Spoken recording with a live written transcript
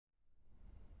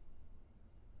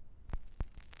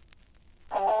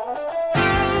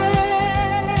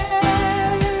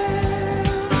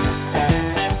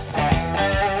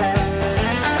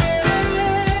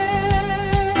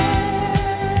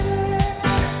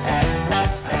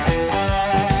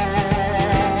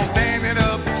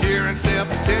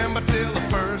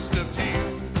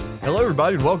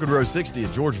everybody, and welcome to Row 60, a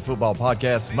Georgia football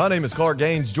podcast. My name is Clark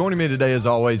Gaines. Joining me today, as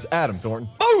always, Adam Thornton.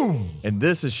 Boom! And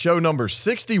this is show number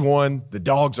 61. The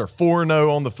Dogs are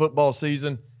 4-0 on the football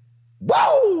season.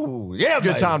 Whoa! Yeah,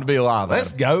 Good time to be alive,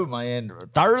 Let's Adam. go, man.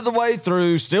 Third of the way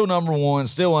through, still number one,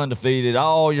 still undefeated.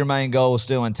 All your main goals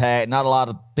still intact. Not a lot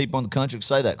of people in the country can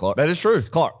say that, Clark. That is true.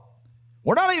 Clark,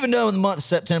 we're not even done with the month of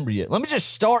September yet. Let me just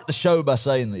start the show by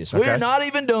saying this. Okay. We're not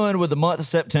even done with the month of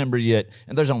September yet,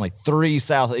 and there's only 3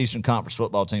 Southeastern Conference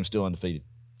football teams still undefeated.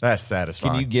 That's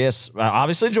satisfying. Can you guess?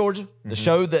 Obviously, Georgia, the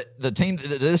show that the team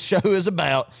that this show is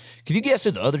about. Can you guess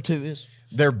who the other 2 is?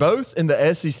 They're both in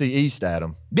the SEC East,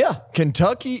 Adam. Yeah.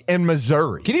 Kentucky and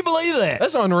Missouri. Can you believe that?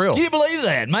 That's unreal. Can you believe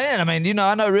that? Man, I mean,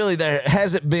 I know really there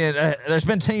hasn't been, there's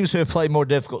been teams who have played more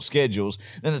difficult schedules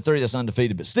than the 3 that's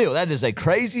undefeated, but still, that is a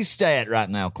crazy stat right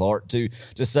now, Clark, to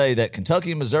say that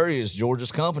Kentucky and Missouri is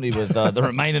Georgia's company with the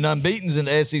remaining unbeatens in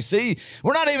the SEC.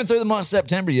 We're not even through the month of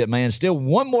September yet, man. Still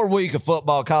one more week of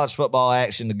football, college football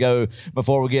action to go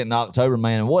before we get into October,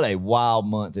 man. And what a wild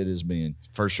month it has been.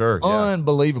 For sure. Yeah.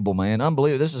 Unbelievable, man.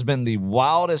 Unbelievable. This has been the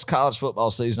wildest college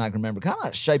football season I can remember. Kind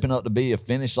of shaping up to be a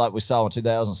finish like we saw in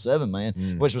 2007, man,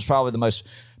 which was probably the most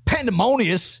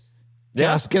pandemonious.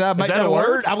 Yeah. Can I make that a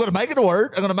word? I'm going to make it a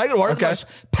word. Okay. The most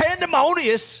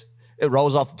pandemonious. It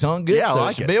rolls off the tongue good, Yeah, so I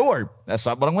like it should it. be a word. That's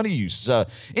what I'm going to use. So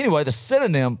anyway, the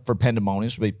synonym for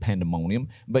pandemonious would be pandemonium,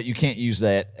 but you can't use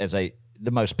that as the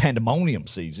most pandemonium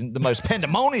season. The most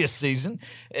pandemonious season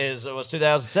was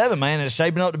 2007, man, and it's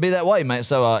shaping up to be that way, man.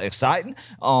 So exciting.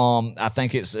 I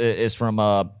think it's from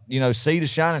sea to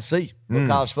shining sea. What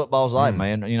college football's like,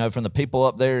 man. From the people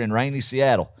up there in rainy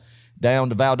Seattle down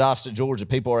to Valdosta, Georgia,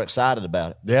 people are excited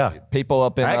about it. Yeah. People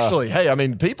up in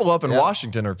people up in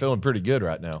Washington are feeling pretty good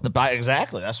right now.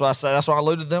 Exactly. That's why I say. That's why I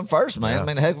alluded to them first, man. Yeah. I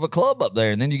mean, a heck of a club up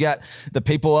there. And then you got the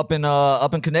people up in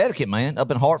Connecticut, man, up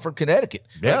in Hartford, Connecticut.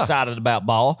 They're Yeah. excited about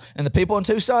ball, and the people in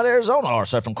Tucson, Arizona are.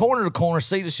 So from corner to corner,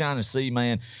 sea to shining sea,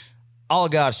 man. All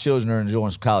of God's children are enjoying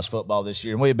some college football this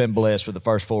year, and we have been blessed for the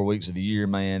first 4 weeks of the year,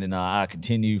 man, and I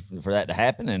continue for that to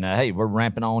happen. And, hey, we're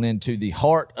ramping on into the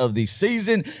heart of the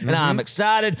season, and I'm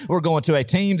excited. We're going to a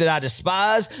team that I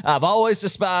despise, I've always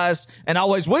despised, and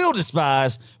always will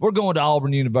despise. We're going to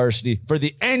Auburn University for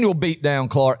the annual beatdown,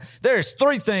 Clark. There's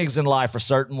 3 things in life for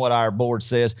certain, what our board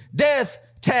says: death,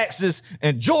 Texas,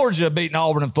 and Georgia beating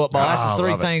Auburn in football. That's the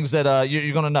 3 things that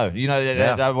you're going to know.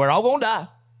 That we're all going to die.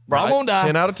 We're all going to die.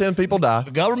 10 out of 10 people die.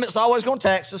 The government's always going to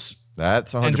tax us.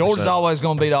 That's 100%. And Georgia's always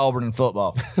going to beat Auburn in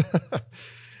football. 3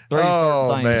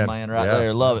 certain things, man, right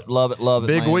there. Love it,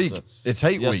 Big man. week. So, It's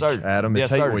hate week, sir. Adam. It's Yes,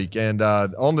 hate sir. week. And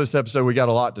on this episode, we got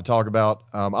a lot to talk about.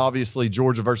 Obviously,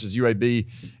 Georgia versus UAB.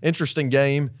 Interesting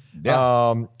game.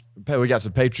 Yeah. We got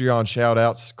some Patreon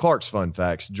shout-outs. Clark's fun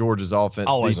facts. Georgia's offense,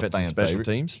 Always a defense, and fan special favorite.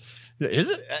 teams.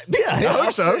 Is it? Yeah, I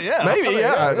hope so. Yeah, Maybe,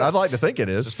 yeah. I'd like to think it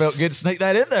is. Just felt good to sneak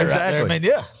that in there. Exactly. Right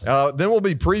there. I mean, yeah. Then we'll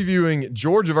be previewing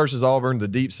Georgia versus Auburn, the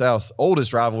Deep South's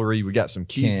oldest rivalry. We got some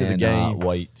keys to the game.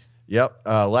 Wait. Yep.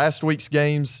 Last week's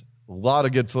games, a lot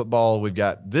of good football. We've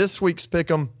got this week's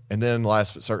pick'em, and then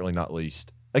last but certainly not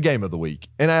least, a game of the week.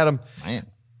 And Adam, Man.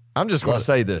 I'm just going to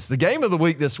say this. The game of the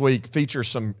week this week features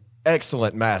some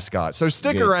excellent mascots. So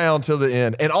stick Good. around till the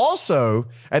end. And also,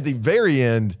 at the very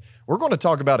end, we're going to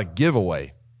talk about a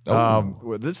giveaway.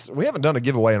 We haven't done a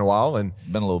giveaway in a while, and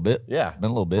Been a little bit. Yeah. Been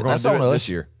a little bit. We're gonna That's do on it us this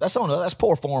year. That's on us. That's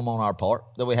poor form on our part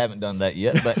that we haven't done that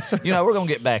yet. But, we're going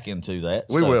to get back into that.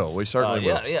 we will. We certainly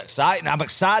will. Yeah, exciting. I'm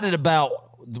excited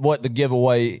about what the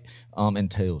giveaway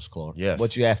entails, Clark. Yes.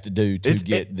 What you have to do to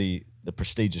get the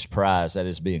prestigious prize that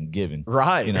is being given.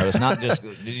 Right. It's not just,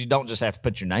 you don't just have to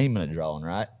put your name in a drawing,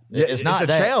 right? Yeah, It's not a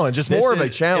that. challenge. It's more of a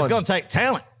challenge. It's going to take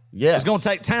talent. Yes. It's going to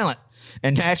take talent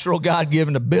and natural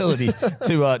God-given ability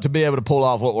to be able to pull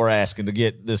off what we're asking to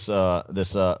get this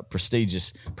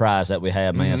prestigious prize that we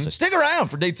have, man. So stick around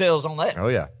for details on that. Oh,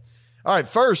 yeah. All right,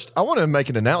 first, I want to make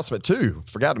an announcement, too.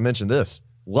 Forgot to mention this.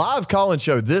 Live call-in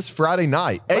show this Friday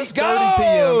night, Let's 8:30 go!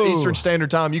 p.m. Eastern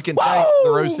Standard Time. You can thank the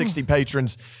Row 60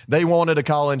 patrons. They wanted a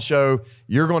call-in show.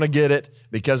 You're going to get it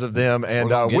because of them. And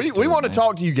we want to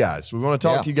talk to you guys. We want to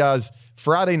talk to you guys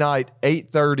Friday night,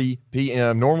 8:30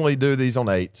 p.m. Normally do these on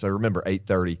 8, so remember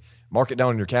 8:30. Mark it down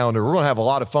on your calendar. We're going to have a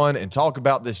lot of fun and talk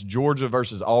about this Georgia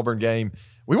versus Auburn game.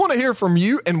 We want to hear from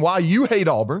you and why you hate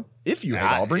Auburn. If you hate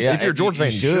Auburn. If you're a Georgia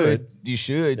fan, you should. You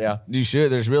should. Yeah. You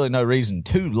should. There's really no reason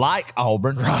to like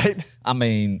Auburn. Right. I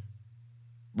mean,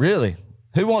 really.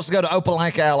 Who wants to go to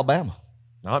Opelika, Alabama?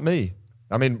 Not me.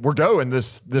 I mean, we're going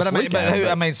this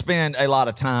weekend. Spend a lot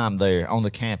of time there on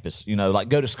the campus, like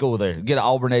go to school there, get an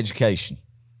Auburn education.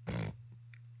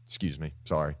 Excuse me.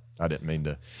 Sorry. I didn't mean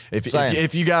to. If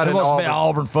you got who an wants to Auburn, be an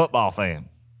Auburn football fan?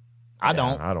 I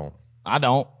don't. I don't. I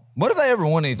don't. What have they ever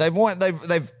won anything?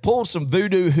 They've pulled some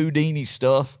voodoo Houdini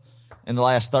stuff in the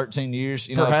last 13 years.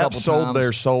 You know, perhaps a couple sold times.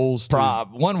 their souls to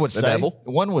One would the say. devil.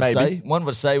 One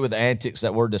would say with the antics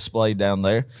that were displayed down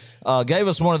there. Gave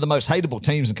us one of the most hateable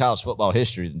teams in college football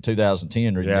history in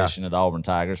 2010 rendition of the Auburn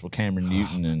Tigers with Cameron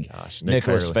Newton and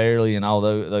Nicholas Fairley and all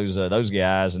those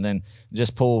guys, and then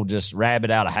just pulled rabbit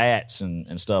out of hats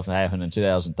and stuff that happened in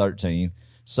 2013.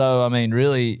 So I mean,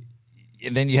 really.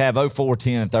 And then you have 04,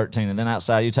 10, and 13. And then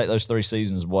outside, you take those 3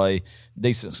 seasons away,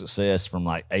 decent success from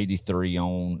like 83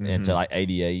 on into like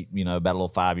 88, you know, about a little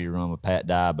 5-year run with Pat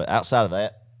Dye. But outside of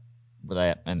that,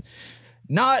 and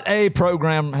not a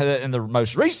program in the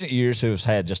most recent years who has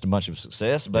had just a bunch of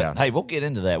success. But hey, we'll get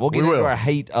into that. We'll get into our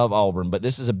hate of Auburn. But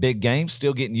this is a big game.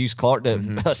 Still getting used, Clark,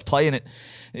 to us playing it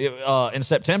in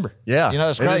September. Yeah. You know,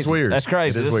 it's crazy. It is weird. That's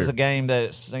crazy. This weird. is a game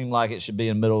that seemed like it should be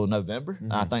in the middle of November.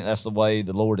 I think that's the way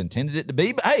the Lord intended it to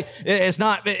be. But hey, it's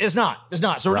not. So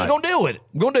we're just going to deal with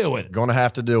it. Going to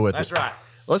have to deal with it. That's right.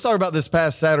 Let's talk about this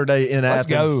past Saturday in Athens.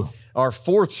 Go. Our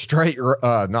 4th straight,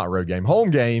 home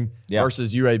game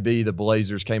versus UAB. The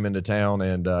Blazers came into town,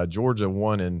 and Georgia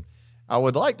won in, I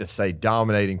would like to say,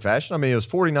 dominating fashion. I mean, it was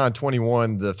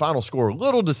 49-21. The final score, a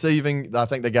little deceiving. I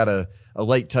think they got a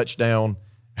late touchdown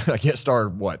against our,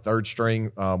 3rd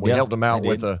string. We helped them out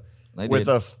with a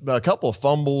couple of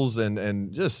fumbles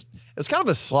and just it's kind of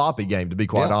a sloppy game, to be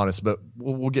quite honest, but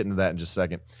we'll get into that in just a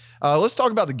second. Let's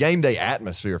talk about the game day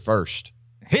atmosphere first.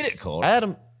 Hit it, Cole.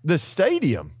 Adam, the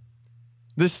stadium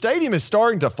is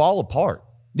starting to fall apart.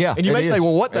 Yeah. And you may say,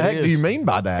 well, what the heck do you mean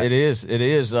by that? It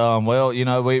is. Well, you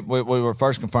know, we were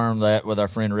first confirmed that with our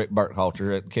friend Rick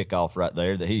Burkhalter at kickoff right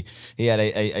there, that he had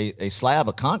a slab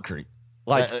of concrete.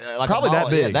 Like probably that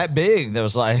big. Yeah, that big. That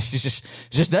was like, it's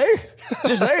just there.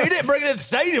 Just there. He didn't bring it to the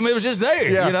stadium. It was just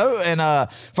there, you know? And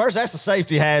first, that's a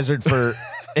safety hazard for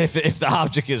if the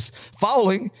object is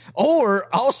falling, or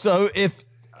also if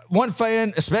one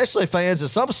fan, especially fans in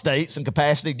some states and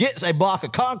capacity, gets a block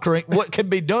of concrete, what can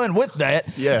be done with that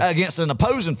against an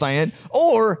opposing fan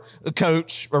or the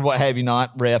coach or what have you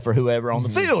not, ref or whoever on the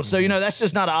field. So, you know, that's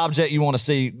just not an object you want to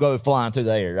see go flying through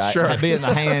the air, right? Sure. Be in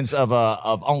the hands of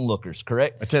onlookers,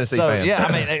 correct? A Tennessee fan. Yeah,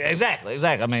 I mean, exactly.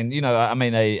 I mean, you know,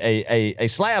 a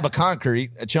slab of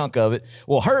concrete, a chunk of it,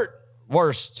 will hurt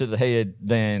worse to the head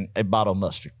than a bottle of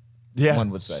mustard. Yeah, one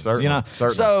would say. Certainly, you know,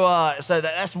 certainly. So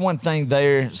that's one thing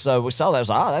there. So we saw that. I was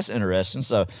like, that's interesting.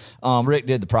 So Rick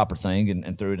did the proper thing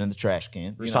and threw it in the trash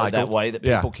can. You know, that way that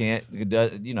people can't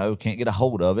get a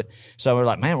hold of it. So we're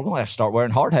like, man, we're going to have to start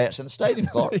wearing hard hats in the stadium,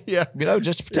 Clark. You know,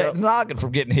 just to protect the noggin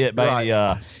from getting hit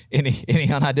by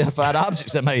any unidentified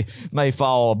objects that may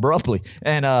fall abruptly.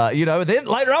 And you know, then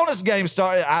later on as the game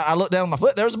started, I looked down at my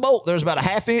foot. There was a bolt. There was about a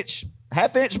half inch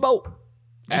bolt.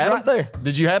 Adam, right there.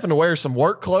 Did you happen to wear some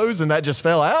work clothes and that just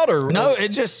fell out, or no? It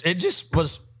just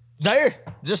was there,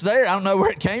 just there. I don't know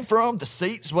where it came from. The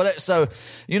seats, whatever. So,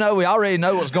 you know, we already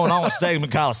know what's going on with Stadium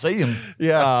and Coliseum.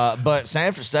 But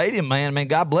Sanford Stadium, man. I mean,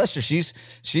 God bless her. She's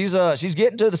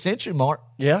getting to the century mark.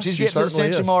 Yeah, she's getting to the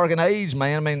century mark in age,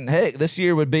 man. I mean, heck, this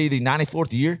year would be the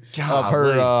 94th year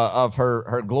of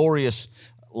her glorious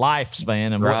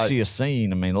lifespan and what she has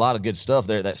seen. I mean, a lot of good stuff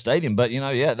there at that stadium. But, you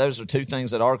know, those are two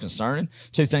things that are concerning,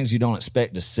 two things you don't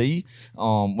expect to see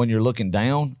when you're looking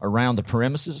down around the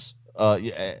premises,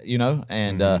 you know.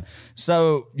 And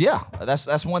so,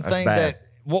 that's one thing that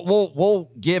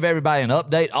we'll give everybody an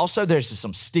update. Also, there's just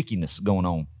some stickiness going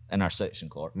on in our section,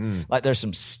 Clark. Like there's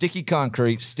some sticky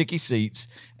concrete, sticky seats,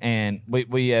 and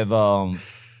we have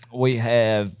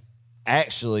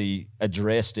actually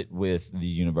addressed it with the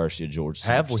University of Georgia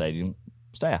Stadium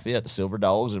staff, the Silver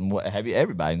Dogs and what have you,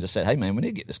 everybody, and just said, hey man, we need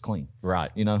to get this clean.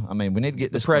 Right. You know, I mean, we need to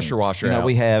get this pressure washer out.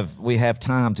 We have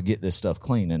time to get this stuff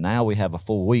clean, and now we have a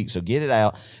full week. So get it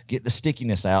out, get the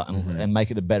stickiness out, and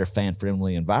make it a better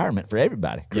fan-friendly environment for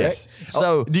everybody. Correct? Yes.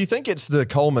 So do you think it's the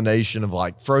culmination of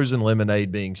like frozen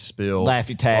lemonade being spilled?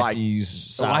 Laffy Taffies,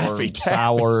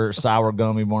 sour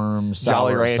gummy worms,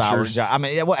 Jolly Ranchers. I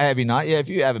mean, what have you not? Yeah, if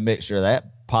you have a mixture of that,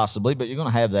 possibly, but you're going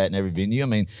to have that in every venue. I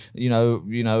mean, you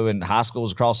know, in high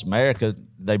schools across America,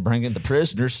 they bring in the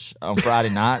prisoners on Friday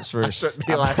nights for.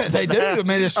 They do. I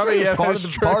mean, it's true.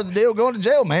 It's part of the deal going to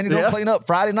jail, man. You're going to clean up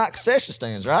Friday night concession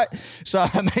stands, right? So,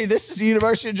 I mean, this is the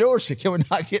University of Georgia. Can we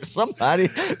not get somebody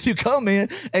to come in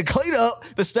and clean up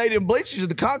the stadium bleachers and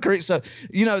the concrete? So,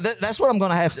 you know, that's what I'm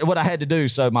going to have. What I had to do.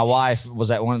 So, my wife was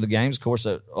at one of the games. Of course,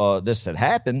 this had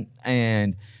happened,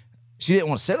 and she didn't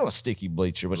want to sit on a sticky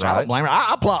bleacher, which I don't blame her.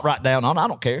 I plop right down on it. I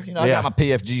don't care. You know, I got my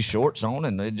PFG shorts on,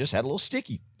 and it just had a little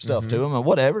sticky stuff to them or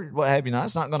whatever, what have you not.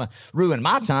 It's not going to ruin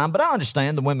my time, but I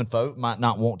understand the women folk might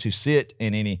not want to sit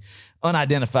in any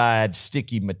unidentified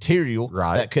sticky material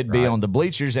that could be on the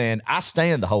bleachers, and I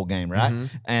stand the whole game, right?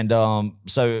 And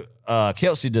so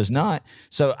Kelsey does not.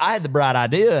 So I had the bright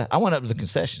idea. I went up to the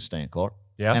concession stand, Clark.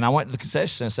 Yeah. And I went to the concession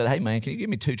stand and said, hey, man, can you give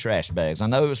me 2 trash bags? I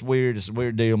know it's weird. It's a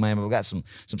weird deal, man, but we've got some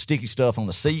sticky stuff on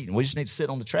the seat, and we just need to sit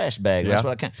on the trash bag. That's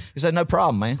what I can. He said, no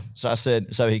problem, man. So I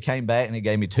said, so he came back, and he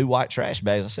gave me 2 white trash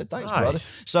bags. I said, thanks, brother.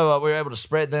 So we were able to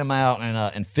spread them out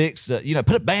and fix, put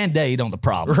a Band-Aid on the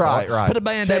problem. Right. Put a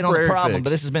Band-Aid on the problem, but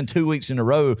this has been 2 weeks in a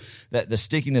row that the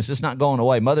stickiness is not going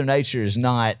away. Mother Nature is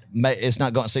not, it's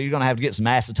not going, so you're going to have to get some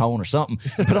acetone or something,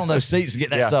 put on those seats to get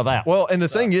that stuff out. Well, and the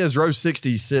thing is, row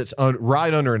 60 sits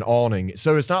right under an awning.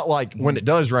 So it's not like when it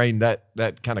does rain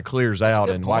that kind of clears out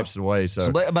and wipes it away. So,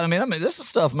 but I mean, this is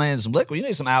stuff, man. Some liquid. You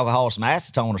need some alcohol, some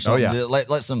acetone, or something. To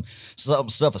let some stuff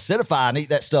acidify and eat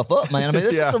that stuff up, man. I mean,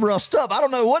 this is some rough stuff. I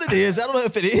don't know what it is. I don't know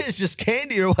if it is just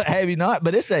candy or what have you not.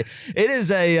 But it's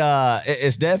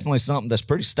definitely something that's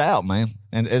pretty stout, man.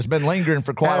 And it's been lingering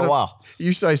for quite a while.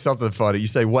 You say something funny. You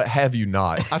say, what have you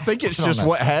not? I think it's just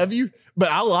what have you.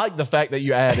 But I like the fact that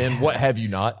you add in what have you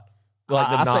not.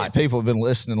 I think people have been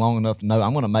listening long enough to know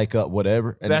I'm going to make up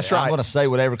whatever. And that's right. I'm going to say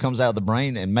whatever comes out of the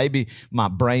brain, and maybe my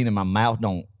brain and my mouth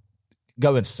don't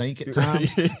go in sync at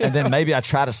times. And then maybe I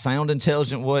try to sound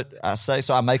intelligent what I say,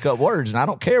 so I make up words, and I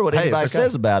don't care what anybody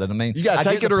says about it. I mean, you got to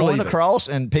take it or leave it across,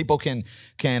 and people can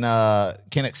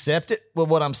accept it with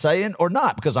what I'm saying or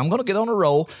not, because I'm going to get on a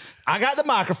roll. I got the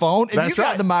microphone, and you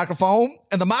got the microphone,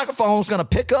 and the microphone's going to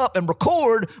pick up and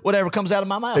record whatever comes out of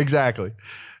my mouth. Exactly.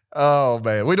 Oh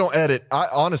man, we don't edit.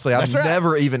 Honestly, I've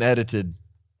never even edited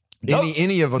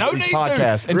any of these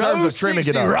podcasts in terms of trimming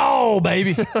it up. Raw,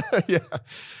 baby. Yeah.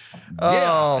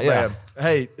 Oh man.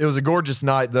 Hey, it was a gorgeous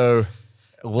night though.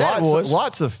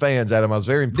 Lots of fans, Adam. I was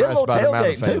very impressed by the amount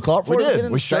of fans. Too, Clark.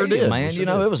 We sure did, man.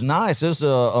 It was nice. It was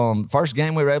the first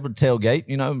game we were able to tailgate.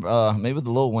 Me with the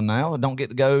little one now. I don't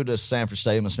get to go to Sanford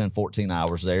Stadium and spend 14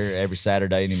 hours there every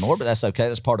Saturday anymore, but that's okay.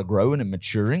 That's part of growing and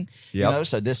maturing.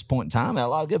 So at this point in time, I had a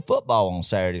lot of good football on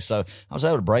Saturday. So I was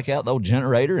able to break out the old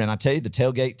generator, and I tell you, the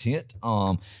tailgate tent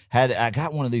I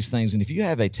got one of these things, and if you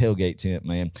have a tailgate tent,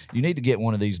 man, you need to get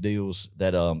one of these deals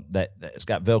that it's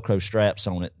got Velcro straps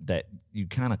on it that you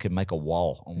kind of can make a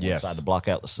wall on one side to block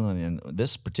out the sun. And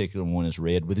this particular one is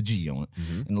red with a G on it.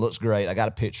 And it looks great. I got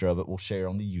a picture of it. We'll share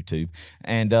on the YouTube.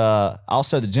 And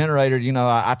also the generator,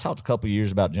 I talked a couple of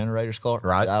years about generators, Clark.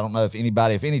 Right. I don't know if any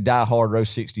diehard Row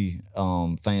 60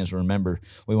 fans remember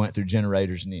we went through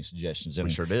generators and any suggestions. And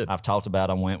we sure did. I've talked about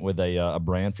I went with a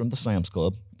brand from the Sam's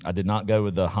Club. I did not go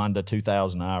with the Honda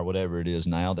 2000i or whatever it is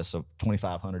now. That's a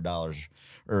 $2,500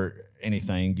 or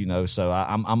anything, so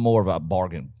I'm more of a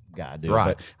bargain guy, dude.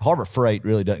 Right. But Harbor Freight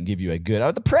really doesn't give you a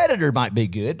good. The Predator might be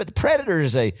good, but the Predator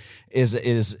is a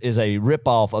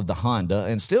ripoff of the Honda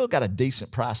and still got a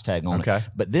decent price tag on it.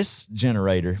 But this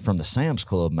generator from the Sam's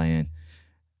Club, man,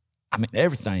 I mean,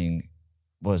 everything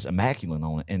was immaculate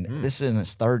on it. And this is in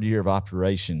its 3rd year of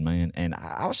operation, man. And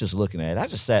I was just looking at it. I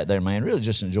just sat there, man, really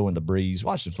just enjoying the breeze,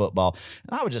 watching football.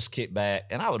 And I would just kick back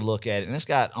and I would look at it. And it's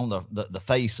got on the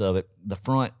face of it, the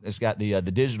front, it's got the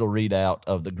digital readout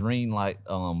of the green light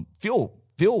fuel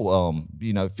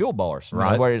bars,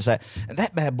 right, where it's at. And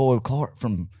that bad boy, Clark,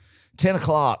 from 10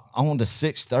 o'clock on to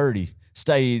 6:30,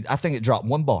 stayed. I think it dropped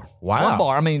 1 bar. Wow, 1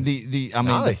 bar. I mean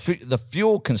nice. the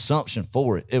fuel consumption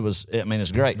for it. It's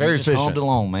great. Very efficient. Just hummed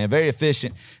along, man. Very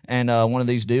efficient. And one of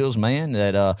these deals, man,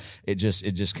 that it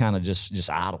just kind of just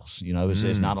idles.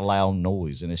 It's not a loud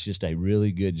noise, and it's just a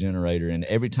really good generator. And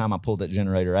every time I pull that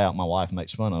generator out, my wife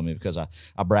makes fun of me because I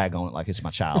brag on it like it's my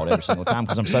child every single time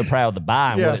because I'm so proud to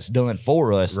buy and what it's doing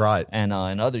for us, right? And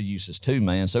other uses too,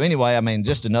 man. So anyway,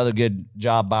 just another good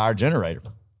job by our generator.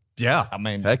 Yeah.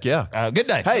 Heck yeah. Good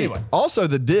day. Hey, anyway. Also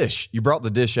the dish. You brought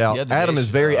the dish out. Adam is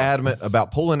very adamant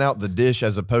about pulling out the dish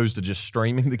as opposed to just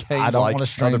streaming the game. I don't want to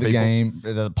stream the game.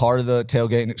 The part of the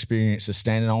tailgating experience is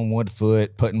standing on one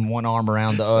foot, putting one arm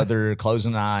around the other,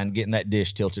 closing an eye, and getting that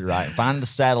dish tilted right. Finding the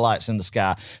satellites in the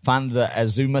sky. Finding the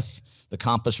azimuth, the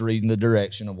compass reading the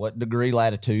direction of what degree,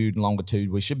 latitude, and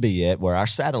longitude we should be at, where our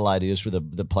satellite is for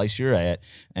the place you're at.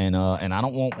 And I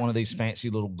don't want one of these fancy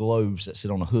little globes that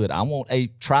sit on a hood. I want a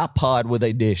tripod with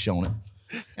a dish on it.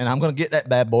 And I'm going to get that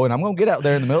bad boy, and I'm going to get out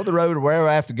there in the middle of the road or wherever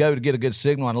I have to go to get a good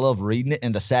signal. I love reading it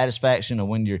and the satisfaction of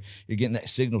when you're getting that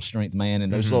signal strength, man,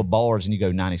 and those little bars, and you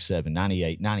go 97,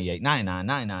 98, 98, 99,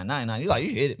 99, 99. You're like, you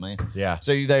hit it, man. Yeah.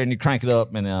 So you're there and you crank it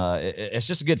up, and it's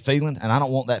just a good feeling, and I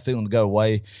don't want that feeling to go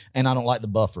away, and I don't like the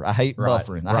buffer. I hate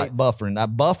buffering. I hate buffering.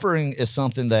 Buffering is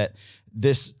something that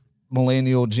this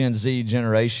millennial Gen Z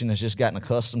generation has just gotten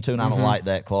accustomed to, and I don't like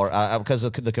that, Clark, because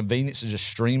of the convenience of just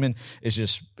streaming is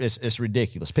just it's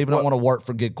ridiculous. People don't want to work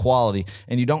for good quality,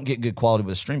 and you don't get good quality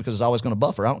with a stream because it's always going to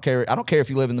buffer. I don't care if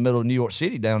you live in the middle of New York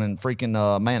City, down in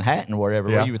freaking Manhattan or wherever,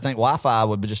 where you would think Wi-Fi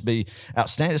would just be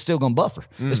outstanding. It's still going to buffer.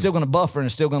 It's still going to buffer, and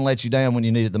it's still going to let you down when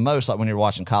you need it the most, like when you're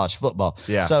watching college football.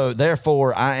 Yeah. So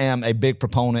therefore, I am a big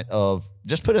proponent of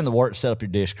just put in the work to set up your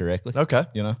dish correctly. Okay.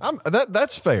 You know?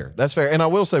 That's fair. That's fair. And I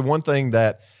will say one thing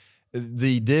that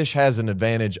the dish has an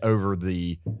advantage over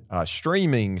the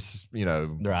streaming,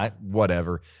 right,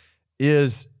 whatever,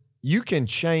 is you can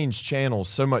change channels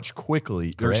so much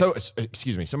quickly, so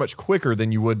much quicker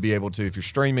than you would be able to if you're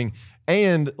streaming.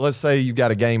 And let's say you've got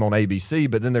a game on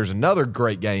ABC, but then there's another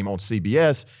great game on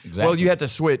CBS. Exactly. Well, you have to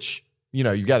switch,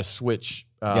 you've got to switch.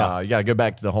 You got to go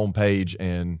back to the homepage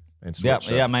and switch.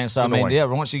 Yeah, man. So,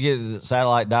 once you get the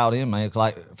satellite dialed in, man, it's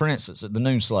like, for instance, at the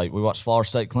noon slate, we watched Florida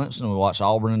State Clemson, and we watched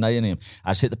Auburn and A&M.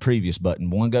 I just hit the previous button.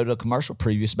 One go to a commercial,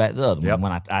 previous back to the other.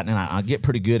 When I get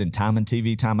pretty good in timing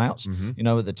TV timeouts,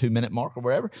 at the 2-minute mark or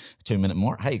wherever, 2-minute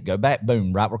mark, hey, go back,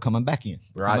 boom, right, we're coming back in.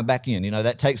 Coming back in.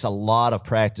 That takes a lot of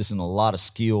practice and a lot of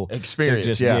skill.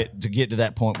 Experience, to get to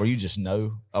that point where you just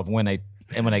know of when a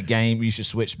game, you should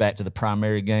switch back to the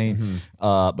primary game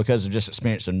because of just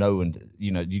experience of knowing,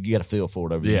 you get a feel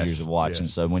for it over the years of watching.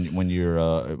 So when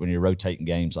you're rotating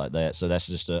games like that, so that's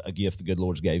just a gift the good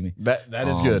Lord's gave me. That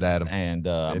is good, Adam, and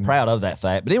I'm proud of that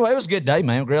fact. But anyway, it was a good day,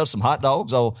 man. We grilled some hot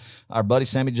dogs. Our buddy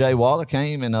Sammy J. Waller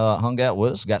came and hung out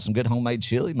with us. Got some good homemade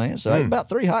chili, man. So I ate about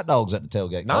 3 hot dogs at the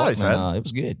tailgate. Nice, man. It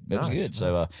was good. It was good.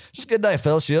 So just a good day of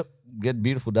fellowship. Good,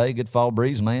 beautiful day. Good fall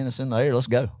breeze, man. It's in the air. Let's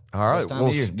go. All right. This time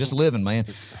of year. Just living, man.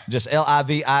 Just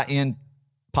LIVIN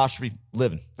apostrophe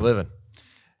living. Living.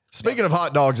 Speaking of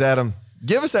hot dogs, Adam,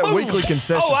 give us that weekly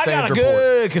concession stand report. I got a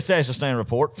good concession stand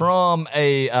report from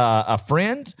a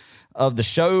friend of the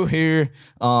show here,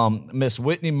 Miss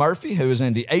Whitney Murphy, who is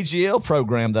in the AGL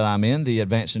program that I'm in, the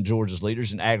Advancing Georgia's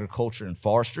Leaders in Agriculture and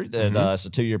Forestry. That it's a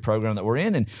 2-year program that we're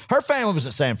in, and her family was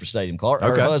at Sanford Stadium, Clark.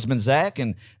 Her husband Zach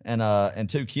and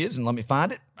 2 kids, and let me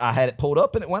find it. I had it pulled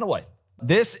up and it went away.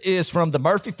 This is from the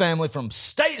Murphy family from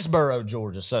Statesboro,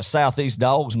 Georgia. So Southeast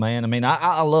Dogs, man. I mean,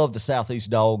 I love the Southeast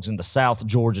Dogs and the South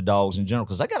Georgia Dogs in general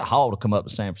because they got a haul to come up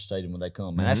to Sanford Stadium when they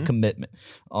come, man. That's commitment.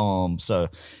 So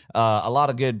a lot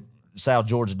of good South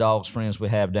Georgia Dogs friends we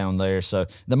have down there. So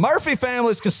the Murphy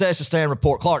family's concession stand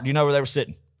report. Clark, do you know where they were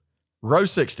sitting? Row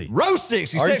 60. Row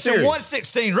 60. Section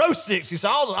 116, row 60. So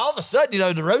all of a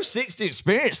sudden, the row 60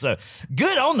 experience. So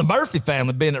good on the Murphy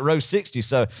family being at row 60.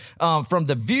 So from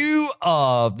the view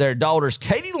of their daughters,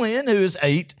 Katie Lynn, who is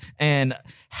 8, and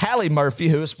Hallie Murphy,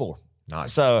 who is 4.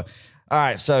 Nice. So, all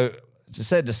right. So it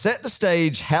said to set the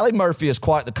stage, Hallie Murphy is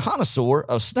quite the connoisseur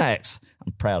of snacks.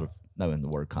 I'm proud of knowing the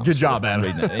word connoisseur. Good job,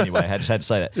 Adam. Anyway, I just had to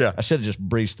say that. Yeah. I should have just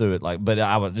breezed through it, but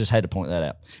just had to point that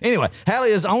out. Anyway,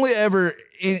 Hallie is only ever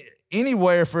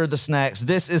anywhere for the snacks.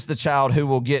 This is the child who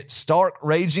will get stark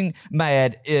raging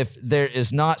mad if there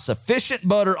is not sufficient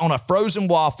butter on a frozen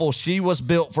waffle. She was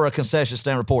built for a concession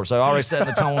stand report. So I already set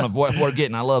the tone of what we're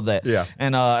getting. I love that. Yeah.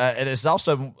 And it's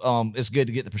also it's good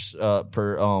to get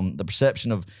the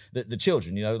perception of the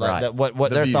children. That,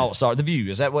 what their thoughts are. The view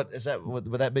is that would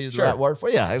that be the right word for?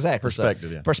 Yeah, exactly.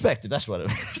 Perspective. So, perspective. That's what it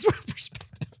is.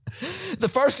 Perspective. The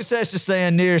first concession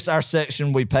stand nearest our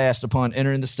section we passed upon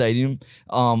entering the stadium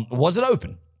wasn't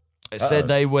open. It said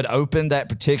they would open that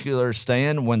particular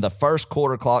stand when the first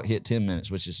quarter clock hit 10 minutes,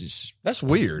 which is just that's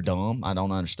weird. Dumb. I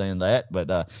don't understand that, but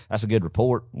that's a good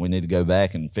report. We need to go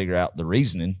back and figure out the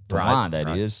reasoning for why that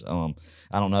is. I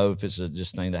don't know if it's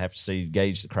just thing they have to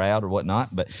gauge the crowd or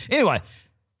whatnot, but anyway.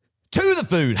 To the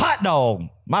food, hot dog,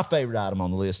 my favorite item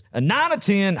on the list. A 9 out of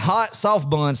 10 hot, soft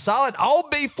bun, solid, all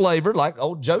beef flavored, like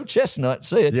old Joe Chestnut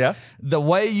said. Yeah. The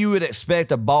way you would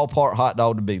expect a ballpark hot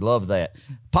dog to be. Love that.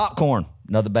 Popcorn,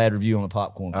 another bad review on the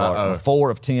popcorn part. 4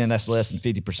 of 10, that's less than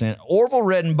 50%. Orville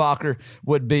Redenbacher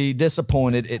would be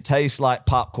disappointed. It tastes like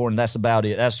popcorn. That's about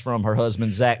it. That's from her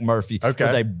husband, Zach Murphy. Okay.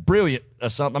 With a brilliant,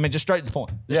 something. I mean, just straight to the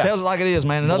point. Just tells it like it is,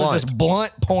 man. Another just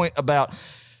blunt point about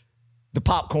the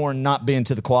popcorn not being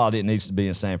to the quality it needs to be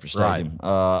in Sanford Stadium.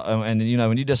 Right. And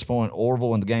when you disappoint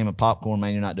Orville in the game of popcorn,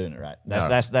 man, you're not doing it right.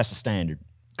 That's a standard.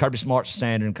 Kirby Smart's a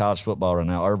standard in college football right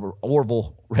now.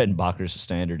 Orville Redenbacher is a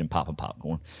standard in popping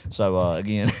popcorn. So,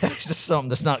 again, it's just something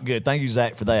that's not good. Thank you,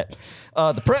 Zach, for that.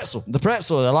 The pretzel,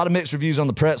 a lot of mixed reviews on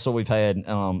the pretzel we've had.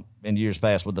 in years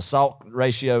past with the salt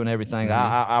ratio and everything.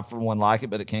 I for one like it,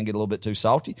 but it can get a little bit too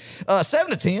salty.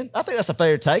 7 to 10, I think that's a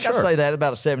fair take. I'd say that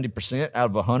about a 70% out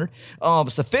of 100.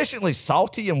 Sufficiently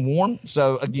salty and warm.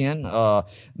 So again, the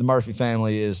Murphy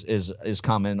family is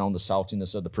commenting on the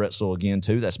saltiness of the pretzel again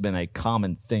too. That's been a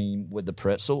common theme with the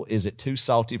pretzel. Is it too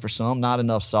salty for some? Not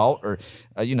enough salt, or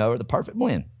or the perfect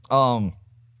blend.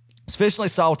 Sufficiently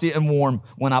salty and warm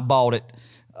when I bought it.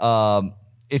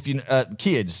 If you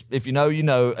kids, if you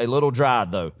know, a little dry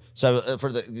though. So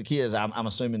for the kids, I'm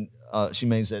assuming she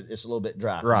means that it's a little bit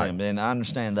dry for them, and I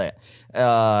understand that.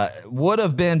 Would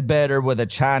have been better with a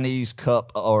Chinese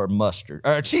cup or mustard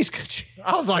or a cheese.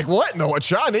 I was like, what? No, a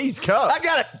Chinese cup. I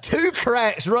got 2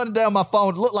 cracks running down my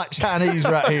phone. Look like Chinese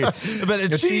right here, but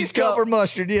a cheese cup or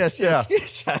mustard, yes,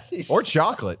 Chinese. Or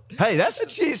chocolate. Hey, that's a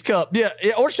cheese cup, yeah,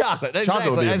 or chocolate.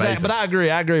 Chocolate would be amazing. But I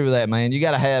agree with that, man. You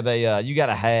got to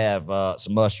have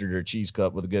some mustard or cheese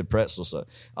cup with a good pretzel. So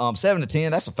 7 to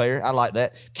 10, that's a fair. I like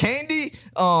that. Candy,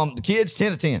 the kids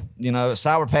 10 to 10.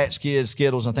 Sour Patch Kids,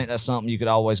 Skittles. I think that's something you could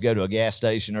always go to a gas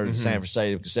station or the Sanford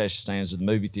Stadium concession stands or the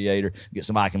movie theater, get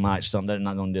some Ike and Mike or something. They're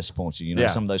not going to disappoint you.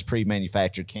 Some of those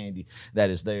pre-manufactured candy that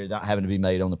is there, not having to be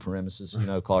made on the premises.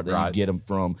 Clark, that you get them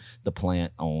from the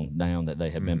plant on down that they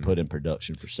have been put in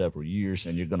production for several years,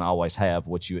 and you're going to always have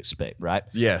what you expect, right?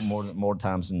 Yes, more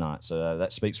times than not. So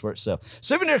that speaks for itself.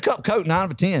 Souvenir cup Coke, 9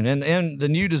 out of 10, and the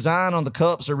new design on the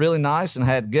cups are really nice and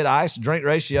had good ice drink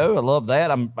ratio. I love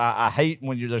that. I hate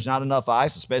when there's not enough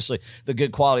ice, especially the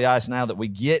good quality ice now that we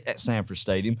get at Sanford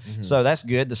Stadium. So that's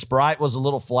good. The Sprite was a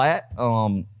little flat.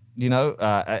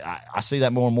 I see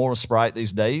that more and more with Sprite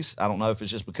these days. I don't know if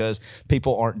it's just because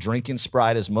people aren't drinking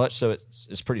Sprite as much, so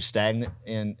it's pretty stagnant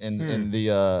in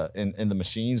the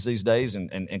machines these days,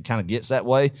 and kind of gets that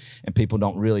way. And people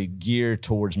don't really gear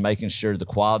towards making sure the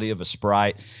quality of a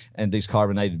Sprite and these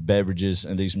carbonated beverages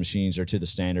and these machines are to the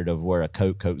standard of where a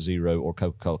Coke Zero, or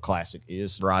Coca-Cola Classic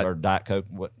is, right, or Diet Coke.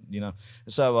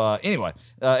 So anyway,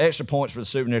 extra points for the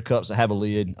souvenir cups that have a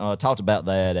lid. Talked about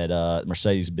that at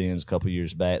Mercedes-Benz a couple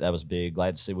years back. That was big.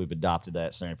 Glad to see we've adopted that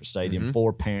at Sanford Stadium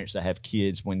for parents that have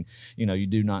kids. When you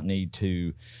do not need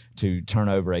to turn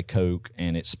over a Coke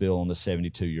and it spill on the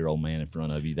 72-year-old man in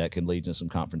front of you. That can lead to some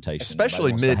confrontation,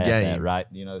 especially mid-game, right?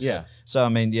 So I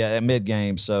mean, at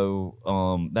mid-game.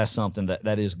 So that's something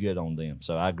that is good on them.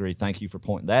 So I agree. Thank you for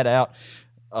pointing that out,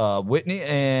 Whitney.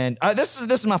 And this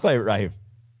is my favorite right here.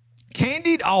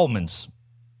 Candied almonds,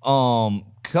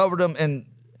 covered them in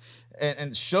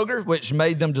sugar, which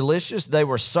made them delicious. They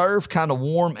were served kind of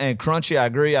warm and crunchy. I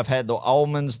agree. I've had the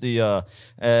almonds, the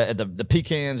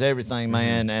pecans, everything,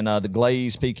 man, and the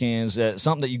glazed pecans.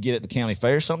 Something that you get at the county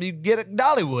fair. Something you get at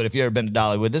Dollywood if you've ever been to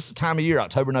Dollywood. This is the time of year.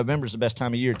 October, November is the best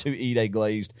time of year to eat a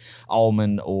glazed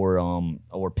almond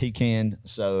or pecan.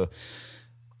 So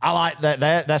I like that.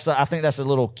 I think that's a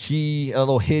little key, a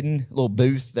little hidden, little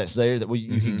booth that's there that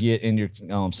you can get in your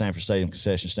Sanford Stadium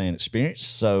concession stand experience.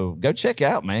 So go check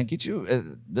out, man. Get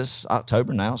you this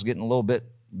October now. It's getting a little bit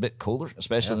cooler,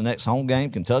 especially the next home game,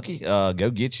 Kentucky.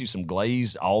 Go get you some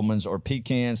glazed almonds or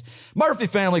pecans. Murphy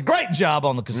family, great job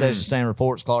on the concession stand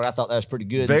reports, Clark. I thought that was pretty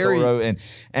good, very thorough.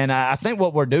 And I think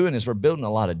what we're doing is we're building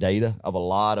a lot of data of a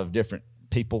lot of different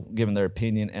people giving their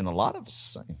opinion, and a lot of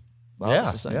it's the same. We'll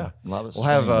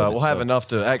have enough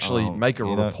to actually make a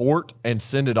report and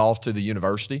send it off to the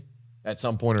university at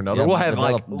some point or another. We'll have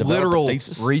literal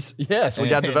thesis. Yes, we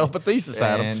got to develop a thesis,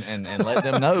 Adam, and let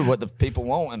them know what the people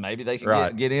want, and maybe they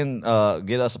can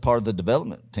get us a part of the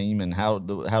development team, and how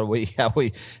we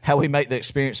make the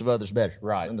experience of others better,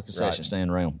 right, in the concession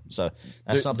stand realm. So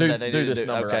that's something that they do. This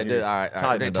number okay, right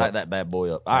all right, tighten that bad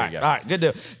boy up. All right, good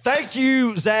deal. Thank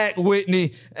you, Zach,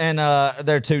 Whitney, and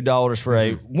their 2 daughters for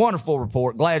a wonderful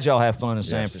report. Glad y'all have fun in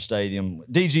Sanford Stadium.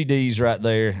 DGD's right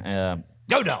there.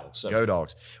 Go Dogs. So. Go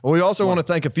Dogs. Well, we also want to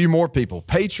thank a few more people.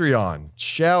 Patreon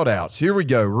shout-outs. Here we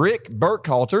go. Rick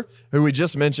Burkhalter, who we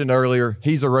just mentioned earlier.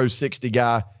 He's a row 60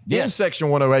 guy in Section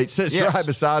 108. Sits right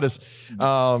beside us.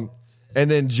 And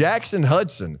then Jackson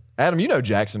Hudson. Adam, you know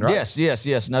Jackson, right?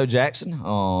 Yes. Know Jackson.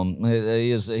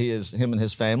 He is him and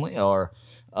his family are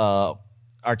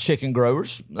our chicken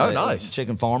growers. Nice.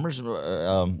 Chicken farmers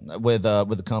with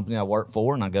the company I work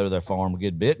for, and I go to their farm a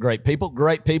good bit. Great people,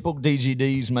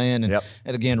 DGDs, man. And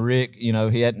again, Rick, he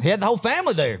had the whole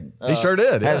family there. He sure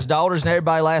did. Had his daughters and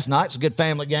everybody last night. It's a good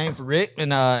family game for Rick,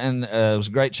 and it was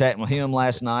great chatting with him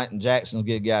last night, and Jackson's a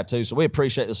good guy too. So we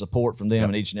appreciate the support from them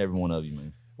and each and every one of you,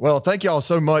 man. Well, thank y'all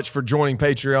so much for joining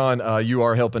Patreon. You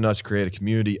are helping us create a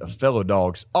community of fellow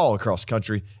dogs all across the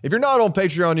country. If you're not on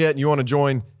Patreon yet and you want to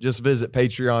join, just visit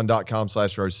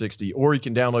patreon.com/row60, or you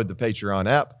can download the Patreon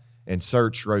app and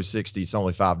search Row 60. It's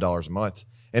only $5 a month.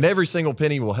 and every single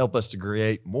penny will help us to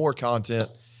create more content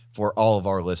for all of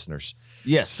our listeners.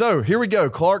 Yes. So here we go.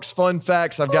 Clark's fun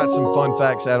facts. I've got some fun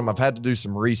facts, Adam. I've had to do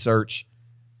some research,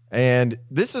 and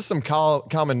this is some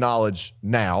common knowledge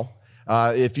now.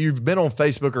 If you've been on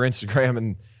Facebook or Instagram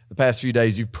in the past few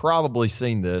days, you've probably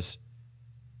seen this.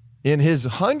 In his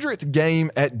 100th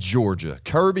game at Georgia,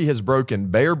 Kirby has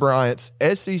broken Bear Bryant's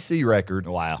SEC record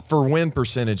for win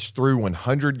percentage through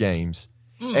 100 games,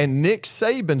 and Nick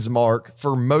Saban's mark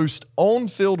for most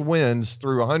on-field wins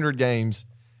through 100 games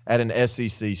at an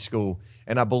SEC school.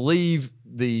 And I believe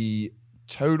the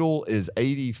total is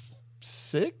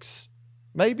 86,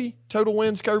 maybe, total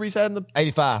wins Kirby's had in the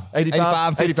 85.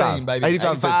 85, 15, baby.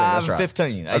 85, 15. That's right.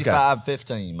 15. 85,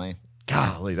 15, man.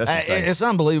 Golly, that's insane. It's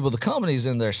unbelievable. The company's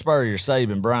in there, Spurrier,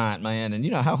 Saban, Bryant, man. And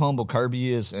you know how humble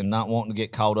Kirby is and not wanting to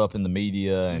get caught up in the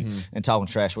media and talking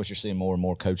trash, what you're seeing more and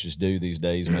more coaches do these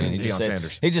days, man.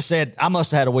 He just said, I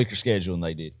must have had a weaker schedule than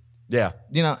they did. Yeah.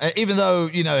 You know, even though,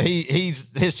 you know,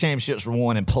 his championships were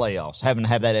won in playoffs, having to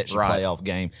have that extra playoff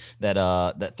game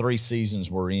that 3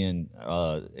 seasons were in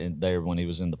there when he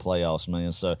was in the playoffs,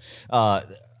 man. So,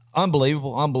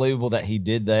 unbelievable that he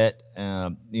did that.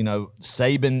 You know,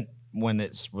 Saban, when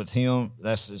it's with him,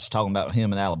 it's talking about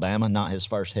him in Alabama, not his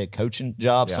first head coaching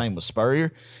job. Yeah. Same with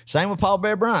Spurrier. Same with Paul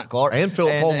Bear Bryant, Clark. And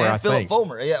Philip Fulmer, I think. Philip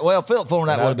Fulmer. Yeah, well, Philip Fulmer,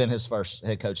 that would have been his first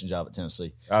head coaching job at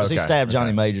Tennessee. Because he stabbed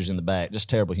Johnny Majors in the back. Just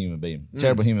terrible human being.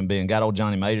 Terrible human being. Got old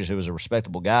Johnny Majors, who was a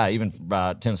respectable guy, even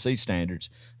by Tennessee standards.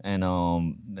 And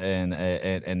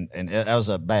that was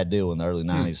a bad deal in the early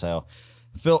 90s, how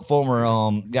Philip Fulmer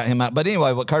got him out. But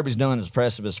anyway, what Kirby's done is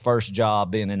impressive. His first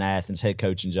job being in Athens, head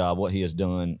coaching job, what he has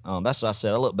done. That's what I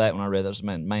said. I look back when I read that.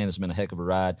 Man, it's been a heck of a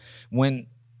ride. When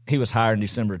he was hired in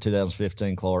December of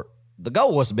 2015, Clark, the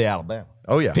goal was to be Alabama.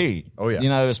 Oh, yeah. Period. Oh, yeah. You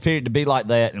know, it was period to be like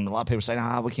that. And a lot of people say,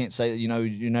 we can't say that. You know,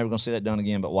 you're never going to see that done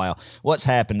again. But wow, what's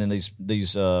happened in these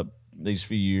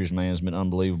few years, man, has been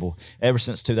unbelievable. Ever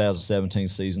since 2017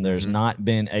 season, there's not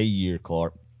been a year,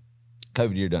 Clark.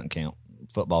 COVID year doesn't count.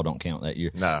 Football don't count that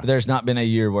year. No. But there's not been a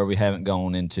year where we haven't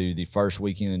gone into the first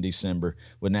weekend in December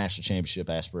with national championship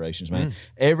aspirations, man.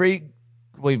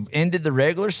 We've ended the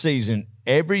regular season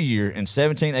every year in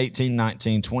 17, 18,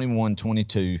 19, 21,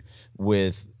 22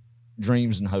 with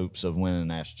dreams and hopes of winning a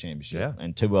national championship. Yeah.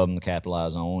 And 2 of them to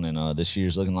capitalize on. And this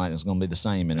year's looking like it's going to be the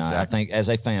same. And I think as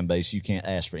a fan base, you can't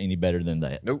ask for any better than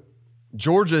that. Nope.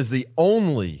 Georgia is the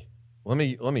only – let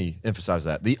me emphasize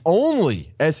that. The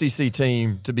only SEC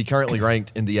team to be currently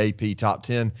ranked in the AP top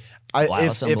 10.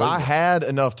 If I had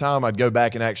enough time, I'd go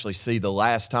back and actually see the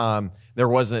last time there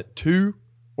wasn't 2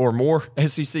 or more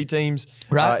SEC teams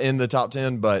in the top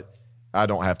 10, but I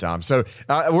don't have time. So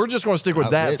we're just going to stick with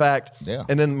that fact. Yeah.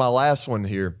 And then my last one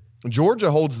here.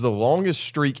 Georgia holds the longest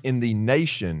streak in the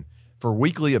nation for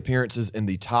weekly appearances in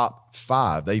the top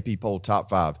 5, the AP poll top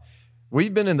 5.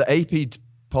 We've been in the AP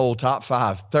poll top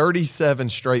 5, 37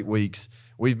 straight weeks.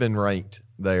 We've been ranked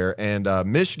there. And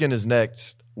Michigan is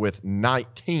next with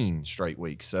 19 straight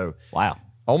weeks. So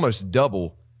almost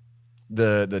double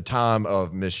the time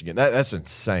of Michigan. That's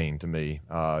insane to me.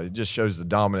 It just shows the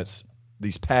dominance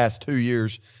these past 2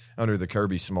 years under the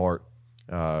Kirby Smart.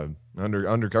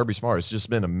 Under Kirby Smart, it's just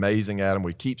been amazing, Adam.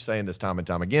 We keep saying this time and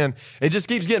time again. It just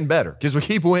keeps getting better because we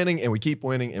keep winning and we keep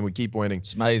winning and we keep winning.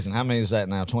 It's amazing. How many is that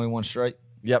now? 21 straight?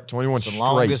 Yep, 21 straight. The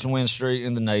longest win streak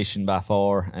in the nation by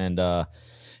far. And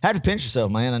had to pinch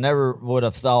yourself, man. I never would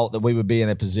have thought that we would be in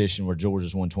a position where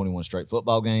Georgia's won 21 straight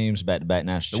football games, back-to-back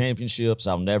national championships.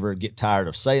 I'll never get tired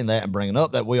of saying that and bringing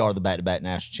up that we are the back-to-back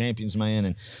national champions, man.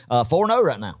 And 4-0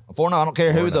 right now. 4-0. I don't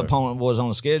care who the opponent was on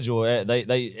the schedule.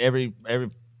 They every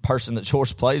person that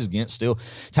Georgia plays against still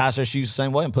ties their shoes the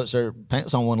same way and puts their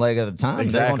pants on one leg at a time.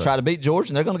 Exactly. They're going to try to beat Georgia,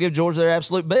 and they're going to give Georgia their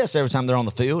absolute best every time they're on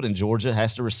the field, and Georgia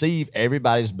has to receive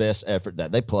everybody's best effort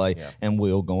that they play and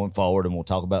will going forward, and we'll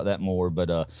talk about that more. But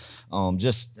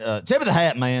just tip of the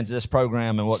hat, man, to this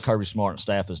program and what Kirby Smart and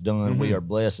staff has done. We are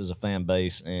blessed as a fan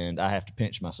base, and I have to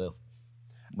pinch myself.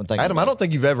 Adam, I don't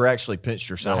think you've ever actually pinched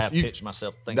yourself. I have pinched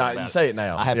myself thinking about it. You say it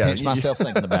now. I have pinched myself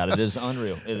thinking about it. It is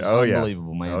unreal. It is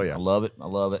unbelievable, man. I love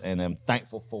it, and I'm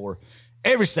thankful for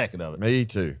every second of it. Me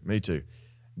too.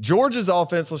 Georgia's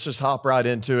offense, let's just hop right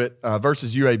into it,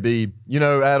 versus UAB. You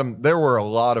know, Adam, there were a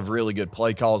lot of really good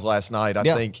play calls last night. I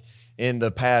think in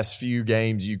the past few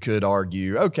games you could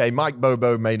argue, okay, Mike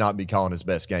Bobo may not be calling his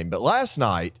best game, but last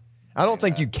night I don't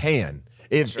think you can.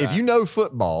 If you know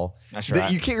football,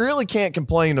 you really can't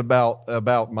complain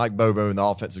about Mike Bobo and the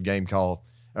offensive game call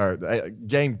or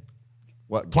game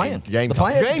What plan? Game the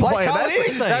plan. Game play plan. calling,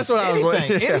 anything. That's what I was like.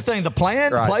 Anything. The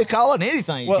plan, Right. the play calling,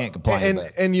 anything you can't complain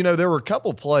about. And there were a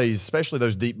couple plays, especially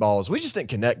those deep balls, we just didn't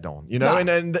connect on.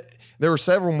 And there were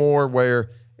several more where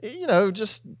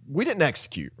just we didn't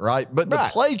execute right. But the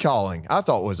play calling I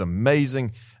thought was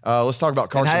amazing. Let's talk about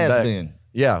Carson Beck.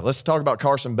 Yeah, let's talk about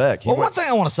Carson Beck. One thing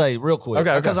I want to say real quick,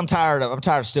 because I'm tired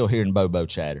of still hearing Bobo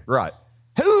chatter. Right.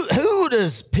 Who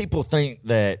does people think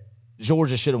that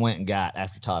Georgia should have went and got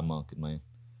after Todd Monken, man?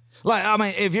 Like, I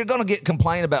mean, if you're going to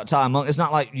complain about Todd Monken, it's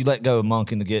not like you let go of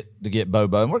Monken to get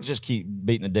Bobo, and we're just keep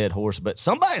beating a dead horse. But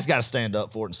somebody's got to stand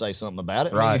up for it and say something about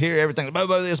it. Right. I mean, you hear everything,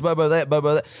 Bobo this, Bobo that,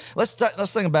 Bobo that.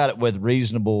 Let's think about it with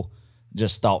reasonable,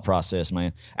 just thought process,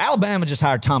 man. Alabama just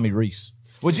hired Tommy Rees.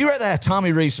 Would you rather have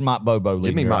Tommy Rees or Mike Bobo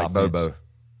leading your offense? Give me Mike Bobo.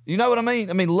 You know what I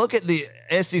mean? I mean, look at the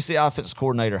SEC offensive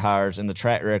coordinator hires and the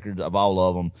track record of all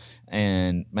of them.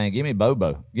 And, man, give me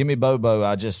Bobo. Give me Bobo.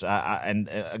 And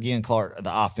again, Clark,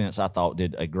 the offense, I thought,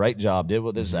 did a great job, did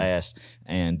what this asked,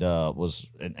 and it's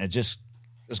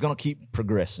going to keep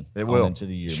progressing. It will. Into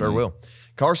the year. Sure man. will.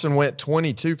 Carson went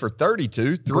 22 for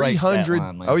 32,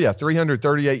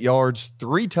 338 yards,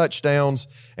 3 touchdowns,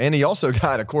 and he also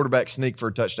got a quarterback sneak for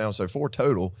a touchdown, so 4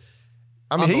 total.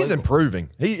 I mean, he's improving.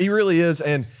 He really is.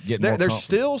 And there's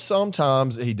still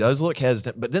sometimes he does look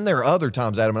hesitant, but then there are other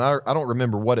times, Adam, and I don't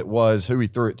remember what it was, who he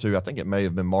threw it to. I think it may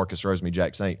have been Marcus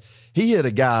Rosemary-Jack Saint. He hit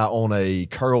a guy on a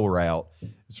curl route.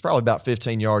 It's probably about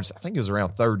 15 yards. I think it was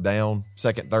around third down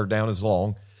is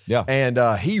long. Yeah. And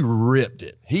he ripped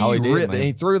it. He ripped it. And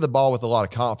he threw the ball with a lot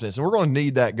of confidence. And we're going to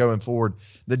need that going forward.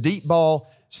 The deep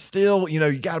ball, still,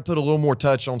 you got to put a little more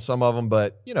touch on some of them,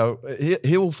 but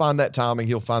he will find that timing.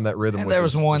 He'll find that rhythm. And there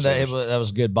was one that was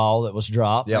a good ball that was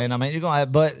dropped. Yep. And I mean, you're going to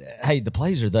have, but hey, the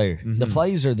plays are there. Mm-hmm. The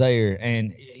plays are there.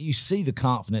 And you see the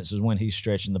confidence is when he's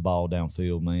stretching the ball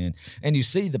downfield, man. And you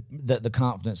see the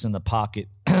confidence in the pocket,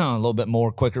 a little bit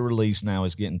more quicker release now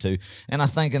he's getting to. And I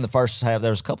think in the first half,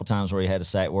 there was a couple times where he had a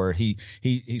sack where he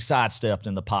sidestepped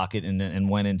in the pocket and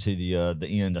went into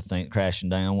the end, I think, crashing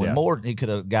down. When more, he could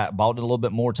have balled it a little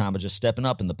bit more time, but just stepping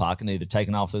up in the pocket and either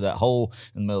taking off through that hole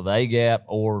in the middle of the A-gap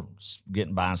or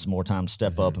getting by some more time to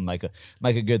step up and make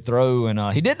a good throw. And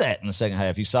he did that in the second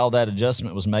half. You saw that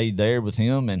adjustment was made there with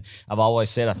him. And I've always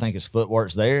said I think his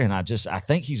footwork's there. And I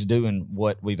think he's doing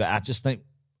what I just think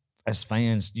as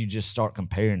fans, you just start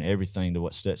comparing everything to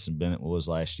what Stetson Bennett was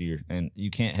last year. And you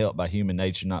can't help by human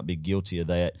nature not be guilty of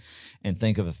that and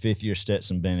think of a fifth-year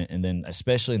Stetson Bennett. And then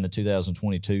especially in the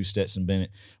 2022, Stetson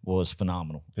Bennett was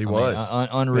phenomenal. He was.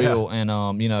 Unreal. Yeah.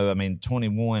 And,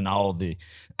 21, all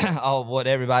what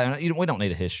everybody – we don't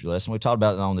need a history lesson. We talked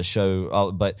about it on the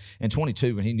show. But in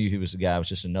 22, when he knew he was the guy, it was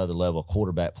just another level of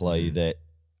quarterback play that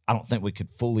I don't think we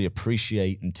could fully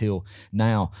appreciate until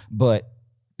now. But –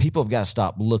 people have got to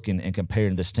stop looking and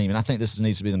comparing this team. And I think this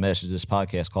needs to be the message of this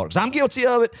podcast, Clark, because I'm guilty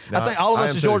of it. I think all of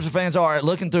us as Georgia fans are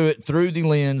looking through it through the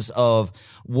lens of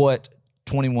what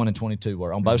 21 and 22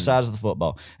 were on both sides of the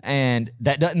football. And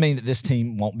that doesn't mean that this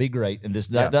team won't be great. And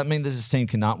that doesn't mean that this team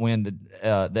cannot win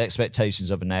the expectations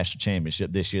of a national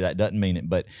championship this year. That doesn't mean it.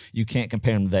 But you can't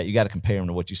compare them to that. You got to compare them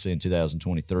to what you see in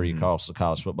 2023 across the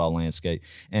college football landscape.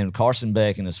 And Carson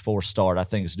Beck in his fourth start, I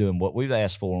think, is doing what we've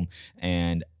asked for him.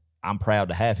 And I'm proud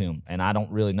to have him, and I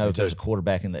don't really know if there's a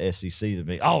quarterback in the SEC that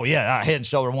be, I head and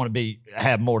shoulder want to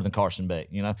have more than Carson Beck.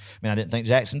 I didn't think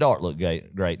Jackson Dart looked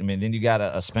great. I mean, then you got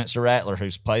a Spencer Rattler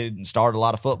who's played and started a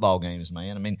lot of football games,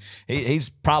 man. I mean, he's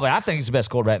probably, I think he's the best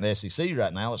quarterback in the SEC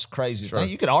right now. It's crazy to think.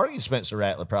 You could argue Spencer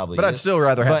Rattler probably but is. I'd still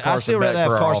rather have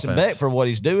Carson Beck for what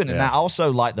he's doing. And I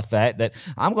also like the fact that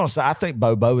I'm going to say I think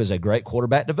Bobo is a great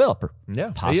quarterback developer.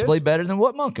 Yeah, possibly better than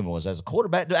what Monken was as a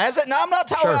quarterback. I'm not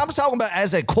talking. I'm talking about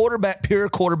as a pure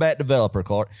quarterback developer,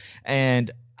 Clark. And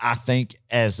I think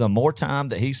as the more time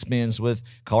that he spends with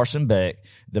Carson Beck,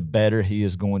 the better he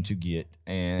is going to get.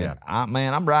 And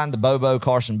I'm riding the Bobo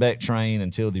Carson Beck train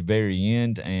until the very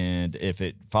end. And if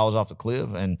it falls off the cliff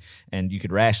and you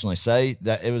could rationally say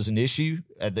that it was an issue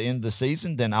at the end of the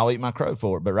season, then I'll eat my crow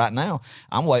for it. But right now,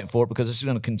 I'm waiting for it because it's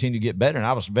going to continue to get better. And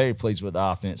I was very pleased with what the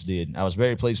offense did. I was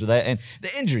very pleased with that. And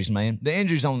the injuries, man,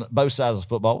 on both sides of the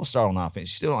football. We'll start on offense.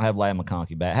 You still don't have Ladd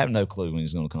McConkey back. I have no clue when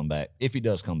he's going to come back. If he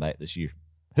does come back this year.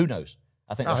 Who knows?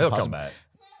 I think he'll come back.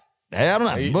 Hey, I don't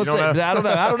know. I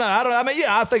don't know. I mean,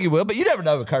 I think he will, but you never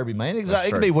know with Kirby, man. It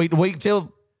could be week to week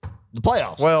till the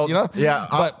playoffs. Well,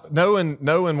 but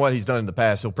knowing what he's done in the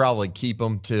past, he'll probably keep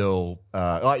him till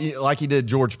like he did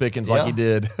George Pickens, like he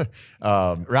did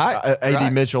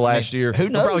AD Mitchell last year. Who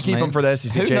knows? He'll probably keep him for the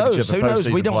SEC championship. Who knows?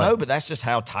 We don't know, but that's just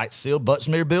how tight sealed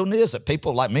Buttsmeer building is. That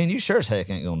people like me and you sure as heck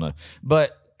ain't gonna know.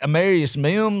 But Amarius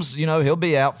Mims, he'll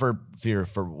be out for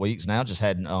for weeks now. Just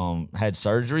had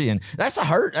surgery, and that's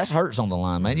hurts on the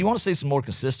line, man. You want to see some more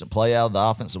consistent play out of the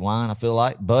offensive line, I feel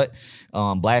like. But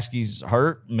Blasky's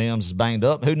hurt, Mims is banged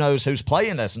up. Who knows who's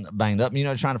playing that's banged up?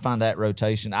 Trying to find that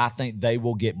rotation. I think they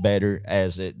will get better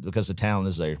because the talent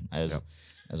is there as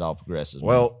all progresses.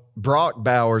 Well, Brock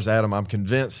Bowers, Adam, I'm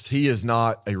convinced he is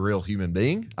not a real human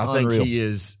being. I think he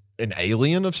is an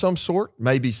alien of some sort,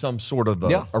 maybe some sort of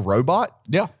a robot.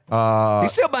 Yeah.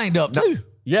 He's still banged up, too.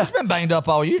 Yeah. He's been banged up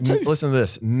all year, too. Listen to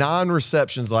this. 9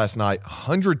 receptions last night,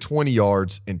 120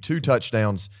 yards and 2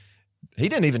 touchdowns. He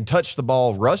didn't even touch the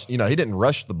ball, he didn't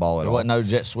rush the ball at all. There wasn't no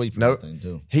jet sweep or anything,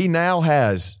 too. He now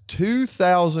has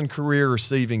 2,000 career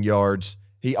receiving yards.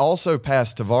 He also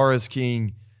passed Tavares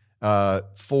King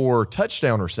for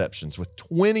touchdown receptions with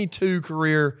 22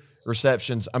 career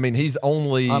receptions. I mean, he's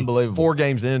only 4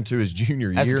 games into his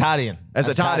junior year. As a tight end. As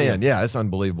a tight end. Yeah, it's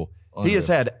unbelievable. He has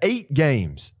had 8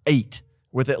 games,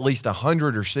 with at least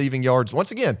 100 receiving yards.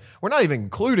 Once again, we're not even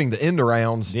including the end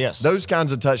arounds, those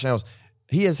kinds of touchdowns.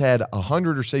 He has had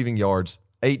 100 receiving yards,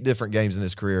 8 different games in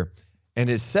his career, and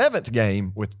his 7th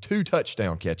game with 2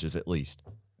 touchdown catches at least.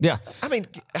 Yeah. I mean,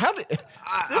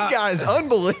 this guy is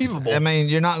unbelievable. I mean,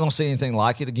 you're not going to see anything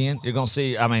like it again. You're going to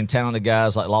see, talented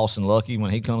guys like Lawson Lucky when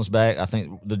he comes back. I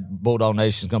think the Bulldog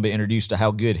Nation is going to be introduced to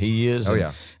how good he is.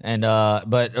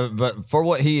 But for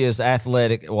what he is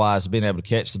athletic-wise, being able to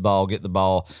catch the ball, get the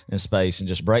ball in space, and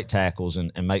just break tackles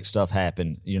and make stuff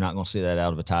happen, you're not going to see that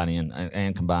out of a tight end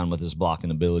and combined with his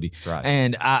blocking ability. Right.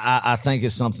 And I think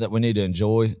it's something that we need to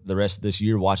enjoy the rest of this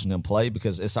year watching him play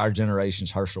because it's our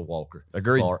generation's Herschel Walker.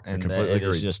 Agreed. And it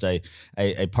is just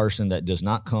a person that does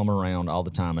not come around all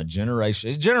the time. It's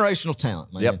generational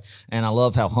talent, man. Yep. And I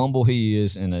love how humble he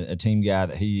is and a team guy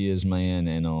that he is, man.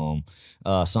 And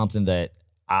something that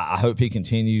I hope he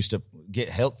continues to get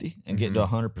healthy and get to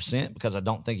 100% because I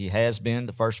don't think he has been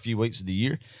the first few weeks of the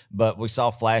year. But we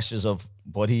saw flashes of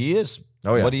what he is.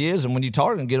 What he is, and when you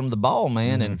target him, get him the ball,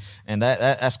 man, and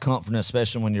that's comforting,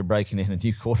 especially when you're breaking in a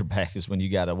new quarterback, is when you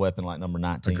got a weapon like number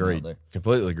 19 out there.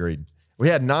 Completely agreed. We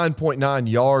had 9.9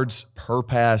 yards per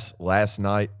pass last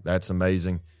night. That's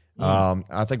amazing.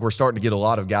 I think we're starting to get a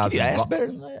lot of guys. Can you ask better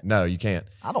than that? No, you can't.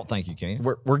 I don't think you can.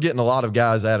 We're getting a lot of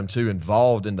guys, Adam, too,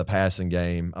 involved in the passing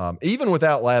game, even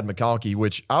without Ladd McConkey,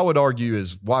 which I would argue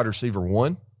is wide receiver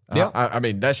 1. Yeah. I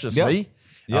mean, that's just me.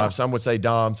 Yeah. Some would say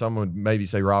Dom. Some would maybe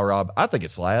say Rob. I think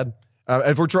it's Ladd.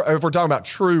 If we're talking about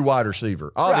true wide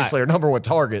receiver, obviously our number 1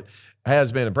 target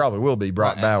has been and probably will be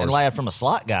Brock Bowers. And Ladd from a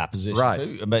slot guy position,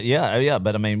 too. But,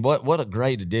 but, I mean, what a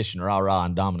great addition Ra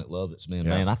and Dominic Lovett's been,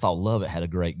 man. I thought Lovett had a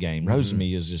great game.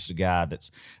 Rosemy is just a guy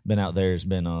that's been out there, has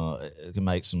been can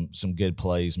make some good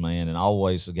plays, man, and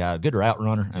always a guy, a good route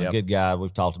runner and a good guy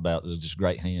we've talked about. There's just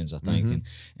great hands, I think.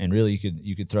 And really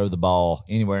you could throw the ball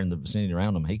anywhere in the vicinity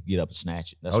around him. He could get up and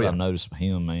snatch it. That's what I've noticed with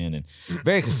him, man. And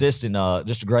very consistent,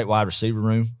 just a great wide receiver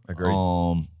room. Agreed.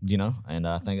 And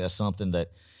I think that's something that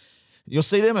you'll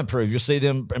see them improve. You'll see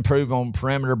them improve on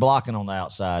perimeter blocking on the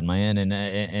outside, man,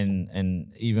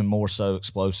 and even more so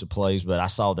explosive plays. But I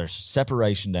saw their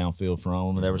separation downfield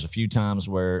from them. There was a few times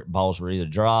where balls were either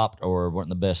dropped or weren't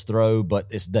the best throw, but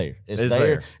it's there. It's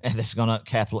there, and it's going to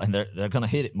capitalize, and they're going to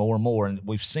hit it more and more. And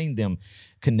we've seen them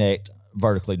connect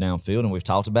vertically downfield, and we've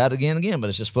talked about it again, but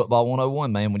it's just football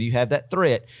 101, man. When you have that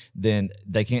threat, then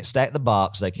they can't stack the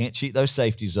box. They can't cheat those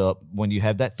safeties up. When you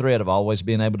have that threat of always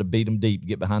being able to beat them deep,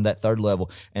 get behind that third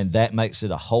level, and that makes it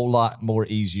a whole lot more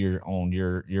easier on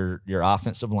your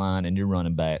offensive line and your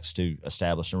running backs to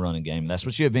establish a running game. And that's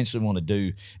what you eventually want to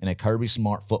do in a Kirby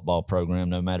Smart football program,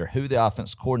 no matter who the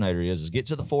offense coordinator is get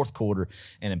to the fourth quarter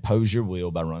and impose your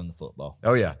will by running the football.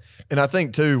 Oh, yeah. And I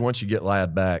think, too, once you get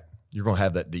Ladd back, you're going to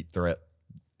have that deep threat.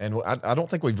 And I don't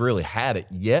think we've really had it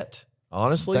yet,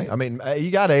 honestly. I mean,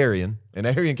 you got Arian, and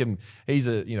Arian he's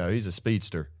a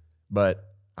speedster. But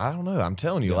I don't know. I'm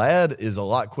telling you, Ladd is a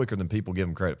lot quicker than people give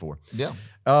him credit for. Yeah.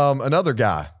 Another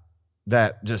guy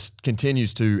that just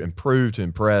continues to improve, to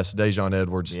impress, Dejon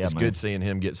Edwards. It's good seeing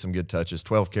him get some good touches.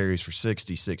 12 carries for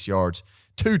 66 yards,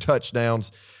 2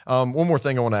 touchdowns. One more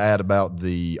thing I want to add about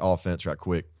the offense right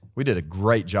quick. We did a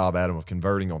great job, Adam, of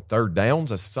converting on third downs.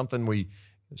 That's something we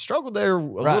struggled there a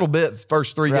little bit the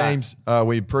first 3 games.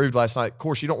 We improved last night. Of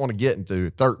course, you don't want to get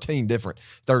into 13 different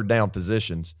third down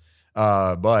positions.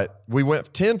 But we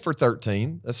went 10 for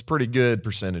 13. That's a pretty good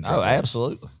percentage. Oh,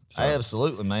 absolutely.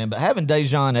 Absolutely, man. But having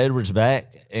Dejon Edwards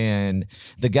back and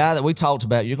the guy that we talked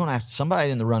about, you're going to have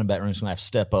somebody in the running back room is going to have to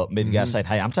step up and be the guy saying,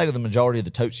 hey, I'm taking the majority of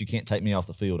the totes. You can't take me off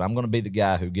the field. I'm going to be the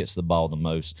guy who gets the ball the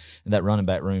most in that running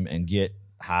back room and get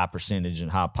high percentage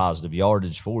and high positive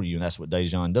yardage for you, and that's what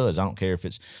Dejon does. I don't care if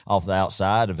it's off the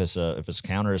outside, if it's a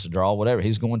counter, it's a draw, whatever.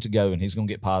 He's going to go and he's going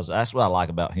to get positive. That's what I like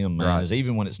about him, man. Right. Is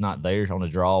even when it's not there on a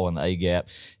draw and the A gap,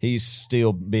 he's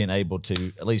still being able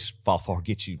to at least fall far,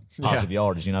 get you positive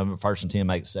yardage. You know, 1st and 10,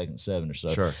 make it 2nd and 7 or so.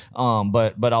 Sure.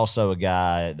 But also a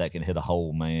guy that can hit a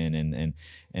hole, man,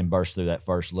 and burst through that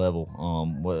first level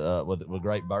with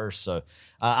great bursts. So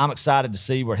I'm excited to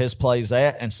see where his play's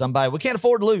at, and somebody we can't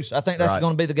afford to lose. I think that's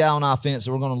going to be the guy on offense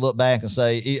that we're going to look back and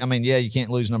say, I mean, yeah, you can't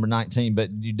lose number 19,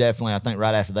 but you definitely, I think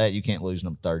right after that, you can't lose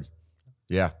number 30.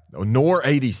 Yeah, nor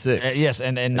 86. Yes,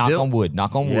 and knock on wood.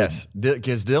 Yes,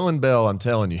 because Dylan Bell, I'm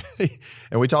telling you,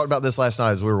 and we talked about this last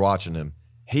night as we were watching him,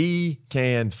 he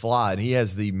can fly, and he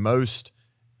has the most,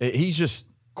 he's just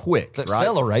quick, the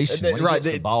acceleration when he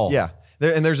gets the ball. Yeah,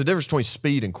 and there's a difference between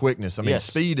speed and quickness. I mean,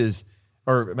 speed is,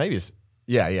 or maybe it's,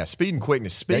 speed and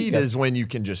quickness. Speed is when you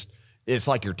can just, it's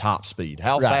like your top speed.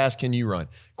 How fast can you run?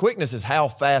 Quickness is how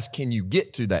fast can you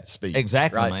get to that speed.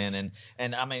 Exactly, man.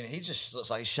 And I mean, he just looks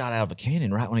like he's shot out of a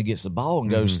cannon right when he gets the ball and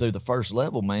goes through the first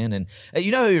level, man. And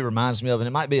you know who he reminds me of, and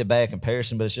it might be a bad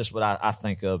comparison, but it's just what I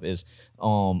think of is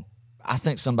I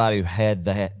think somebody who had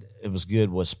that, it was good,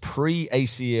 was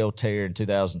pre-ACL tear in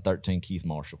 2013 Keith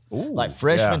Marshall. Ooh, like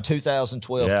freshman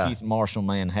 2012 Keith Marshall,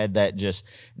 man, had that just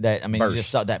that, I mean, you just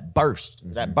saw that burst,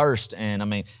 And I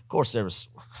mean, of course,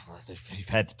 you've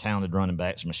had the talented running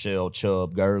backs, Michelle,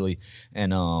 Chubb, Gurley,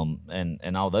 and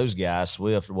all those guys,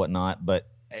 Swift or whatnot, but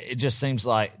it just seems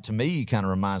like, to me, he kind of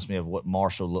reminds me of what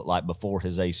Marshall looked like before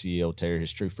his ACL tear,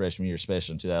 his true freshman year,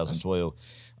 especially in 2012.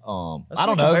 I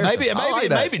don't know.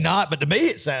 Maybe not, but to me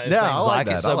it seems like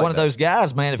it. So one of those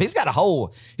guys, man, if he's got a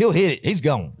hole, he'll hit it. He's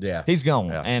gone. Yeah, he's gone.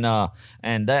 Yeah.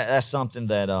 And that's something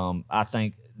that I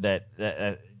think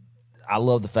that I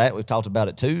love the fact we've talked about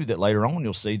it too, that later on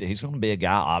you'll see that he's going to be a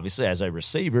guy, obviously, as a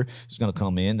receiver, who's going to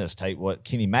come in that's take what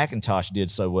Kenny McIntosh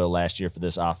did so well last year for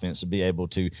this offense, to be able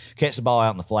to catch the ball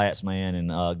out in the flats, man,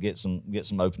 and get some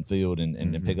open field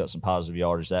and pick up some positive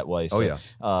yardage that way. So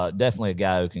definitely a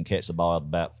guy who can catch the ball out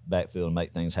of the backfield and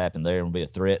make things happen there and be a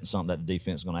threat and something that the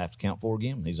defense is going to have to count for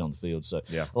again when he's on the field. So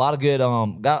a lot of good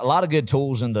got a lot of good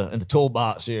tools in the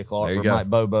toolbox here, Clark, for Mike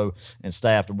Bobo and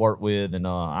staff to work with, and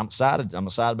I'm excited. I'm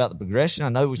excited about the progression. I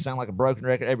know we sound like a broken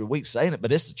record every week saying it,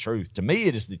 but it's the truth. To me,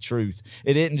 it is the truth.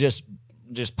 It isn't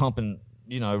just pumping,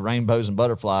 rainbows and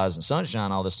butterflies and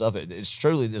sunshine, all this stuff. It's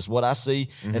truly this what I see,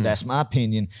 and that's my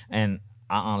opinion. And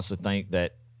I honestly think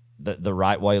that the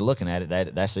right way of looking at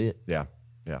it, that's it. Yeah.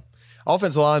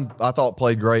 Offensive line, I thought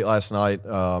played great last night.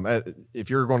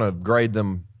 If you're going to grade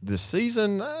them this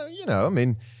season,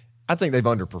 I think they've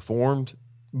underperformed.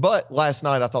 But last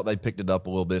night, I thought they picked it up a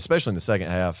little bit, especially in the second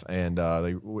half, and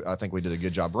I think we did a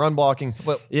good job run blocking.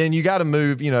 And you got to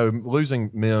move. Losing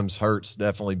Mims hurts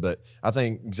definitely, but I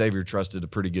think Xavier Truss did a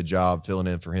pretty good job filling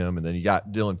in for him. And then you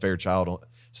got Dylan Fairchild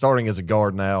starting as a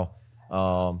guard now.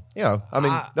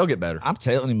 They'll get better. I'm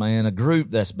telling you, man, a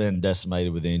group that's been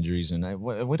decimated with injuries, and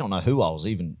we don't know who all was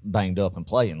even banged up and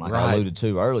playing, like I alluded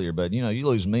to earlier. But, you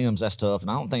lose Mims, that's tough. And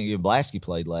I don't think Blasky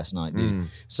played last night, did he?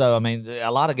 So, I mean,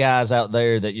 a lot of guys out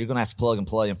there that you're going to have to plug and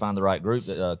play and find the right group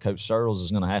that Coach Searles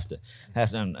is going to have to,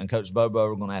 and Coach Bobo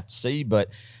are going to have to see.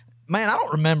 But, man, I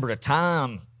don't remember a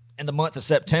time in the month of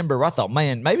September where I thought,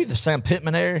 man, maybe the Sam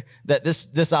Pittman era, that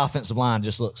this offensive line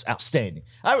just looks outstanding.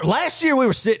 Last year we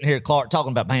were sitting here, Clark,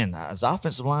 talking about, man, his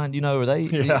offensive line, are they?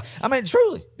 Yeah. I mean,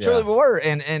 truly we were.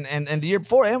 And the year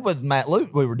before, and with Matt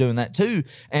Luke, we were doing that too.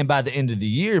 And by the end of the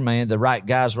year, man, the right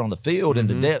guys were on the field and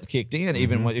the depth kicked in,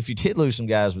 even if you did lose some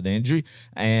guys with injury.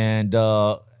 And,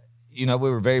 we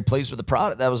were very pleased with the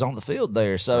product that was on the field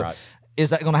there. So,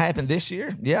 is that going to happen this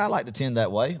year? Yeah, I like to tend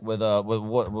that way with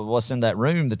what's in that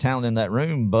room, the talent in that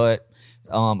room. But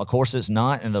of course, it's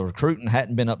not, and the recruiting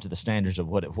hadn't been up to the standards of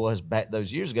what it was back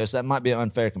those years ago. So that might be an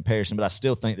unfair comparison, but I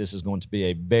still think this is going to be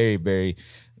a very, very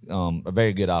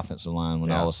good offensive line when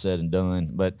all is said and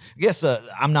done. But I guess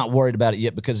I'm not worried about it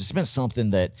yet because it's been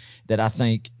something that I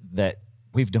think that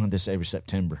we've done this every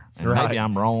September. And maybe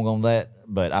I'm wrong on that,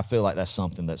 but I feel like that's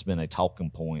something that's been a talking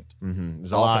point.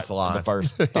 His offensive line. The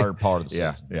first third part of the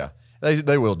season. Yeah.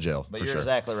 They will gel, but for you're sure.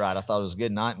 Exactly right. I thought it was a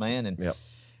good night, man. And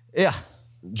yeah.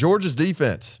 Georgia's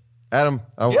defense. Adam,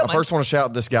 I first want to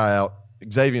shout this guy out,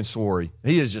 Xavier Swarry.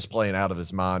 He is just playing out of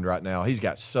his mind right now. He's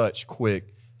got such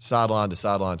quick sideline to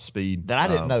sideline speed that I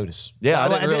didn't notice. Yeah,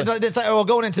 I didn't think,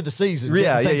 going into the season,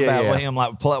 didn't think about him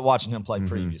watching him play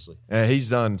previously. And he's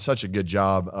done such a good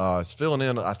job. He's filling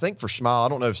in, I think, for Smile. I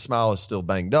don't know if Smile is still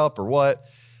banged up or what.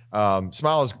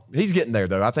 Smile he's getting there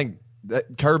though. I think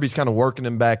that Kirby's kind of working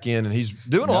him back in, and he's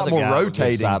doing a lot more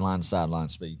rotating. Sideline to sideline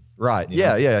speed. Right.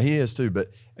 Yeah, he is too. But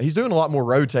he's doing a lot more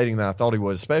rotating than I thought he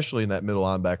was, especially in that middle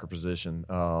linebacker position.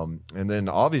 And then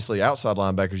obviously outside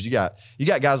linebackers, you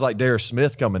got guys like Darius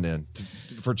Smith coming in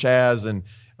for Chaz, and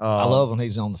I love when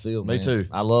he's on the field. Me too.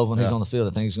 I love when he's on the field.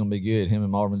 I think he's going to be good. Him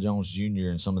and Marvin Jones Jr.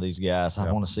 and some of these guys.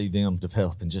 I want to see them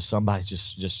develop and just somebody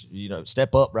just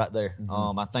step up right there.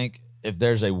 Mm-hmm. I think if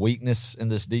there's a weakness in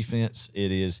this defense,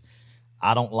 it is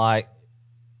I don't like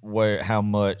how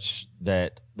much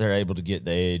that they're able to get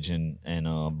the edge and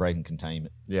breaking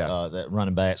containment. Yeah, that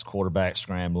running backs, quarterbacks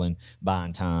scrambling,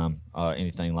 buying time,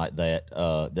 anything like that.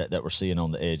 That we're seeing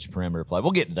on the edge perimeter play.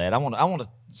 We'll get to that. I want to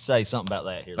say something about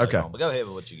that here. Okay, on, but go ahead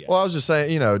with what you got. Well, I was just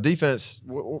saying, defense.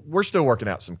 We're still working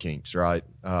out some kinks, right?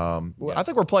 I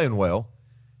think we're playing well.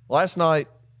 Last night,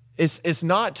 it's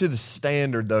not to the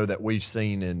standard though that we've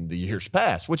seen in the years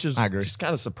past, which is just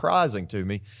kind of surprising to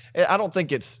me. I don't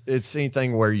think it's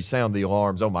anything where you sound the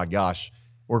alarms. Oh my gosh,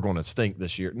 we're going to stink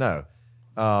this year. No,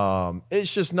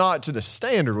 it's just not to the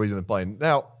standard we've been playing.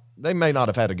 Now, they may not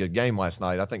have had a good game last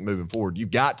night. I think moving forward,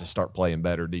 you've got to start playing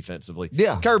better defensively.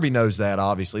 Yeah, Kirby knows that.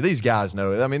 Obviously, these guys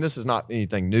know it. I mean, this is not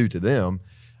anything new to them.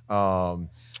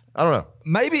 I don't know.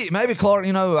 Maybe Clark,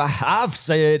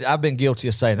 I've been guilty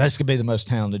of saying this could be the most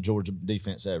talented Georgia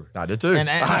defense ever. I did too. And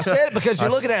I said it because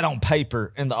you're looking at it on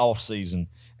paper in the offseason,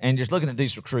 and you're looking at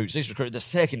these recruits. The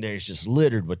secondary is just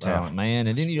littered with talent, man.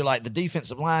 And then you're like, the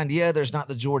defensive line, there's not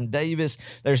the Jordan Davis,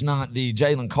 there's not the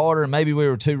Jalen Carter. Maybe we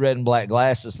were too red and black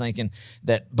glasses thinking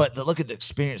that, but look at the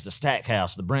experience, the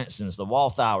Stackhouse, the Brensons, the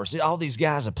Walthauers. All these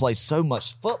guys have played so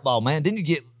much football, man. Then you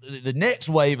get the next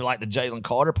wave, like the Jalen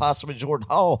Carter, possibly Jordan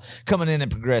Hall, coming in and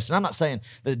progressing. I'm not saying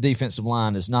that the defensive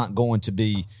line is not going to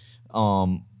be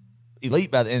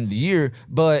elite by the end of the year,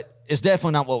 but it's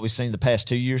definitely not what we've seen the past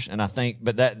 2 years. And I think,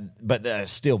 but that is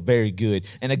still very good.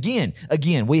 And again,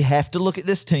 we have to look at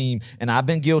this team. And I've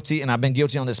been guilty on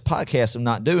this podcast of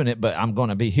not doing it. But I'm going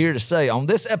to be here to say on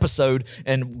this episode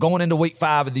and going into week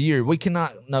 5 of the year, we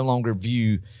cannot no longer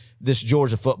view this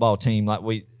Georgia football team like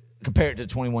we compare it to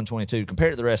 21-22, compare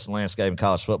it to the rest of the landscape in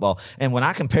college football. And when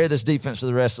I compare this defense to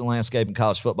the rest of the landscape in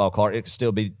college football, Clark, it could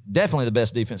still be definitely the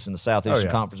best defense in the Southeastern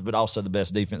Conference, but also the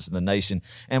best defense in the nation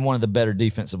and one of the better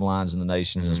defensive lines in the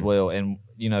nation as well. And,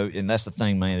 and that's the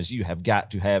thing, man, is you have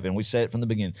got to have, and we said it from the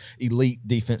beginning, elite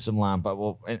defensive line,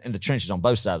 but in the trenches on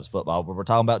both sides of football, but we're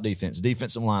talking about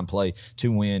defensive line play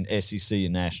to win SEC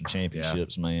and national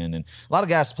championships, man. And a lot of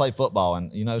guys play football,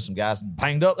 and, some guys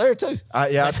banged up there too.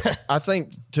 I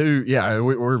think too. Yeah,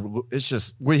 it's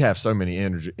just we have so many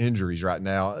injuries right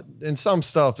now, and some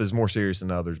stuff is more serious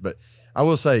than others. But I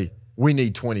will say we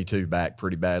need 22 back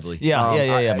pretty badly. Yeah,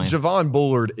 man. Javon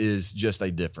Bullard is just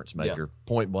a difference maker,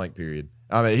 point blank. Period.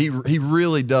 I mean, he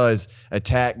really does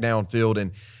attack downfield,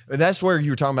 and that's where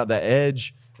you were talking about that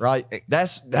edge. Right,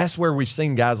 that's where we've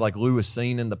seen guys like Lewis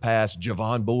Seen in the past,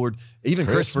 Javon Bullard, even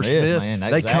Christopher Smith. Man,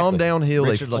 they come downhill,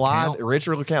 Richard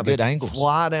LeCounte, good they angles.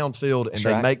 fly downfield, and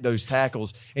they make those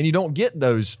tackles. And you don't get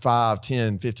those 5,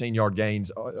 10, 15-yard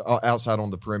gains outside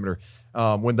on the perimeter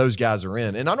when those guys are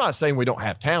in. And I'm not saying we don't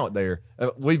have talent there.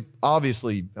 We've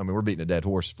obviously, we're beating a dead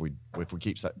horse if we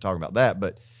keep talking about that,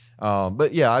 but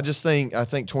yeah, I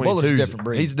think 22.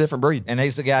 He's a different breed, and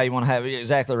he's the guy you want to have.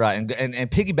 Exactly right.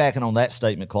 And piggybacking on that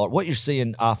statement, Clark, what you're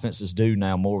seeing offenses do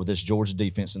now more with this Georgia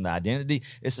defense and the identity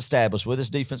it's established with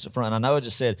this defensive front. I know I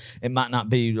just said it might not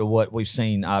be what we've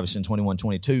seen obviously in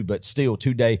 21-22, but still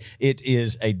today it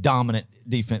is a dominant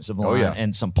defensive line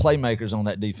and some playmakers on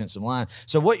that defensive line.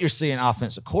 So what you're seeing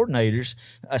offensive coordinators,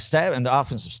 staff, and the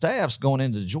offensive staffs going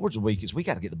into the Georgia week is we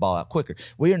got to get the ball out quicker.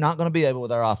 We are not going to be able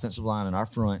with our offensive line and our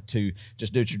front to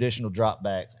just do traditional drop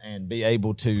backs and be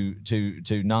able to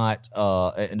not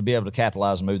and to be able to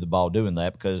capitalize and move the ball doing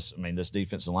that because this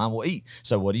defensive line will eat.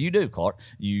 So what do, Clark?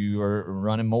 You are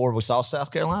running more. We saw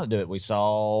South Carolina do it. We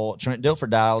saw Trent Dilfer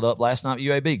dialed up last night at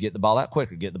UAB. Get the ball out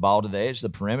quicker. Get the ball to the edge, the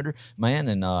perimeter, man,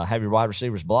 and have your wide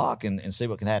receivers block and see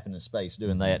what can happen in space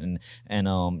doing that.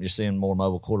 And you're seeing more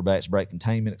mobile quarterbacks break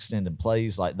containment, extending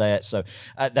plays like that. So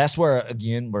that's where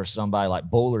somebody like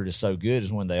Bullard is so good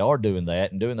is when they are doing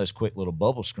that and doing those quick little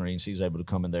bubble screens. He's able to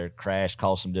come in there, crash,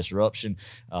 cause some disruption,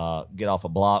 get off a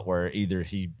block where either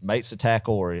he makes a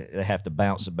tackle or they have to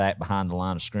bounce it back behind the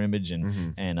line of scrimmage.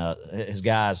 And his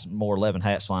guys more 11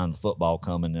 hats flying the football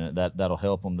coming, and that'll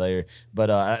help them there. But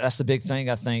that's the big thing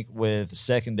I think with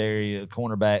secondary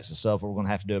cornerbacks and stuff. We're going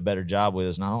to have to do a better job with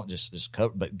is not just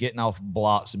cover, but getting off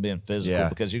blocks and being physical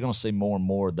because you're going to see more and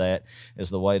more of that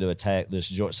as the way to attack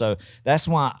this. So that's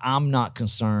why I'm not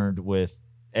concerned with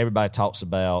everybody talks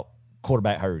about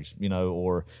quarterback hurries,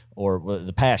 or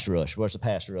the pass rush. Where's the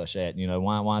pass rush at?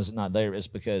 Why is it not there? It's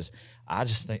because I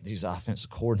just think these offensive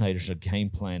coordinators are game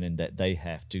planning that they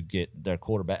have to get their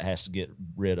quarterback has to get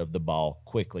rid of the ball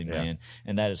quickly, man,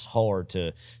 and that is hard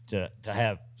to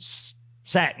have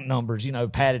sack numbers,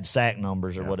 padded sack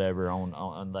numbers or whatever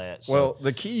on that. So, well,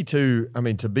 the key to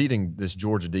beating this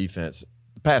Georgia defense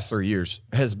the past 3 years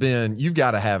has been you've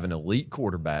got to have an elite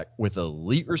quarterback with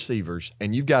elite receivers,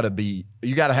 and you got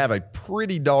to have a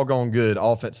pretty doggone good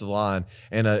offensive line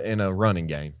and a running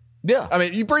game. Yeah. I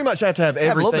mean, you pretty much have to have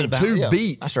everything to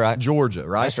beat That's right. Georgia,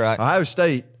 right? That's right. Ohio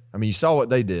State, you saw what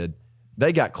they did.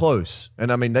 They got close.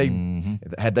 And,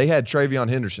 had they had Travion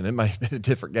Henderson, it might have been a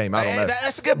different game. I don't know.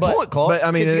 That's a good point, Clark.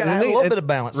 But, you got to have a little bit of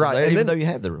balance there, even though you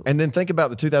have the rule. And then think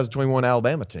about the 2021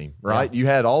 Alabama team, right? Yeah. You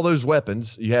had all those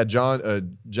weapons. You had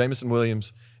Jamison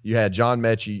Williams. You had John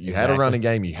Mechie. You had a running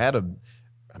game. You had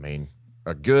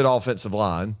a good offensive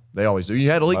line. They always do. You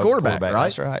had a elite quarterback, right?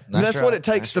 That's right. That's what it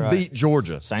takes to beat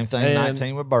Georgia. Same thing,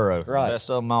 19 with Burrow. Right. Best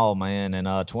of them all, man. And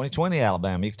 2020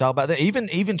 Alabama, you can talk about that. Even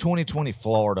 2020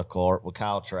 Florida, Clark, with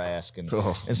Kyle Trask and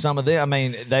some of them.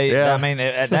 At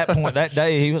that point, that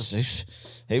day, he was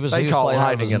call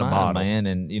lightning in a bottle, man.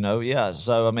 And,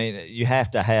 so, you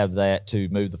have to have that to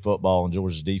move the football in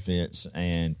Georgia's defense.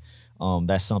 And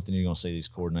that's something you're going to see these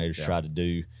coordinators try to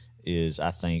do is,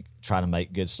 I think, try to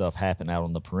make good stuff happen out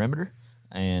on the perimeter.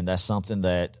 And that's something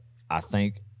that I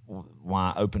think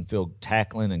why open field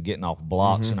tackling and getting off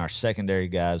blocks and our secondary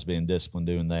guys being disciplined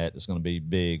doing that is going to be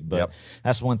big. But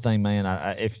that's one thing, man.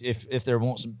 If there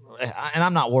wants, and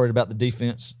I'm not worried about the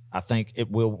defense. I think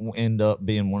it will end up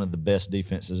being one of the best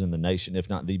defenses in the nation, if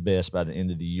not the best, by the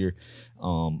end of the year.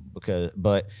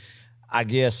 But I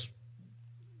guess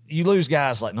you lose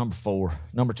guys like number 4,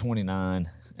 number 29,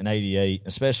 and 88,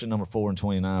 especially number 4 and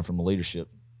 29 from a leadership.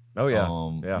 Oh,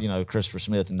 yeah. Christopher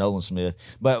Smith and Nolan Smith.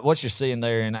 But what you're seeing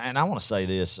there, and I want to say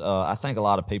this, I think a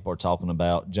lot of people are talking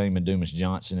about Jamin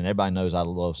Dumas-Johnson, and everybody knows I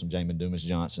love some Jamin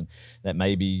Dumas-Johnson, that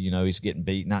maybe, he's getting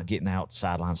beat, not getting out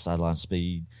sideline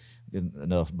speed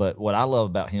enough. But what I love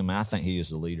about him, I think he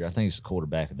is the leader. I think he's the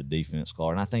quarterback of the defense,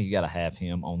 Clark, and I think you got to have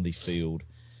him on the field.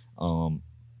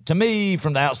 To me,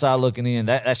 from the outside looking in,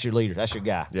 that's your leader. That's your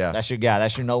guy. Yeah. That's your guy.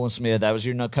 That's your Nolan Smith. That was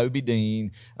your Kobe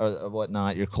Dean or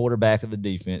whatnot, your quarterback of the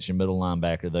defense, your middle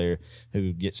linebacker there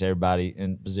who gets everybody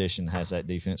in position, has that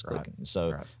defense clicking.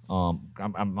 So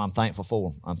I'm thankful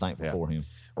for him. I'm thankful for him.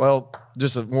 Well,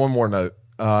 just one more note,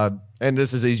 and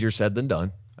this is easier said than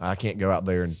done. I can't go out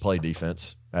there and play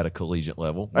defense at a collegiate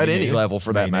level, at any level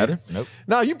for that matter. Nope.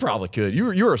 No, you probably could.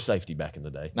 You were a safety back in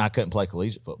the day. I couldn't play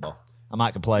collegiate football. I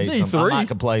might could play some. D3. I might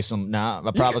could play some. Nah,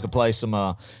 I probably could play some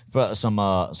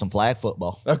flag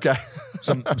football. Okay.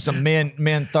 some men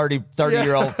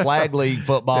 30-year-old flag league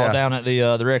football down at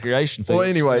the recreation field. Well,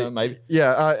 anyway, maybe.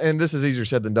 Yeah, and this is easier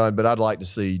said than done, but I'd like to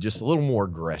see just a little more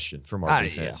aggression from our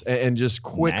defense and just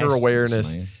quicker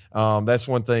awareness. That's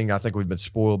one thing I think we've been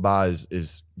spoiled by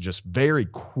is just very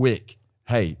quick.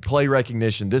 Hey, play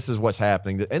recognition. This is what's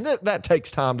happening, and that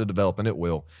takes time to develop, and it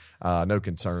will. No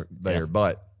concern there,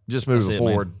 but. Just moving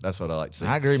forward, man. That's what I like to see.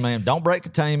 I agree, man. Don't break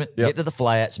containment. Get to the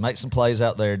flats. Make some plays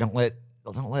out there. Don't let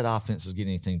offenses get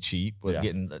anything cheap with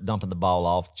dumping the ball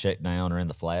off, check down, or in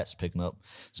the flats, picking up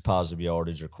some positive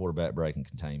yardage or quarterback breaking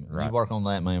containment. Right. You work on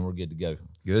that, man. We're good to go.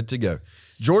 Good to go.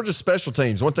 Georgia's special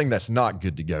teams. One thing that's not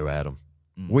good to go, Adam.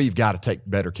 We've got to take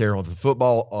better care of the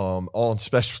football. On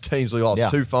special teams, we lost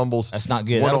 2 fumbles. That's not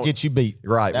good. That'll get you beat.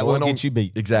 Right. That will get you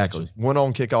beat. Exactly. Actually. One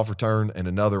on kickoff return and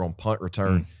another on punt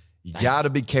return. You got to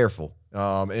be careful.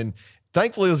 And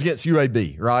thankfully, it was against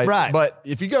UAB, right? Right. But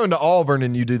if you go into Auburn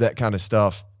and you do that kind of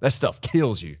stuff, that stuff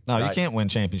kills you. No, you can't win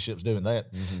championships doing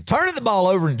that. Turning the ball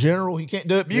over in general, you can't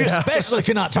do it. You especially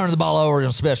cannot turn the ball over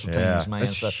on special teams, man.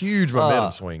 That's a huge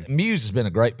momentum swing. Muse has been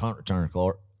a great punt returner,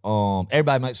 Clark.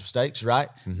 Everybody makes mistakes, right?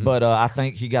 But I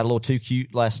think he got a little too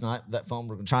cute last night. That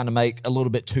fumble, trying to make a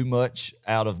little bit too much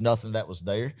out of nothing that was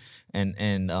there.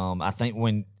 And I think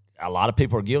when a lot of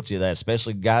people are guilty of that,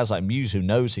 especially guys like Muse who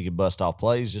knows he can bust off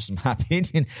plays. Just in my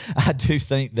opinion, I do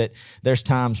think that there's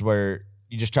times where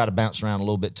you just try to bounce around a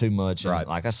little bit too much. And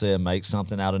like I said, make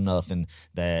something out of nothing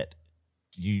that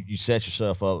you set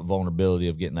yourself up with vulnerability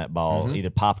of getting that ball either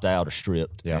popped out or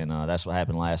stripped. And that's what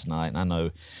happened last night. And I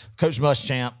know Coach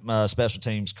Muschamp, special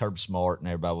teams, Kirby Smart, and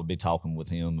everybody would be talking with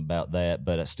him about that.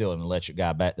 But it's still an electric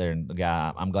guy back there, and the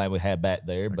guy I'm glad we had back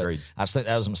there. But I just think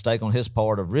that was a mistake on his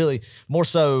part of really more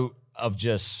so of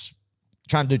just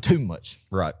trying to do too much,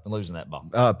 right, and losing that ball.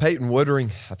 Peyton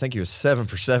Woodring, I think he was 7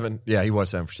 for 7. Yeah, he was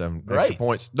 7 for 7 extra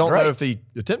points. Don't know if he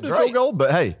attempted a field goal,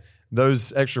 but hey.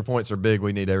 those extra points are big.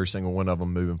 We need every single one of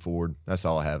them moving forward. That's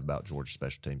all I have about Georgia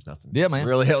special teams. Nothing. Yeah, man.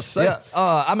 Really else to say. Yeah.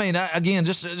 I mean, again,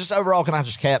 just overall, can I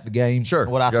just cap the game? Sure.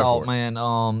 What I thought, man.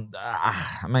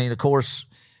 I mean, of course,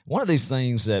 one of these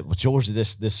things that with Georgia,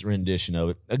 this rendition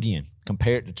of it, again,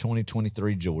 compare it to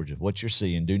 2023 Georgia. What you're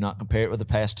seeing, do not compare it with the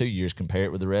past 2 years. Compare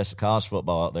it with the rest of college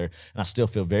football out there. And I still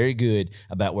feel very good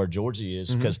about where Georgia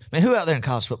is because, man, who out there in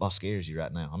college football scares you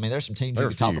right now? I mean, there's some teams you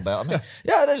can talk about. I mean,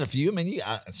 yeah, there's a few. I mean,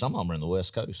 some of them are in the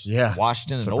West Coast. Yeah.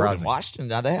 Washington and Oregon. Washington,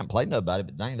 now, they haven't played nobody,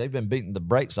 but dang, they've been beating the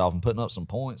brakes off and putting up some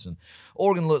points. And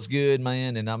Oregon looks good,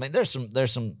 man. And I mean, there's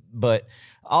some, but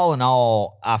all in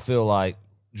all, I feel like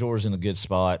Georgia's in a good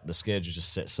spot. The schedule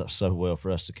just sets up so well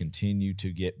for us to continue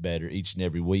to get better each and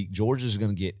every week. Georgia's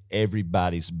going to get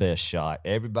everybody's best shot.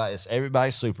 It's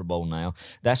everybody's Super Bowl now.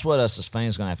 That's what us as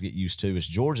fans going to have to get used to. Is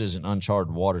Georgia's in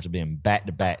uncharted waters of being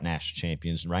back-to-back national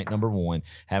champions, ranked number one,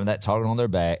 having that target on their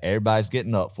back. Everybody's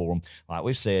getting up for them. Like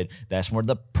we've said, that's where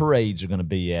the parades are going to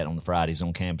be at on the Fridays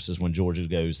on campuses when Georgia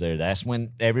goes there. That's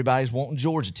when everybody's wanting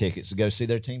Georgia tickets to go see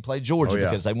their team play Georgia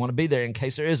because they want to be there in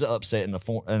case there is an upset in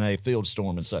a field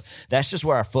storm. And so that's just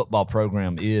where our football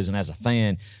program is. And as a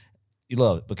fan, you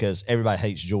love it because everybody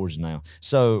hates Georgia now.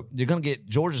 So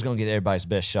Georgia's going to get everybody's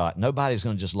best shot. Nobody's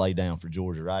going to just lay down for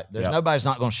Georgia, right? Nobody's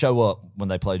not going to show up when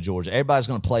they play Georgia. Everybody's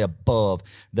going to play above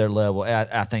their level.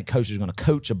 I think coaches are going to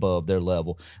coach above their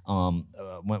level.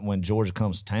 When Georgia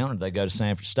comes to town, they go to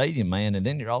Sanford Stadium, man. And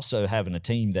then you're also having a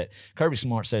team that Kirby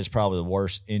Smart says is probably the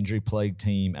worst injury-plagued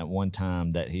team at one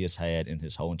time that he has had in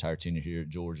his whole entire tenure here at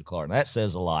Georgia Clark. And that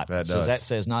says a lot. That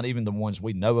says not even the ones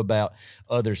we know about,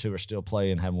 others who are still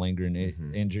playing have lingering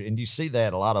injury, and you see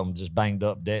that a lot of them just banged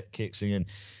up. Debt kicks in,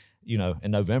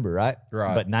 in November, right?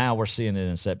 Right. But now we're seeing it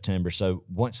in September. So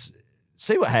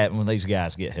see what happens when these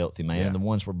guys get healthy, man. Yeah. The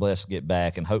ones we're blessed to get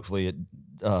back, and hopefully it,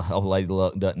 old lady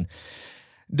luck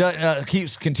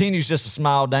continues just to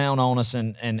smile down on us,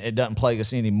 and it doesn't plague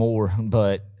us anymore.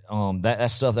 But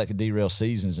that's stuff that could derail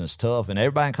seasons, and it's tough. And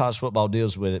everybody in college football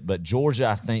deals with it. But Georgia,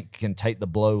 I think, can take the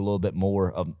blow a little bit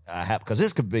more because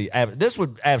this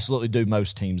would absolutely do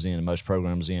most teams in and most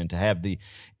programs in to have the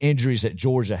injuries that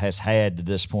Georgia has had to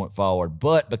this point forward.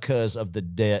 But because of the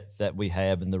depth that we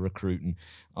have in the recruiting,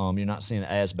 you're not seeing it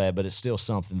as bad, but it's still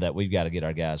something that we've got to get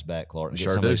our guys back, Clark, and get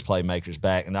some of these playmakers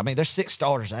back. And I mean, there's 6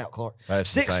 starters out, Clark. That's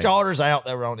six insane. Starters out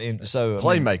that were on in. So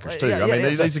playmakers too.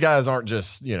 These guys aren't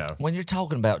just when you're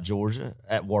talking about Georgia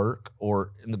at work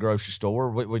or in the grocery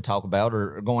store, we talk about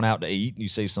or going out to eat, and you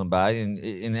see somebody,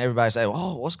 and everybody say,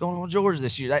 "Oh, what's going on with Georgia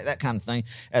this year?" That kind of thing.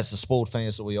 As the spoiled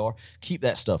fans that we are, keep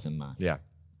that stuff in mind. Yeah.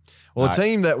 Well, a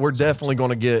team that we're definitely going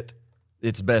to get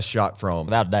its best shot from,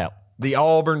 without a doubt. The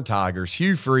Auburn Tigers.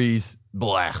 Hugh Freeze,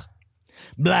 blah.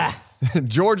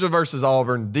 Georgia versus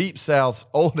Auburn, Deep South's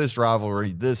oldest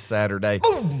rivalry this Saturday.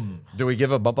 Boom. Do we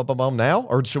give a bump now,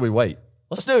 or should we wait?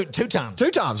 Let's do it 2 times.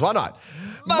 2 times. Why not?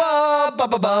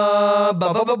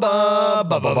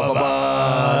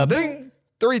 Ding.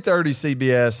 3:30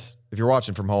 CBS. If you're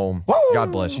watching from home,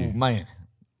 God bless you, man.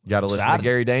 Got to listen to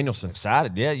Gary Danielson.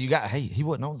 Excited, yeah. He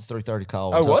wasn't on the 3:30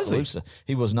 call. Oh, was he?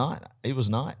 He was not.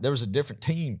 There was a different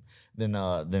team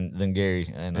than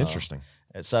Gary. And interesting.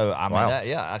 So I mean,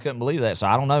 I couldn't believe that. So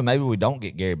I don't know. Maybe we don't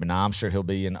get Gary, but now I'm sure he'll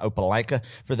be in Opelika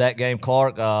for that game.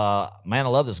 Clark, man, I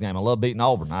love this game. I love beating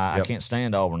Auburn. I can't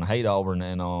stand Auburn. I hate Auburn,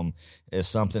 and it's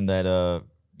something that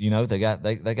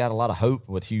they got a lot of hope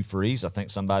with Hugh Freeze. I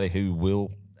think somebody who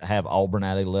will have Auburn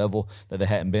at a level that they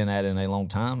hadn't been at in a long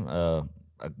time.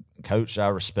 A coach I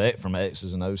respect from an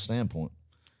X's and O's standpoint.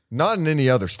 Not in any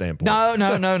other standpoint.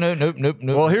 Nope.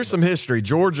 Well, here's some history.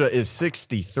 Georgia is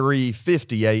 63,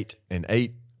 58, and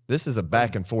 8. This is a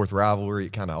back and forth rivalry.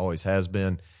 It kind of always has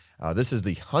been. This is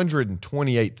the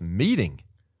 128th meeting,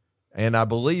 and I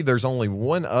believe there's only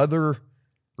one other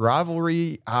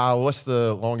rivalry. What's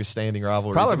the longest standing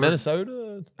rivalry? Probably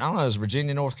Minnesota. I don't know. Is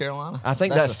Virginia, North Carolina? I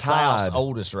think that's tied. South's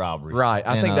oldest rivalry. Right.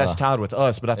 I think that's tied with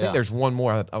us, but I think there's one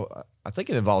more. I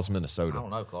think it involves Minnesota. I don't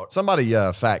know, Clark. Somebody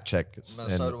fact check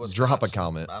Minnesota and drop a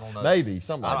comment. I don't know. Maybe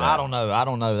something like that. I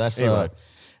don't know. That's anyway.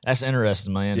 That's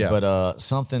interesting, man. Yeah. But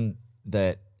something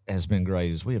that has been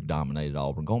great is we have dominated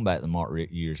Auburn. Going back to the Mark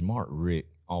Richt years, Mark Richt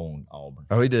owned Auburn.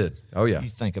 Oh, he did. Oh, yeah. You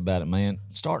think about it, man.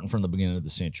 Starting from the beginning of the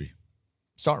century.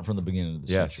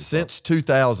 Yeah, since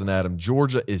 2000, Adam,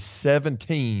 Georgia is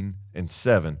 17-7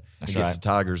 against the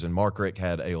Tigers, and Mark Richt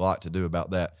had a lot to do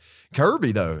about that.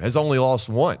 Kirby, though, has only lost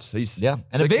once. He's and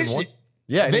eventually,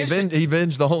 he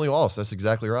avenged the only loss. That's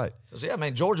exactly right. See, I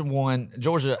mean, Georgia won.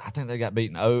 Georgia, I think they got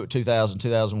beaten 2000,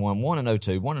 2001, 1 in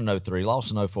 02, 1 in 03,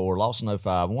 lost in 04, lost in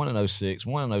 05, 1 in 06,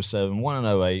 1 in 07, 1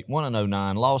 in 08, 1 in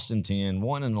 09, lost in 10,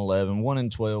 1 in 11, 1 in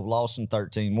 12, lost in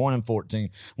 13, 1 in 14,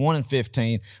 1 in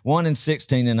 15, 1 in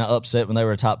 16 in an upset when they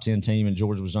were a top 10 team and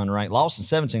Georgia was unranked. Lost in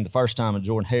 17 the first time in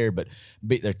Jordan Hare, but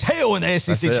beat their tail in the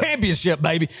SEC championship,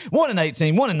 baby. 1 in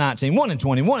 18, 1 in 19, 1 in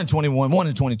 20, 1 in 21, 1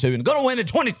 in 22, and going to win in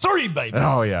 23, baby.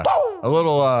 Oh, yeah. Woo! A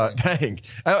little, dang.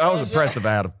 That was impressive,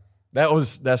 Adam.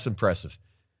 That's impressive.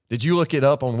 Did you look it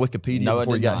up on Wikipedia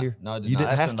before you got here? No, I did not.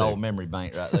 That's an old memory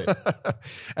bank right there.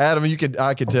 Adam,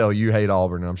 I could tell you hate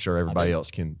Auburn, and I'm sure everybody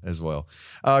else can as well.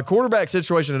 Quarterback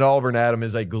situation at Auburn, Adam,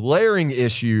 is a glaring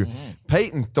issue.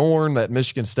 Peyton Thorne, that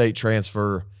Michigan State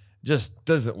transfer, just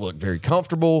doesn't look very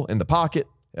comfortable in the pocket.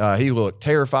 He looked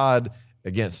terrified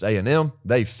against A&M.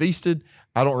 They feasted.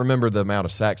 I don't remember the amount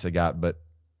of sacks they got, but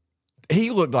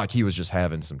he looked like he was just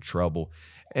having some trouble.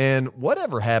 And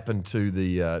whatever happened to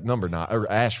the number 9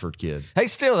 or Ashford kid?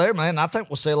 He's still there, man. I think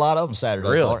we'll see a lot of them Saturday.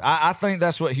 Really? I think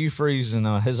that's what Hugh Freeze and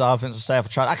his offensive staff will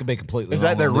try. I could be completely Is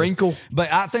wrong that their on this, wrinkle?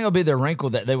 But I think it'll be their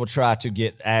wrinkle that they will try to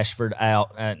get Ashford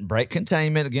out and break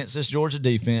containment against this Georgia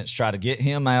defense. Try to get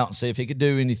him out and see if he could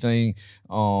do anything.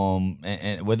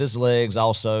 And with his legs,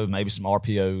 also maybe some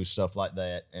RPOs, stuff like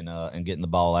that, and getting the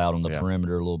ball out on the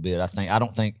perimeter a little bit. I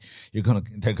don't think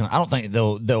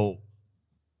they'll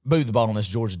boo the ball on this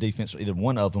Georgia defense, either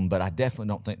one of them, but I definitely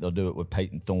don't think they'll do it with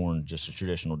Peyton Thorne, just a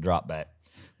traditional drop back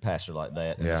passer like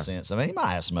that in a sense. I mean, he might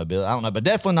have some mobility. I don't know, but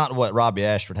definitely not what Robbie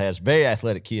Ashford has. Very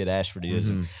athletic kid Ashford is.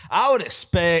 And I would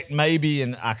expect maybe,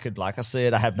 and I could, like I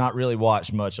said, I have not really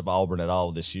watched much of Auburn at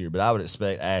all this year, but I would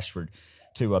expect Ashford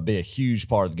to be a huge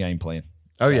part of the game plan.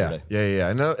 Saturday. Yeah.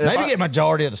 I know. Maybe get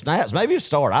majority of the snaps. Maybe a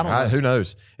start. I don't know. Who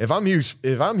knows? If I'm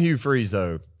Hugh Freeze,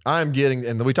 though, I'm getting,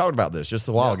 and we talked about this just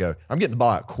a while ago, I'm getting the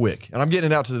ball out quick, and I'm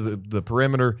getting it out to the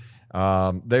perimeter.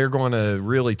 They're going to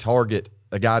really target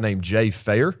a guy named Jay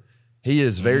Fair. He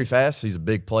is very fast. He's a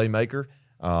big playmaker,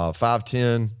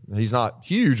 5'10". He's not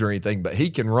huge or anything, but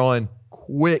he can run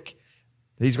quick.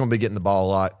 He's going to be getting the ball a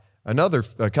lot.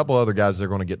 A couple other guys they're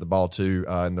going to get the ball to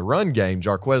in the run game,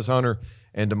 Jarquez Hunter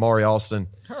and Damari Alston.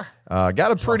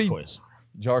 Got a pretty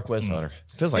Jarquez Hunter.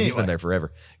 Feels like he's been there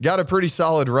forever. Got a pretty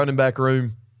solid running back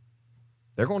room.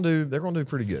 They're going to do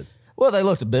pretty good. Well, they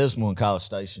looked abysmal in College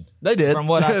Station. They did. From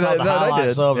what I saw the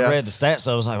highlights of and read the stats,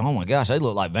 I was like, oh my gosh, they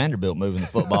look like Vanderbilt moving the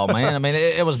football, man. I mean,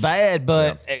 it was bad,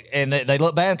 but and they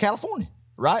look bad in California,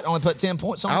 right? Only put 10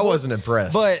 points on the board. I wasn't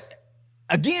impressed. But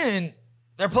again,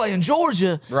 they're playing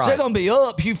Georgia, so they're going to be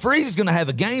up. Hugh Freeze is going to have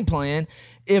a game plan.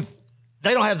 If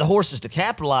they don't have the horses to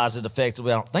capitalize it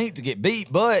effectively, I don't think, to get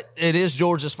beat, but it is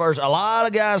Georgia's a lot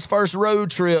of guys' first road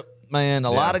trip. Man,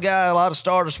 a lot of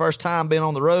starters' first time being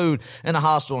on the road in a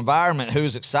hostile environment,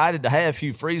 who's excited to have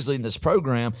Hugh Freeze leading this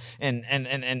program. And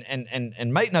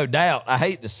make no doubt, I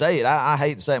hate to say it, I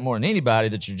hate to say it more than anybody,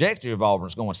 the trajectory of Auburn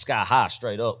is going sky high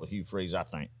straight up with Hugh Freeze, I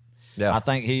think. Yeah. I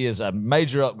think he is a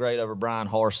major upgrade over Brian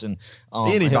Harsin.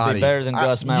 Anybody. He'll be better than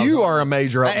Gus Malzahn. You are a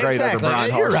major upgrade over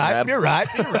Brian Harsin. You're right.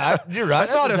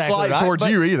 That's not exactly a slight towards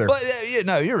you either. But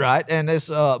no, you're right. And it's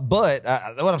what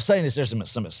I'm saying is there's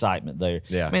some excitement there.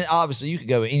 Yeah. I mean, obviously you could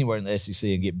go anywhere in the SEC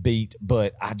and get beat,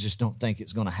 but I just don't think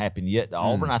it's going to happen yet to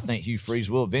Auburn. I think Hugh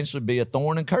Freeze will eventually be a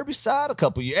thorn in Kirby's side a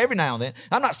couple years, every now and then.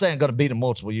 I'm not saying going to beat him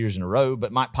multiple years in a row,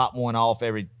 but might pop one off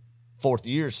every fourth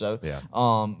year or so. Yeah.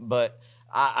 But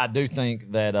I do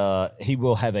think that he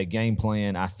will have a game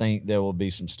plan. I think there will be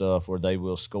some stuff where they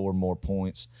will score more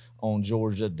points on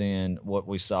Georgia than what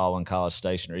we saw in College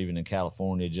Station or even in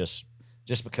California, just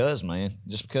because, man.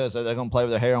 Just because they're going to play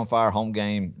with their hair on fire, home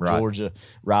game, Georgia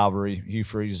rivalry, Hugh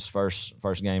Freeze's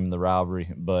first game in the rivalry.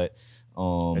 But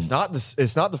it's not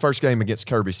the first game against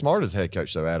Kirby Smart as head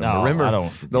coach, though, Adam. No, remember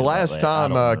the last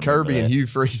time Kirby and Hugh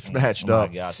Freeze matched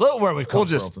up. Gosh. Look where we've come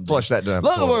from. We'll just flush that down.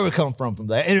 Look where we come from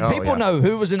that. And people know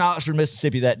who was in Oxford,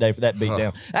 Mississippi that day for that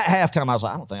beatdown. At halftime, I was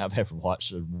like, I don't think I've ever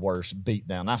watched a worse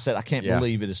beatdown. I said, I can't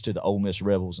believe it is to the Ole Miss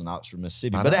Rebels in Oxford,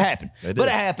 Mississippi. But it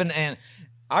happened. And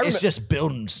it's just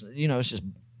buildings. It's just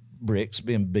bricks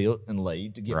being built and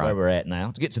laid to get where we're at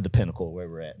now, to get to the pinnacle where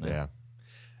we're at now. Yeah.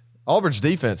 Auburn's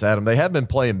defense, Adam, they have been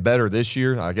playing better this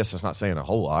year. I guess that's not saying a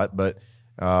whole lot, but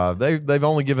they've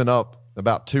only given up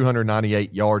about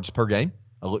 298 yards per game.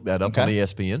 I looked that up on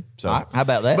ESPN. So how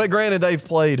about that? But granted, they've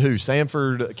played who?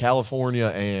 Sanford, California,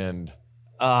 and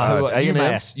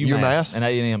UMass and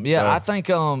A&M. Yeah, so, I think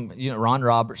Ron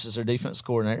Roberts is their defense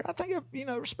coordinator. I think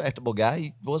a respectable guy.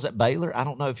 He was at Baylor. I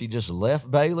don't know if he just left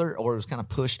Baylor or was kind of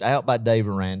pushed out by Dave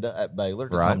Aranda at Baylor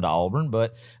to come to Auburn,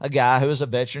 but a guy who is a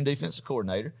veteran defensive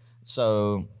coordinator.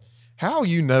 So how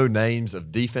you know names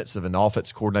of defensive and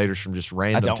offensive coordinators from just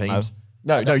random teams.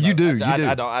 Know. No, you do.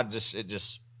 I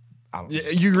don't.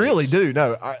 You really do.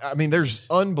 No, I mean, there's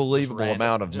unbelievable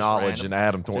amount of knowledge in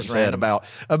Adam Thornton's head about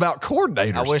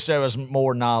coordinators. I wish there was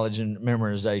more knowledge and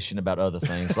memorization about other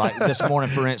things. Like this morning,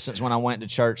 for instance, when I went to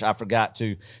church, I forgot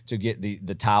to get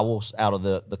the towels out of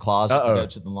the closet to go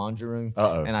to the laundry room,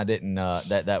 and I didn't.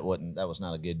 That was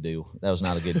not a good deal. That was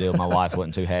not a good deal. My wife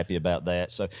wasn't too happy about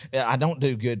that. So I don't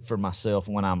do good for myself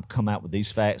when I'm come out with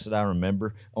these facts that I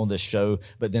remember on this show,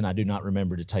 but then I do not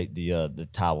remember to take the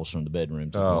towels from the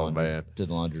bedroom to the laundry. To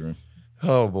the laundry room.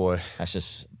 Oh boy, that's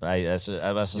just like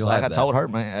I told her,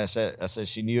 man. I said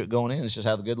she knew it going in. It's just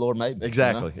how the good Lord made me.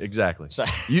 Exactly, exactly. So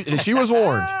she was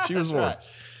warned. She was warned.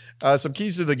 Right. Some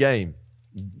keys to the game,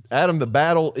 Adam. The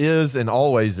battle is and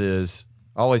always has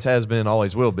been,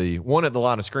 always will be one at the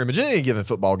line of scrimmage in any given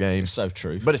football game. So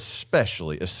true, but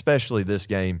especially this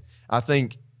game. I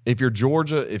think if you're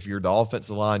Georgia, if you're the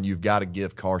offensive line, you've got to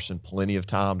give Carson plenty of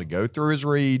time to go through his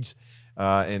reads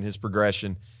and his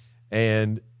progression.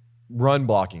 And run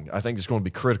blocking, I think, is going to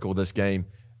be critical this game.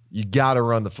 You got to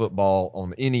run the football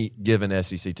on any given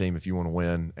SEC team if you want to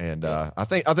win. And I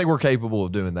think we're capable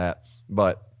of doing that,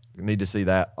 but we need to see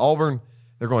that. Auburn,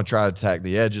 they're going to try to attack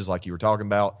the edges like you were talking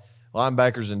about.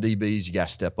 Linebackers and DBs, you got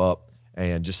to step up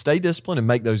and just stay disciplined and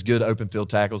make those good open field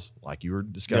tackles like you were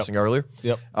discussing earlier.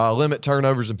 Yep. Limit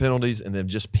turnovers and penalties, and then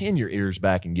just pin your ears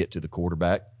back and get to the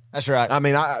quarterback. That's right. I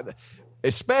mean,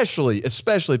 Especially if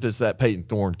it's that Peyton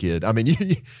Thorne kid. I mean,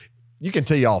 you can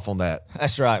tee off on that.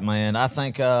 That's right, man. I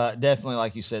think definitely,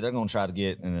 like you said, they're going to try to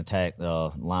get and attack the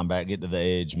linebacker, get to the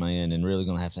edge, man, and really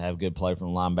going to have good play from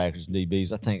linebackers and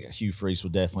DBs. I think Hugh Freeze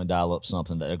will definitely dial up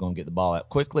something that they're going to get the ball out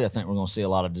quickly. I think we're going to see a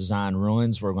lot of design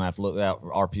runs. We're going to have to look out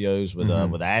for RPOs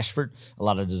with Ashford, a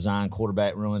lot of design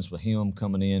quarterback runs with him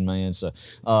coming in, man. So,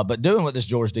 but doing what this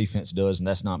Georgia defense does, and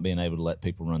that's not being able to let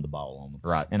people run the ball on them.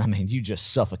 Right. And, I mean, you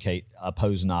just suffocate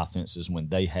opposing offenses when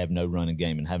they have no running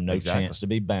game and have no chance to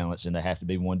be balanced, and they have to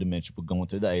be one-dimensional going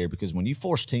through the air, because when you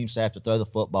force teams to have to throw the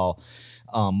football,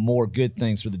 more good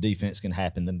things for the defense can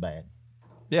happen than bad.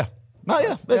 Yeah. No,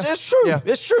 yeah, it's true. Yeah.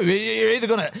 It's true. You're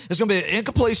either it's gonna be an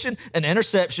incompletion, an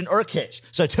interception, or a catch.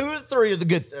 So 2 or 3 are the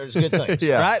good things,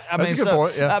 right? I that's a good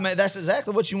point. Yeah. I mean, that's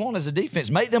exactly what you want as a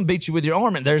defense. Make them beat you with your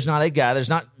arm, and there's not a guy.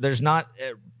 There's not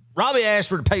Robbie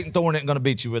Ashford or Peyton Thorne ain't going to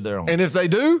beat you with their arm. And if they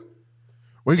do,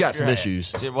 we've got some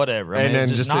issues. Whatever. And then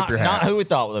just tip your hat. Not who we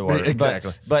thought they were.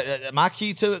 Exactly. But my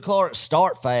key to it, Clark,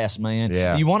 start fast, man.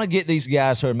 Yeah. You want to get these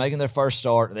guys who are making their first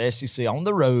start at the SEC on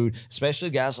the road, especially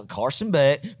guys like Carson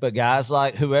Beck, but guys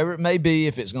like whoever it may be,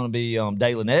 if it's going to be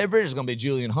Dalen Everett, it's going to be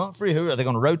Julian Humphrey, who are they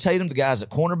going to rotate them, the guys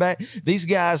at cornerback? These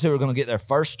guys who are going to get their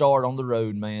first start on the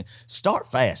road, man,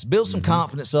 start fast. Build some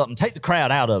confidence up and take the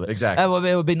crowd out of it. Exactly.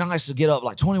 It would be nice to get up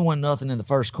like 21-0 in the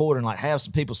first quarter and like have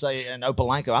some people say in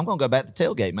Opalanco, I'm going to go back to the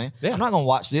tailgate, man. Yeah. I'm not going to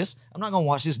watch this.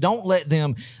 Don't let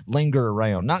them linger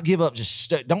around. Not give up.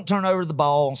 Just don't turn over the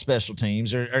ball on special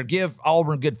teams or give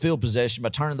Auburn good field possession by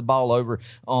turning the ball over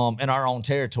in our own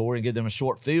territory and give them a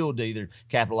short field to either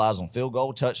capitalize on field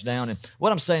goal, touchdown. And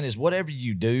what I'm saying is whatever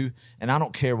you do, and I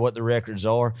don't care what the records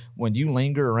are, when you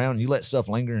linger around and you let stuff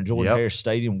linger in Jordan Hare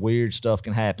Stadium, weird stuff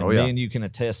can happen. Me and you can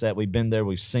attest that. We've been there.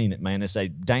 We've seen it, man. It's a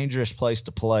dangerous place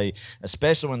to play,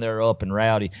 especially when they're up and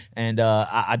rowdy. And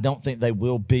I don't think they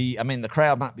will be. I mean, the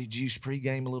crowd might be juiced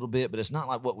pregame a little bit, but it's not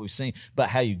like what we've seen. But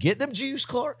how you get them juiced,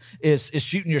 Clark, is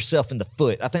shooting yourself in the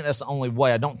foot. I think that's the only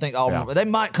way. I don't think Auburn. They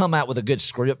might come out with a good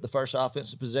script the first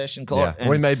offensive possession, Clark. Yeah.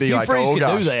 We may be like, Freeze oh,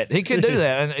 can do that. He can do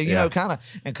that, and you know, kind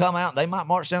of, and come out. They might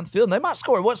march down the field, and they might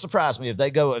score. What surprised me if they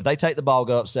take the ball,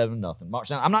 go up 7-0, march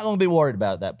down. I'm not going to be worried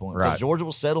about it at that point because Georgia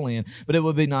will settle in. But it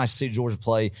would be nice to see Georgia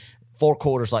play 4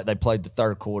 quarters like they played the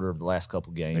third quarter of the last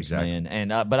couple games, man. And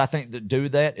but I think to do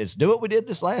that is do what we did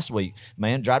this last week,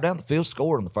 man. Drive down the field,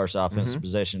 score on the first offensive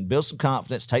possession, build some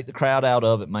confidence, take the crowd out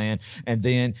of it, man, and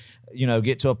then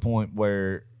get to a point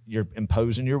where you're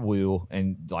imposing your will,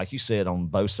 and like you said, on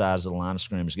both sides of the line of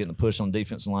scrimmage, getting the push on the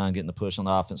defensive line, getting the push on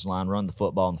the offensive line, run the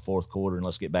football in the fourth quarter, and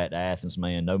let's get back to Athens,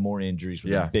 man. No more injuries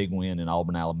with a big win in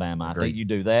Auburn, Alabama. I think you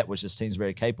do that, which this team's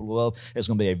very capable of. It's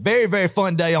going to be a very, very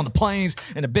fun day on the Plains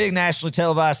and a big nationally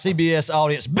televised CBS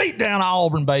audience. Beat down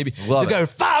Auburn, baby. Go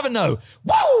 5-0.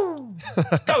 Woo!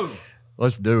 Go!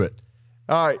 Let's do it.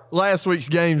 All right, last week's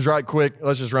games right quick.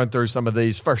 Let's just run through some of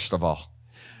these. First of all,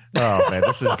 oh, man,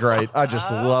 this is great. I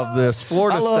just love this.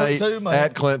 Florida State too,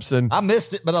 at Clemson. I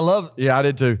missed it, but I love it. Yeah, I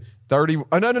did too. 30.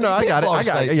 Oh, no. I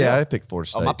got it. Yeah, I picked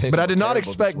Florida State. But I did not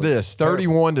expect this.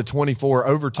 31-24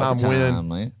 overtime win.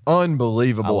 Man.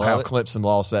 Unbelievable how Clemson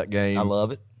lost that game. I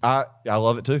love it. I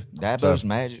love it too. Dabo's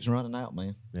magic's running out,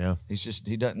 man. Yeah.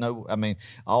 He doesn't know. I mean,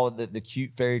 all the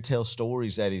cute fairy tale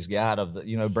stories that he's got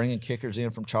of bringing kickers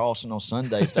in from Charleston on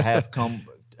Sundays to have come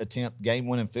attempt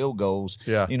game-winning field goals,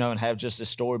 and have just this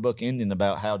storybook ending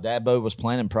about how Dabo was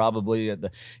planning probably at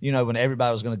the, when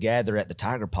everybody was going to gather at the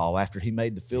Tiger Paw after he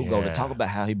made the field goal to talk about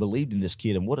how he believed in this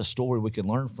kid and what a story we can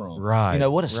learn from. Right.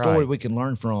 What a story we can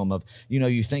learn from of,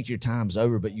 you think your time's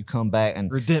over, but you come back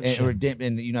and redemption,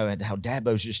 and how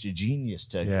Dabo's just a genius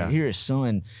to hear his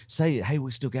son say, hey, we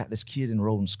still got this kid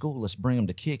enrolled in school. Let's bring him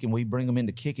to kick. And we bring him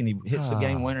into kick and he hits the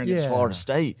game winner against Florida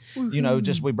State. Woo-hoo.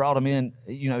 We brought him in,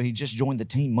 he just joined the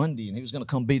team Monday and he was going to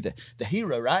come be the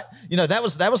hero, right? That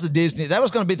was the Disney. That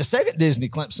was going to be the second Disney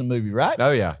Clemson movie, right?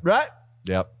 Oh yeah, right.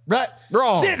 Yep. Right.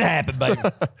 Wrong. Didn't happen, baby.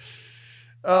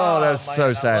 That's man,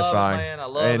 so satisfying. I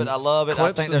love it.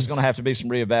 I think there's going to have to be some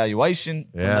reevaluation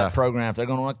in that program if they're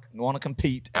going to want to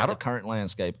compete in the current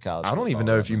landscape of college. I don't even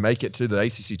know if you make it to the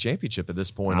ACC championship at this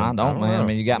point. I don't, man. I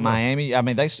mean, you got Miami. I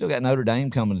mean, they still got Notre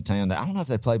Dame coming to town. I don't know if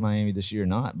they play Miami this year or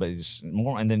not, but it's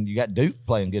more. And then you got Duke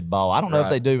playing good ball. I don't know if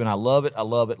they do, and I love it. I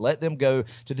love it. Let them go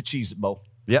to the Cheez-It Bowl.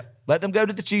 Yep. Let them go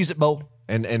to the Cheez-It Bowl.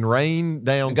 And rain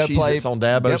down Cheez-Its on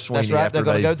Dabo Swinney. That's right. They're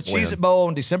going to go to the win. Cheez-It Bowl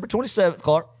on December 27th,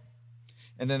 Clark.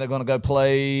 And then they're going to go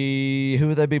play – who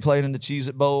would they be playing in the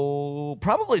Cheez-It Bowl?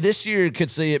 Probably this year could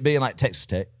see it being like Texas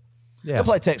Tech. Yeah. They'll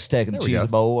play Texas Tech in the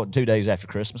Cheez-It Bowl 2 days after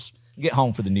Christmas. Get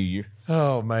home for the new year.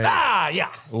 Oh, man.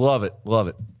 Yeah. Love it. Love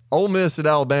it. Ole Miss at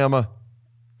Alabama,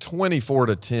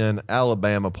 24-10.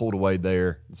 Alabama pulled away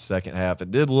there in the second half. It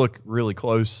did look really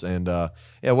close, and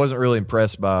I wasn't really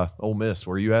impressed by Ole Miss.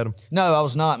 Were you, Adam? No, I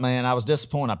was not, man. I was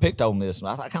disappointed. I picked Ole Miss.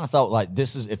 I kind of thought like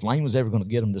if Lane was ever going to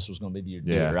get them, this was going to be the year to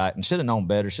do it, right? And should have known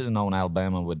better. Should have known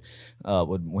Alabama would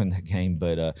win that game.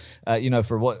 But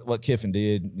for what Kiffin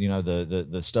did,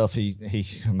 the stuff he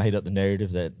made up the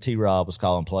narrative that T-Rob was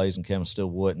calling plays and Kevin still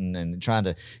wouldn't, and trying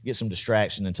to get some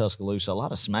distraction in Tuscaloosa. A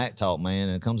lot of smack talk, man.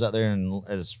 And it comes out there, and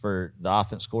as for the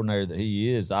offense coordinator that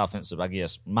he is, the offensive,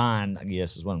 mind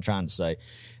is what I'm trying to say.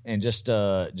 And just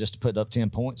to put up 10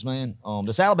 points, man.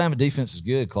 This Alabama defense is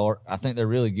good, Clark. I think they're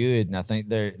really good, and I think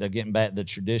they're getting back the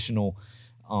traditional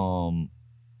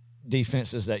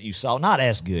defenses that you saw. Not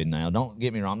as good now. Don't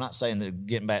get me wrong. I'm not saying they're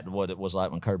getting back to what it was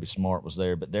like when Kirby Smart was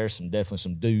there, but there's definitely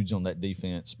some dudes on that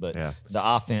defense. But the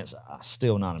offense, I'm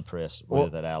still not impressed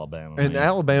with that Alabama. And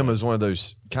Alabama is one of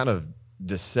those kind of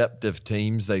deceptive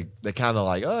teams. They kind of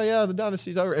like, oh yeah, the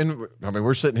dynasty's over. And I mean,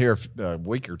 we're sitting here a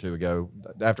week or two ago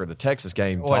after the Texas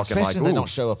game talking like, they don't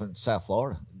show up in South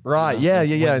Florida, right? Yeah.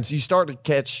 And so you start to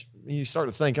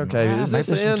think, okay, is this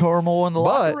the end? Some turmoil in the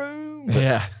locker room?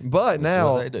 Yeah, but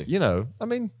now I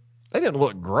mean, they didn't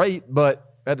look great, but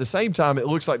at the same time, it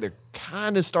looks like they're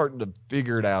kind of starting to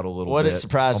figure it out a little bit. Would it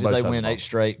surprise you if they win 8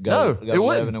 straight, go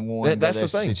 11-1? That's the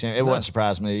thing. It wouldn't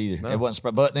surprise me either. It wouldn't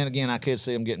surprise. But then again, I could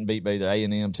see them getting beat by either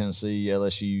A&M, Tennessee,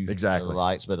 LSU, exactly. The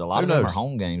Lights. But a lot of them are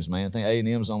home games, man. I think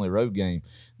A&M's only road game.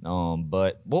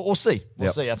 But we'll see. We'll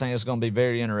see. I think it's going to be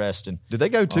very interesting. Did they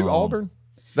go to Auburn?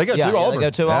 They go to Auburn. They go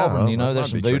to Auburn. There's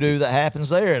some voodoo that happens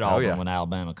there at Auburn when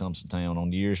Alabama comes to town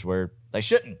on years where they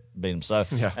shouldn't beat them. So,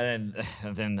 and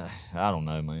then I don't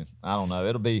know, man. I don't know.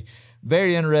 It'll be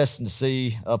very interesting to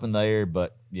see up in there,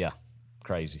 but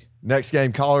crazy. Next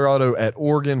game, Colorado at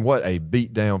Oregon. What a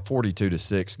beatdown,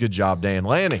 42-6. Good job, Dan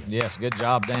Lanning. Yes, good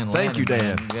job, Dan Lanning. Thank you,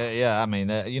 Dan. Yeah, I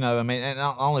mean, and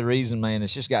the only reason, man,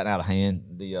 it's just gotten out of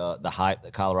hand, the hype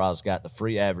that Colorado's got, the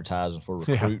free advertising for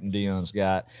recruiting Deion's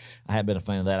got. I haven't been a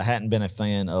fan of that. I hadn't been a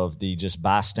fan of the just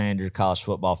bystander college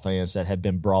football fans that have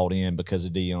been brought in because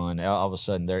of Deion. All of a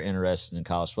sudden, they're interested in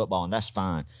college football, and that's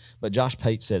fine. But Josh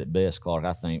Pate said it best, Clark,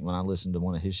 I think, when I listened to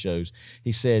one of his shows.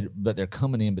 He said, but they're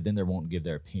coming in, but then they're wanting to give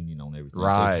their opinion on everything.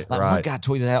 Right, One guy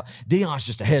tweeted out, Deion's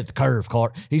just ahead of the curve,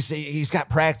 Clark. He's got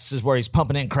practices where he's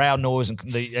pumping in crowd noise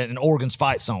and Oregon's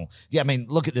fight song. Yeah, I mean,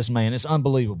 look at this man. It's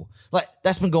unbelievable. Like,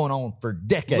 that's been going on for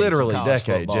decades. Literally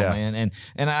decades, football, man.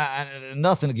 And I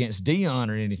nothing against Deion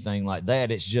or anything like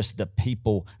that. It's just the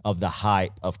people of the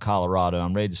hype of Colorado.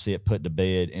 I'm ready to see it put to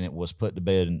bed, and it was put to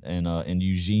bed in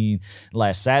Eugene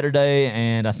last Saturday.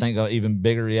 And I think an even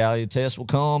bigger reality test will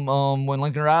come when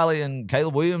Lincoln Riley and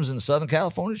Caleb Williams and the Southern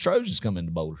California Trojans come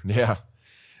into Boulder. Yeah.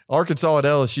 Arkansas at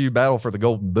LSU battle for the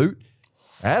Golden Boot.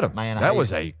 Adam, that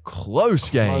was a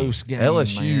close game.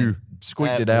 LSU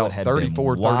squeaked it out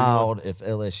 34-31. Wild if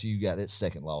LSU got its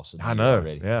second loss. I know.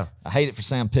 Already. Yeah. I hate it for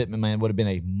Sam Pittman, man. It would have been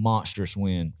a monstrous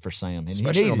win for Sam. And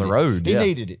especially on the road. He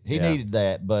needed it. He needed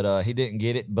that, but he didn't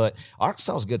get it. But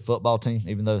Arkansas is a good football team,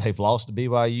 even though they've lost to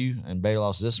BYU and Baylor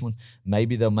lost this one.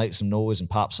 Maybe they'll make some noise and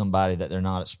pop somebody that they're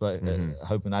not expecting.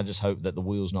 Hoping. I just hope that the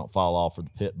wheels don't fall off for the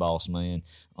pit boss, man,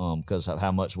 because of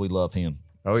how much we love him.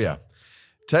 Oh, yeah.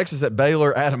 Texas at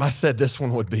Baylor. Adam, I said this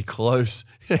one would be close.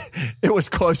 It was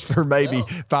close for maybe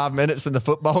 5 minutes in the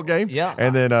football game. Yeah.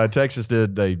 And then Texas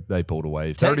did. They pulled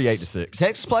away 38-6.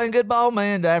 Texas playing good ball,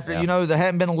 man. After there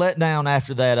hadn't been a letdown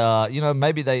after that.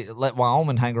 Maybe they let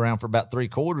Wyoming hang around for about 3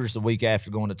 quarters the week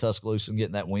after going to Tuscaloosa and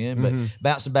getting that win. But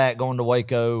bouncing back, going to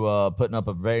Waco, putting up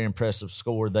a very impressive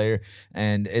score there.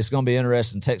 And it's going to be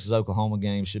interesting. Texas-Oklahoma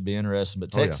game should be interesting.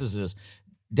 But Texas is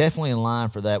definitely in line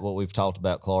for that, what we've talked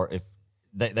about, Clark. If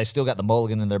they still got the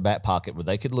mulligan in their back pocket where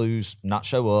they could lose, not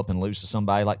show up, and lose to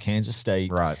somebody like Kansas State,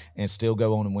 right, and still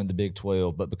go on and win the Big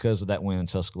 12. But because of that win in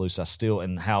Tuscaloosa,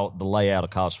 and how the layout of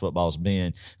college football has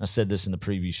been, I said this in the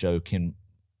preview show, can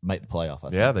make the playoff. I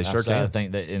think. Yeah, they sure can. I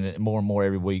think that more and more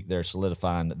every week they're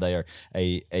solidifying that they are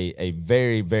a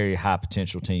very, very high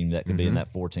potential team that can be in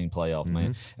that 14 playoff,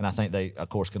 man. And I think they, of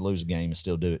course, could lose a game and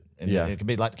still do it. And it could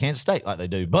be like Kansas State, like they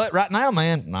do. But right now,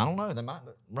 man, I don't know. They might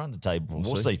run the table.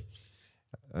 We'll see.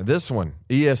 This one,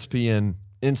 ESPN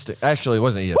Instant. Actually, it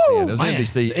wasn't ESPN. It was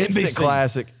NBC. Instant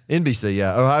Classic. NBC,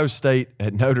 yeah. Ohio State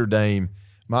at Notre Dame.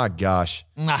 My gosh.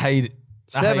 I hate it.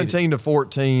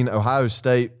 17-14, Ohio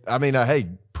State. I mean, hey,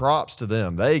 props to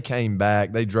them. They came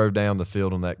back. They drove down the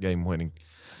field on that game-winning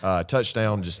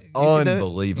touchdown, just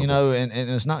unbelievable. And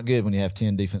it's not good when you have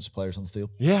 10 defensive players on the field.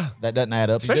 Yeah. That doesn't add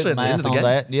up. Especially at the end of the game.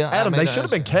 That. Yeah, Adam, they should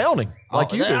have been counting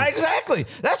like you did. Exactly.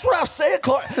 That's what I've said,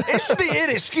 Clark. It should be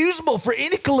inexcusable for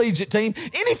any collegiate team,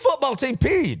 any football team,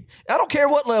 period. I don't care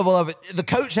what level of it. The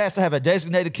coach has to have a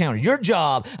designated counter. Your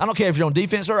job, I don't care if you're on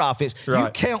defense or offense, you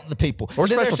count the people. Or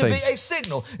special teams. There should be a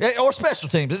signal. Or special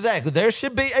teams, exactly. There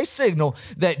should be a signal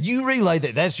that you relay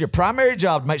that's your primary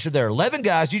job to make sure there are 11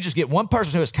 guys. You just get one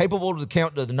person who is capable to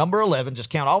count to the number 11. Just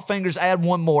count all fingers, add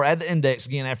one more, add the index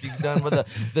again after you're done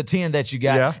with the 10 that you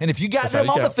got. Yeah. And if you got them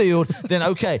on the field, then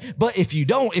okay. But if you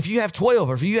don't, if you have 12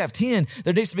 or if you have 10,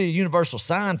 there needs to be a universal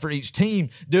sign for each team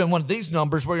doing one of these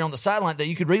numbers where you're on the sideline that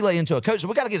you could relay into a coach. So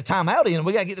we got to get a timeout in and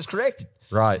we got to get this corrected.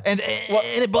 Right. And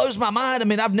it blows my mind. I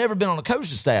mean, I've never been on a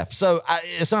coaching staff, so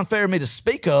it's unfair of me to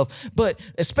speak of, but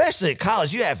especially at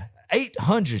college, you have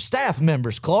 800 staff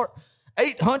members, Clark.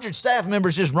 800 staff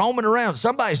members just roaming around.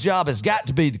 Somebody's job has got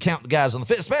to be to count the guys on the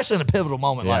field, especially in a pivotal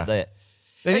moment like that.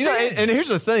 And and here's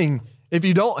the thing. If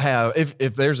you don't have,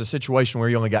 if there's a situation where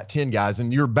you only got 10 guys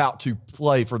and you're about to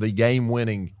play for the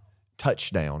game-winning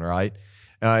touchdown, right?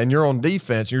 And you're on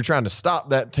defense and you're trying to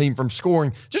stop that team from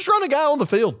scoring, just run a guy on the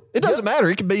field. It doesn't matter.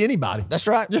 It could be anybody. That's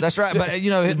right. That's right. But,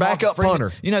 his backup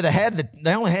punter.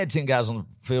 They only had 10 guys on the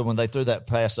field when they threw that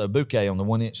pass Bouquet on the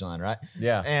 1-inch line, right?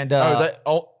 Yeah. And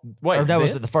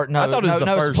was it the first? No, I thought it was the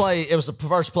first play. It was the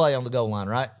first play on the goal line,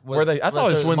 right? I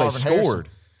thought it was when they scored. Harrison.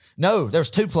 No, there was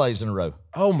 2 plays in a row.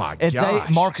 Oh my gosh!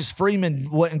 Marcus Freeman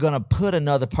wasn't going to put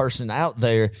another person out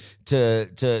there to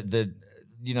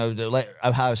let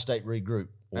Ohio State regroup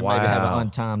and maybe have an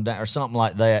untimed down or something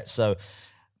like that. So.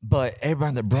 But everybody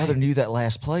and their brother knew that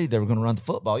last play they were going to run the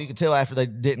football. You could tell after they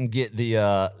didn't get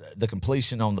the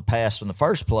completion on the pass from the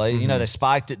first play. They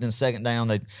spiked it. Then second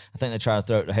down, I think they tried to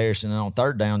throw it to Harrison. And on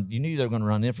third down, you knew they were going to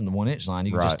run in from the 1-inch line.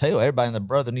 You could just tell everybody and their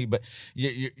brother knew. But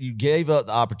you gave up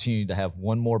the opportunity to have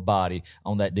one more body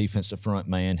on that defensive front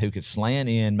man who could slant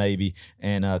in maybe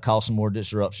and cause some more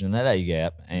disruption in that A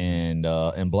gap and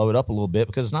blow it up a little bit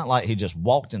because it's not like he just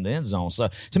walked in the end zone. So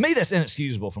to me, that's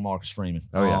inexcusable for Marcus Freeman.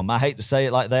 I hate to say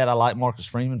it like that. I like Marcus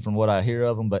Freeman from what I hear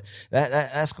of him, but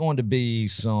that's going to be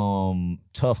some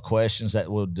tough questions that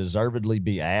will deservedly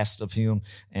be asked of him,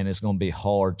 and it's going to be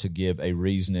hard to give a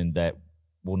reasoning that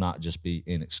will not just be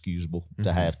inexcusable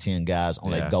to have 10 guys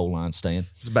on a goal line stand.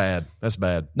 It's bad. That's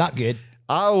bad. Not good.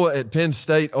 Iowa at Penn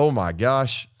State. Oh my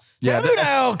gosh. Yeah.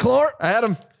 Now, Clark.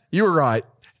 Adam, you were right.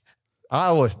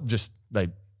 Iowa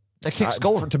They can't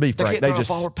score. To be frank, they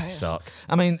just suck.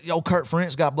 I mean, old Kurt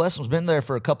Ferentz, God bless him, has been there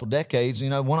for a couple decades.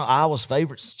 One of Iowa's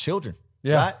favorites, children.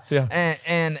 Yeah, right? Yeah.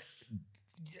 And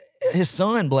his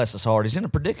son, bless his heart, he's in a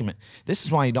predicament. This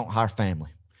is why you don't hire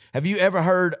family. Have you ever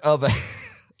heard of in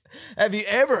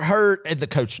the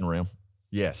coaching realm?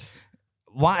 Yes.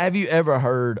 Why have you ever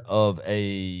heard of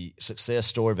a success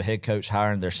story of a head coach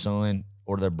hiring their son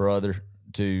or their brother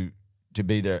to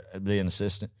be an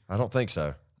assistant? I don't think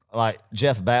so. Like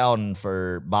Jeff Bowden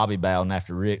for Bobby Bowden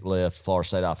after Rick left, Florida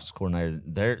State offensive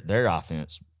coordinator, their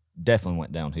offense definitely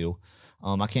went downhill.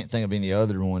 I can't think of any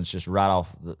other ones just right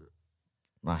off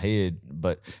my head.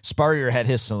 But Spurrier had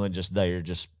his son just there,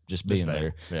 just being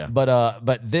there. Yeah.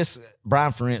 But this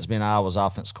Brian Ferentz being Iowa's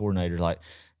offense coordinator, like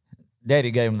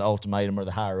Daddy gave him the ultimatum, or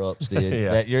the higher ups did,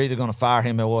 that you're either going to fire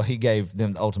him, or well, he gave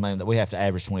them the ultimatum that we have to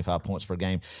average 25 points per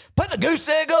game. Putting the goose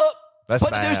egg up. That's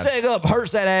Put the goose egg up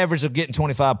hurts that average of getting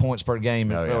 25 points per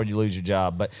game, or you lose your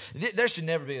job. But there should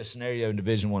never be a scenario in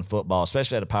Division I football,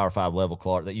 especially at a Power 5 level,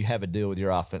 Clark, that you have a deal with your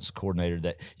offensive coordinator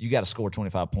that you got to score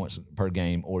 25 points per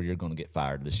game, or you're going to get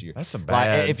fired this year. That's some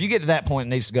bad. Like, if you get to that point, it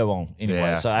needs to go on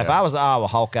anyway. So if I was the Iowa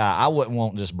Hawkeye, I wouldn't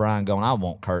want just Brian going. I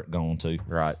want Kurt going too.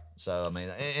 Right. So, I mean,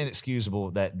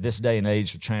 inexcusable that this day and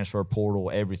age of transfer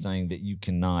portal, everything that you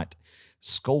cannot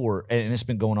score, and it's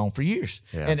been going on for years.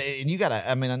 Yeah. And you got to,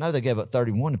 I mean, I know they gave up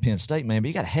 31 to Penn State, man, but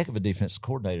you got a heck of a defensive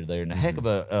coordinator there, and a heck of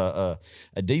a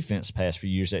defense past few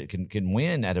years that can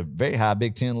win at a very high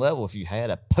Big Ten level if you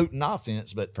had a potent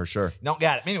offense. But for sure, don't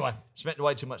got it. Anyway, spent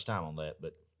way too much time on that.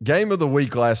 But game of the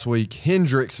week last week: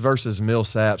 Hendricks versus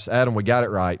Millsaps. Adam, we got it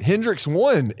right. Hendricks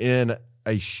won in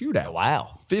a shootout.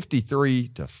 Wow.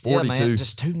 53-42. Yeah, man,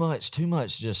 just too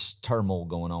much just turmoil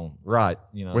going on. Right.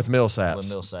 With Millsaps. With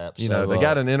Millsaps. You know, they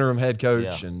got an interim head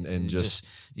coach and just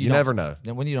you never know.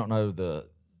 And when you don't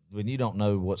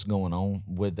know what's going on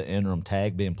with the interim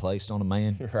tag being placed on a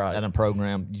man at a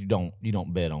program, you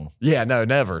don't bet on them. Yeah, no,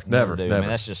 never. I mean,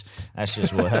 that's just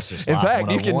in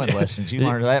fact, you can lessons. You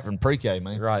learned that from pre-K,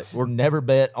 man. Right. We're never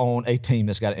bet on a team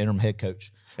that's got an interim head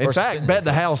coach. In fact, bet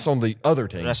the house on the other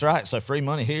team. That's right. So free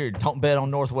money here. Don't bet on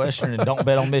Northwestern and don't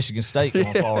bet on Michigan State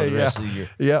going forward the rest of the year.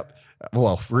 Yep.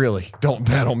 Well, really, don't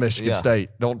bet on Michigan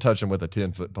State. Don't touch them with a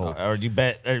 10-foot pole. Or you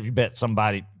bet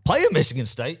somebody playing Michigan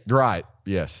State. Right.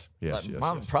 Yes.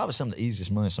 Probably some of the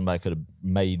easiest money somebody could have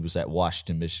made was that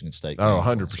Washington Michigan State game.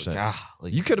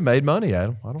 100%. You could have made money,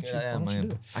 Adam. Why don't you do it?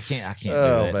 I can't do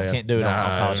that. Man. I can't do it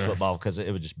on college football because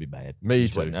it would just be bad. Me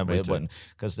too. It wouldn't,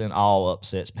 because then all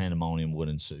upsets, pandemonium would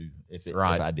ensue if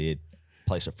I did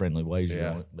place a friendly wager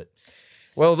on it. But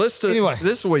well,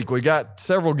 this week we got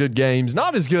several good games.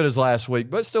 Not as good as last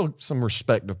week, but still some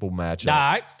respectable matchups. All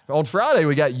right. On Friday,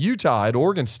 we got Utah at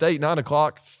Oregon State, 9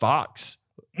 o'clock, Fox.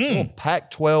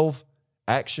 Pac-12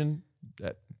 action.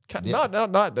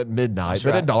 Not at midnight,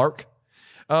 but at dark.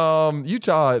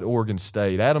 Utah at Oregon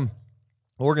State. Adam,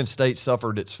 Oregon State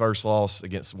suffered its first loss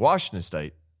against Washington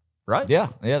State, right? Yeah,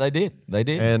 they did.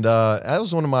 And that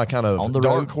was one of my kind of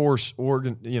dark horse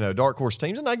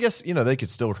teams. And I guess, they could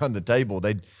still run the table.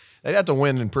 They'd have to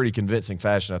win in pretty convincing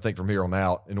fashion, I think, from here on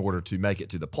out in order to make it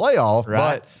to the playoff.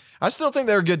 Right. But I still think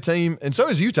they're a good team, and so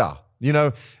is Utah.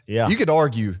 You could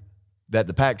argue that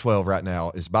the Pac-12 right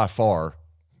now is by far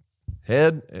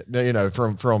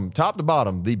from top to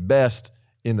bottom, the best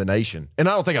in the nation. And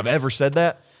I don't think I've ever said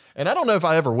that. And I don't know if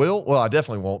I ever will. Well, I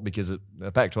definitely won't, because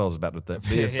the Pac-12 is about to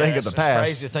be a thing of the past.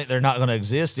 It's crazy to think they're not going to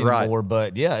exist anymore.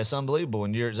 Right. But, it's unbelievable.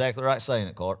 And you're exactly right saying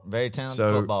it, Clark. Very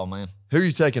talented football, man. Who are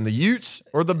you taking, the Utes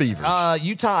or the Beavers?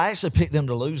 Utah, I actually picked them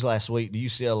to lose last week to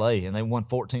UCLA, and they won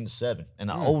 14-7. And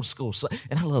the old school.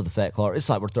 And I love the fact, Clark, it's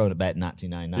like we're throwing it back to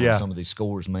 1999, some of these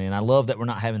scores, man. I love that we're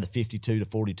not having the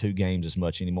 52-42 games as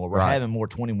much anymore. We're having more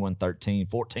 21-13,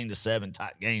 14-7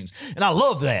 type games. And I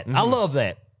love that. I love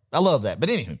that. But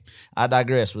anywho, I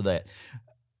digress with that.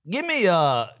 Give me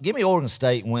Oregon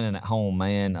State winning at home,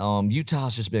 man.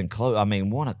 Utah's just been close. I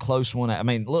mean, won a close one. I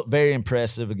mean, look very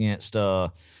impressive against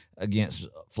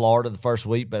Florida the first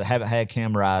week, but they haven't had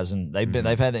Cam Rising.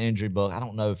 They've had the injury bug. I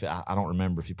don't know if I don't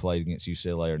remember if he played against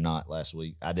UCLA or not last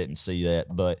week. I didn't see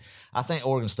that, but I think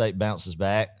Oregon State bounces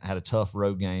back. Had a tough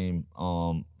road game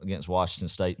against Washington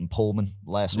State and Pullman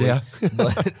last week.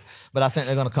 But I think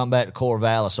they're going to come back to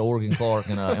Corvallis, Oregon, Clark,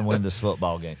 and win this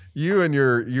football game. You and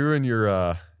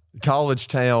your college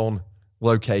town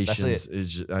locations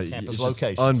is campus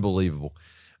locations. Unbelievable.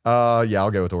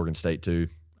 I'll go with Oregon State too.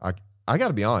 I got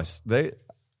to be honest.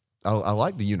 I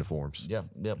like the uniforms. Yeah.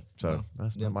 So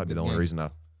that might be the only reason I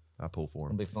pull for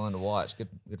them. It'll be fun to watch. Good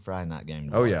Friday night game.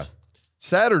 Oh, yeah.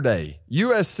 Saturday,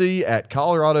 USC at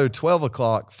Colorado, 12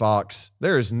 o'clock, Fox.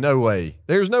 There's no way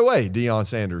Deion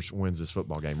Sanders wins this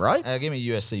football game, right? Give me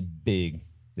USC big.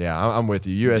 Yeah, I'm with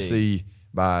you. USC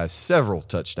by several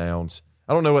touchdowns.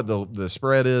 I don't know what the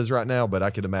spread is right now, but I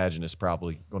could imagine it's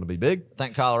probably going to be big. I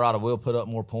think Colorado will put up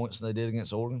more points than they did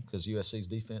against Oregon because USC's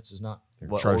defense is not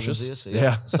what atrocious. Oregon's is.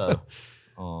 Yeah. So,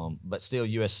 but still,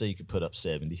 USC could put up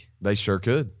 70. They sure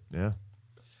could. Yeah.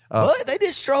 But they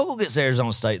did struggle against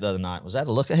Arizona State the other night. Was that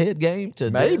a look-ahead game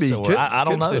to maybe? This? Or I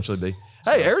don't know. Potentially be.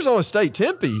 Hey, Arizona State,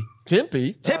 Tempe.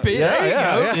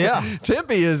 Yeah.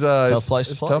 Tempe is a tough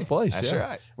place. Tough place. That's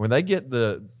right. When they get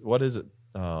what is it?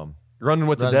 Running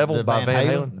with the Devil by Van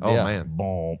Halen. Oh, man.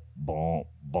 Boom, boom,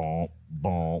 boom,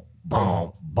 boom,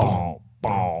 boom, boom. Boom,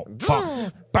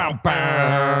 boom, boom,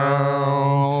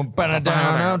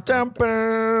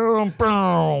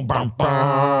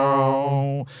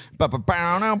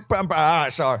 boom, all right,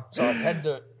 sorry. Had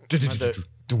to do it.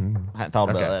 I hadn't thought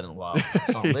about that in a while.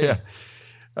 Yeah.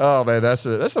 Oh man, that's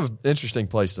an interesting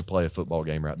place to play a football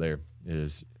game right there.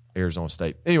 Is Arizona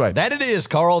State. Anyway, that it is,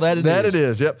 Carl. That it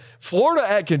is. Yep. Florida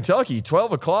at Kentucky,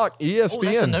 12 o'clock, ESPN. Oh,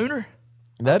 that's a nooner.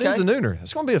 That is a nooner.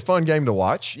 It's going to be a fun game to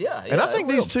watch. Yeah, and I think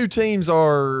these two teams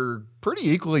are pretty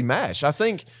equally matched. I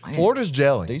think Florida's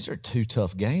gelling. These are two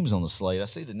tough games on the slate. I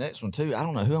see the next one, too. I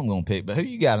don't know who I'm going to pick, but who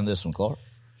you got in this one, Clark?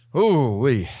 Ooh,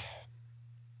 I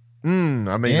mean,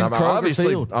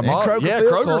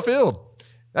 Kroger Field.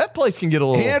 That place can get a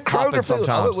little Kroger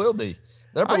sometimes. Oh, it will be.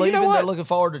 They're believing. They're looking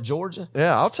forward to Georgia.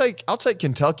 Yeah, I'll take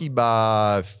Kentucky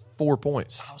by 4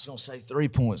 points. I was going to say 3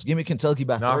 points. Give me Kentucky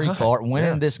by 3, Clark.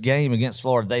 Winning this game against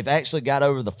Florida. They've actually got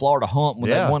over the Florida hump when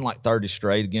they won like 30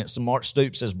 straight against them. Mark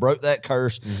Stoops has broke that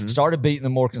curse, started beating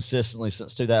them more consistently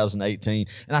since 2018,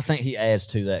 and I think he adds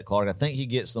to that, Clark. I think he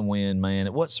gets the win, man.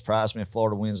 It wouldn't surprise me if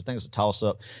Florida wins. I think it's a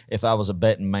toss-up. If I was a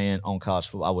betting man on college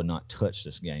football, I would not touch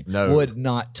this game. No. Would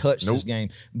not touch this game.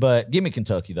 But give me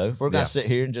Kentucky, though. If we're going to sit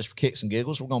here and just for kicks and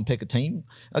giggles, we're going to pick a team.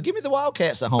 Give me the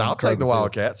Wildcats at home. I'll take the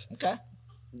Wildcats. Okay.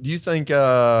 Do you think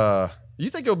it'll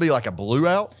be like a blue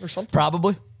out or something?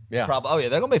 Probably. Yeah. Oh, yeah.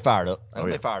 They're going to be fired up. They're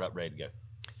going to be fired up, ready to go.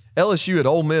 LSU at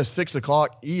Ole Miss, 6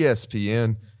 o'clock,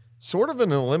 ESPN. Sort of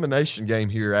an elimination game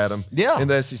here, Adam. Yeah. In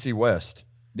the SEC West.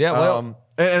 Yeah, well.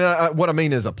 And what I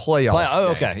mean is a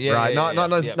playoff. Okay. Yeah. Right. Not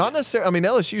necessarily. I mean,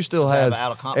 LSU still has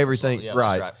everything. Yeah,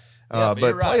 right. Right. But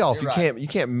playoff, you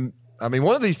can't. I mean,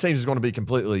 one of these teams is going to be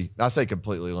completely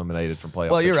eliminated from playoff.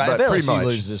 Well, you're right. If LSU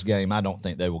loses this game, I don't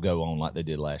think they will go on like they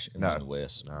did last year in the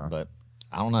West. No. But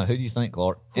I don't know. Who do you think,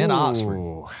 Clark? In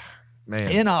Oxford. Man.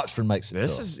 In Oxford makes it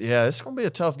tough. It's going to be a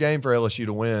tough game for LSU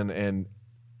to win. And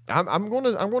I'm going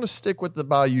to stick with the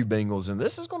Bayou Bengals. And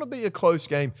this is going to be a close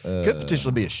game. Could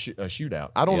potentially be a shootout.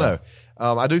 I don't know.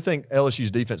 I do think LSU's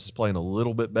defense is playing a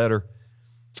little bit better.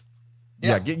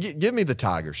 Yeah, give me the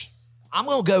Tigers. I'm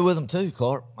going to go with them too,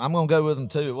 Clark. I'm going to go with them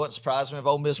too. It wouldn't surprise me if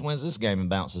Ole Miss wins this game and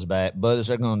bounces back. But is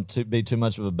there going to be too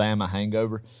much of a Bama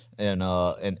hangover and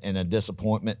a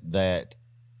disappointment that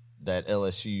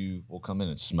LSU will come in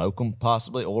and smoke them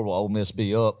possibly, or will Ole Miss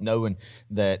be up knowing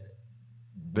that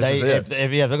if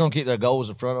they're going to keep their goals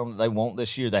in front of them that they want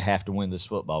this year, they have to win this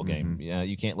football game.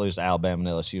 You can't lose to Alabama and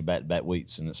LSU back-to-back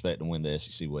weeks and expect to win the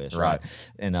SEC West, right?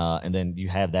 And then you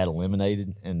have that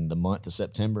eliminated in the month of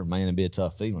September. Man, it'd be a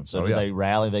tough feeling. So they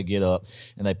rally, they get up,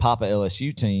 and they pop a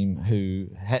LSU team who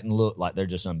hadn't looked like they're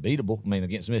just unbeatable. I mean,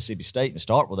 against Mississippi State and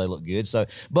Starkville, they look good. So,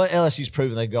 but LSU's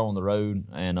proven they go on the road,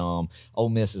 and Ole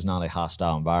Miss is not a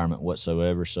hostile environment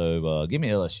whatsoever. So, give me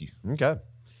LSU. Okay.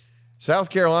 South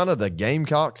Carolina, the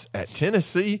Gamecocks at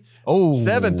Tennessee. Oh,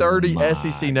 7:30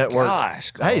 SEC Network.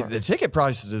 Gosh, hey, the ticket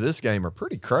prices of this game are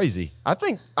pretty crazy. I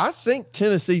think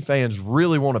Tennessee fans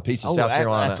really want a piece of South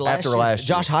Carolina after last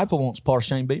year. Josh Heupel wants part of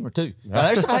Shane Beamer too.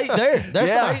 There's some hate there.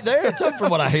 Some hate there too,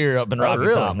 from what I hear up in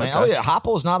Rocky Top, man. Okay. Oh yeah,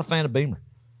 Heupel is not a fan of Beamer.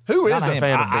 Who is a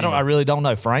fan of Beamer? I really don't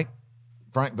know. Frank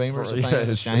Beamer's a fan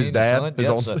of Shane. His dad. His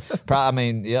own. So that's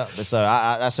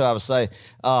what I would say.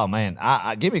 Oh man,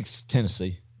 I give me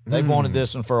Tennessee. They've wanted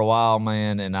this one for a while,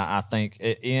 man, and I think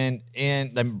they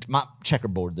might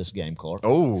checkerboard this game, Clark.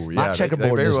 Oh, yeah. Might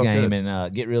checkerboard this game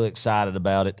and get really excited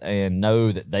about it and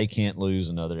know that they can't lose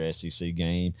another SEC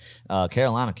game.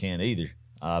 Carolina can't either.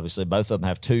 Obviously, both of them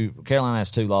have two. Carolina has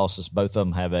 2 losses. Both of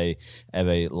them have a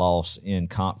loss in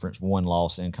conference, 1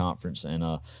 loss in conference, and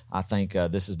I think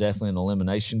this is definitely an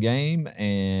elimination game,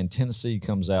 and Tennessee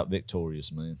comes out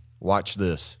victorious, man. Watch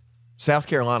this. South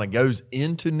Carolina goes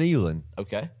into Neyland.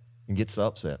 Okay. And gets the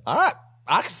upset. All right.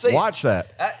 I can see. Watch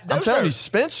that. I'm telling you,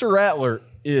 Spencer Rattler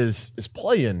is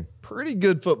playing pretty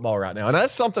good football right now. And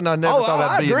that's something I never thought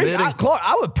I'd be admitting.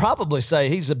 I would probably say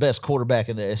he's the best quarterback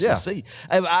in the SEC.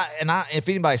 Yeah. If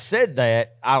anybody said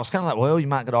that, I was kind of like, well, you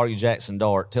might could argue Jackson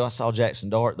Dart, till I saw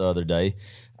Jackson Dart the other day.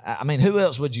 I mean, who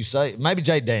else would you say? Maybe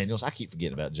Jaden Daniels. I keep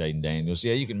forgetting about Jaden Daniels.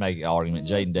 Yeah, you can make an argument.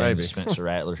 Jaden Daniels, Spencer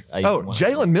Rattler.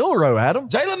 Jalen Milroe, Adam.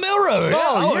 Jalen Milroe.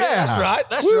 Yeah. That's right.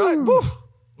 That's right.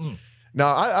 No,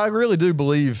 I really do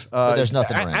believe. There's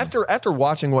nothing around. After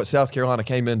watching what South Carolina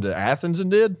came into Athens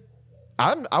and did,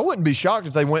 I wouldn't be shocked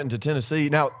if they went into Tennessee.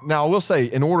 Now I will say,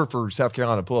 in order for South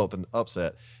Carolina to pull up an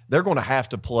upset, they're going to have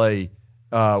to play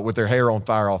with their hair on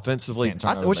fire offensively,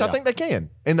 which I think they can.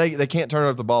 And they can't turn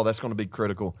over the ball. That's going to be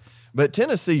critical. But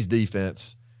Tennessee's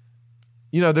defense,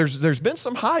 there's been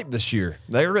some hype this year.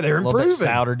 They're improving. A little bit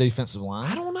stouter defensive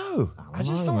line. I don't know. know. I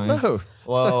just don't know.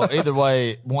 Well, either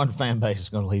way, one fan base is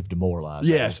going to leave demoralized.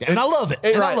 Yes. And I love it.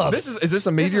 And right. I love Is this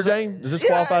a meteor game? Does this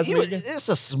qualify as a meteor game? It's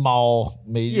a small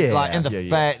meteor. Yeah. And the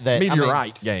fact that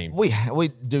meteorite game. We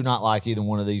do not like either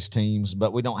one of these teams,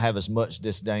 but we don't have as much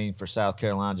disdain for South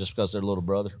Carolina just because they're little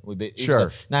brother.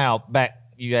 Sure. Now, back,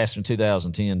 you asked from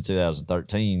 2010 to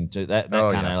 2013 to that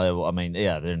kind of level. I mean,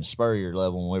 they're in the Spurrier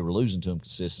level when we were losing to them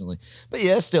consistently. But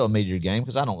yeah, it's still a meteor game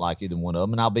because I don't like either one of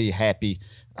them, and I'll be happy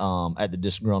at the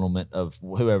disgruntlement of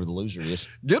whoever the loser is.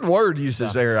 Good word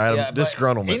usage there, Adam. Yeah,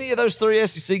 disgruntlement. Any of those three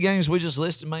SEC games we just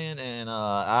listed, man, and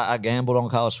I gambled on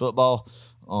college football.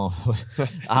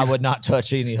 I would not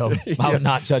touch any of them. I would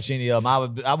not touch any of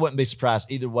them. I wouldn't be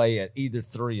surprised either way at either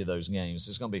three of those games.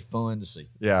 It's going to be fun to see.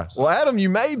 Yeah. So, well, Adam, you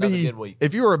may be,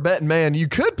 if you were a betting man, you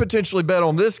could potentially bet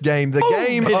on this game, the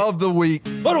game of the week.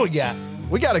 What do we got?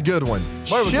 We got a good one.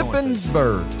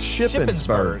 Shippensburg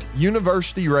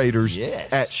University Raiders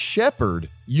at Shepherd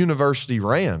University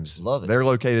Rams. Love it. They're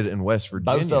located in West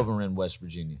Virginia. Both of them are in West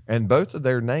Virginia. And both of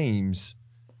their names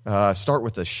start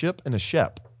with a ship and a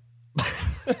shep.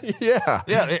 Yeah.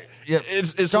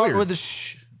 It's start weird. with the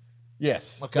sh.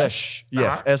 Yes. Okay.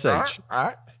 Yes. SH. All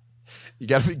right. You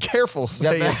got to be careful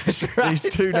saying these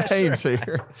two names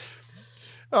here.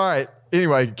 All right.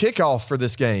 Anyway, kickoff for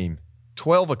this game.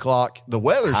 12 o'clock. The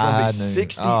weather's going to be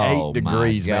 68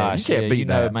 degrees, man. You can't beat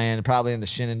that. Man. Probably in the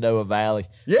Shenandoah Valley.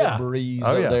 Yeah. The breeze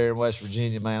up there in West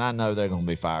Virginia, man. I know they're going to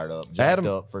be fired up, jacked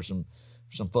up for some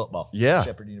football. Yeah.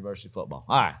 Shepherd University football.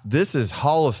 All right. This is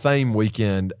Hall of Fame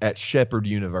weekend at Shepherd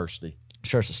University. I'm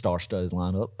sure it's a star-studded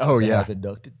lineup. Oh, yeah.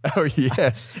 Inducted. Oh,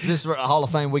 yes. This is a Hall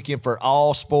of Fame weekend for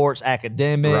all sports,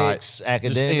 academics,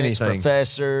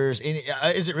 professors.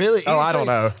 Is it really anything? Oh, I don't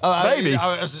know. Maybe.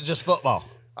 Is it just football?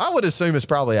 I would assume it's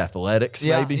probably athletics,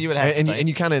 maybe. You would have and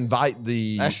you kind of invite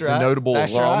the notable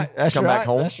alum to come back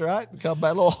home. That's right. Come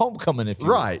back, a little homecoming if you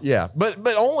right, yeah. But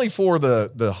only for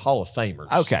the Hall of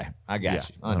Famers. Okay, I got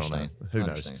you. I understand. Who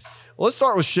knows? Well, let's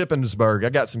start with Shippensburg. I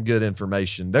got some good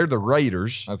information. They're the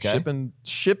Raiders. Okay.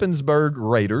 Shippensburg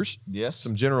Raiders. Yes.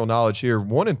 Some general knowledge here.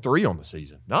 1-3 on the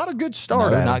season. Not a good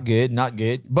start. No, not good. Not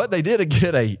good. But they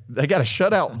got a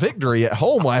shutout victory at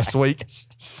home last week.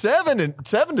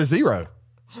 7-0.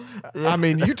 I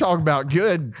mean, you talk about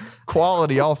good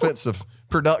quality offensive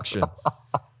production.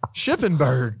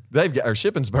 Shippensburg, they've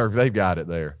got it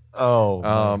there.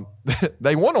 Oh,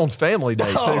 they won on Family Day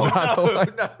too. By the way.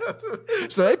 No.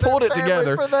 So they pulled it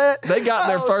together. For that? They got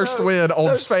their first win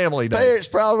on Family Day. Parents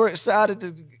probably were excited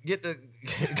to get to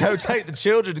go take the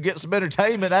children to get some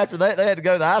entertainment. After that, they had to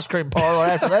go to the ice cream parlor.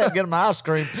 After that, get them ice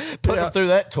cream, put them through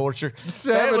that torture.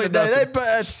 Family Day, they put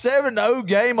a 7-0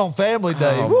 game on Family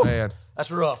Day. Oh, Woo. man. That's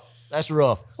rough.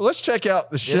 Well, let's check out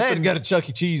the They had to go to Chuck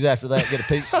E. Cheese after that, get a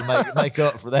pizza to make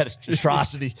up for that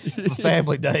atrocity for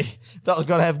Family Day. Thought I was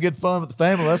going to have good fun with the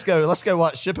family. Let's go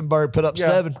watch Shippensburg put up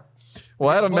 7. Well,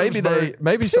 Adam, maybe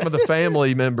some of the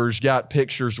family members got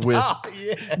pictures with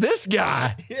this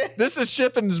guy. Yes. This is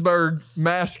Shippensburg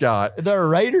mascot. They're a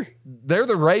Raider. They're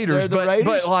the Raiders, but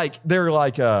they're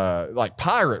like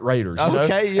pirate Raiders.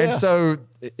 Okay, yeah. And so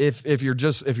if you're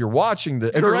watching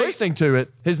if you're listening to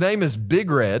it, his name is Big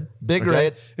Red. Big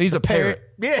Red. He's a parrot.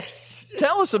 Yes.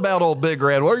 Tell us about old Big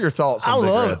Red. What are your thoughts on Big Red?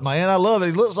 I love it, man. I love it.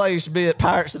 He looks like he should be at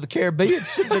Pirates of the Caribbean.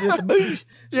 Should have been in the movie.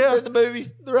 In the movie.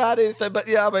 Right, anything. But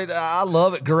yeah, I mean, I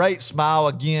love it. Great smile.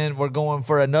 Again, we're going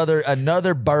for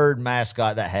another bird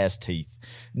mascot that has teeth.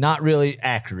 Not really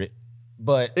accurate,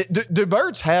 but do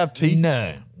birds have teeth?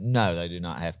 No, they do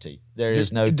not have teeth. There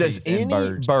is no does teeth in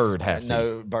birds. Does any bird have teeth?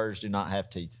 No, birds do not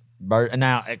have teeth.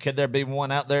 Now, could there be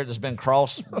one out there that's been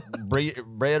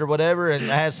bred or whatever and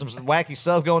has some wacky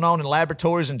stuff going on in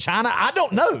laboratories in China? I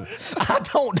don't know.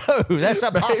 That's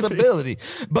a possibility.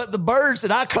 But the birds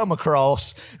that I come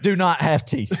across do not have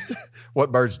teeth.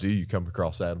 What birds do you come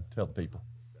across, Adam? Tell the people.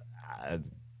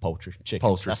 Poultry,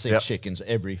 chickens. I see chickens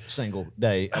every single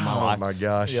day of my life. Oh my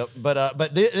gosh! Yep.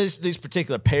 But these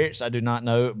particular parrots I do not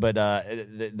know. But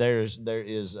there is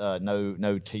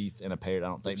no teeth in a parrot. I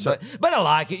don't think. So, but I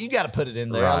like it. You got to put it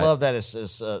in there. Right. I love that it's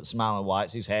Smiling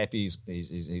Whites. He's happy.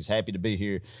 He's happy to be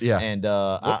here. Yeah. And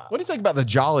what do you think about the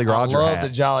Jolly Roger hat? I love the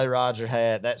Jolly Roger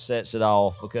hat. That sets it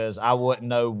off because I wouldn't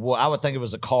know what I would think it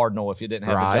was a cardinal if you didn't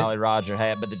have the Jolly Roger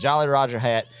hat. But the Jolly Roger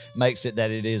hat makes it that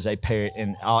it is a parrot,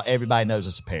 and everybody knows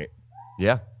it's a parrot.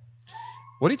 Yeah.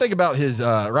 What do you think about his,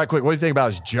 right quick, what do you think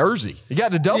about his jersey? He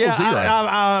got the double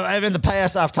zero. In the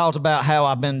past, I've talked about how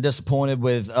I've been disappointed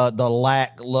with the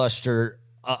lackluster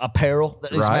apparel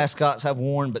that these mascots have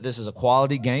worn, but this is a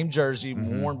quality game jersey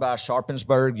worn by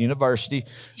Sharpensburg University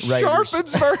Raiders.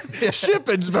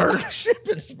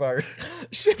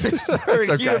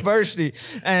 Shippensburg University.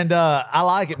 And I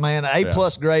like it, man.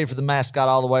 A+ grade for the mascot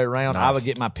all the way around. Nice. I would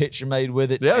get my picture made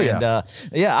with it.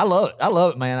 I love it. I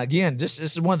love it, man. Again, this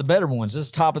is one of the better ones. This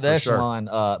is top of the echelon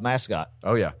mascot.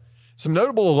 Oh, yeah. Some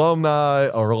notable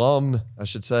alum, I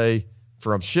should say,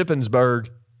 from Shippensburg.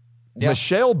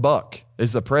 Michelle Buck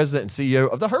is the president and CEO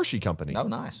of the Hershey Company. Oh,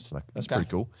 nice. So that's pretty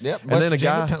cool. Yep. And then a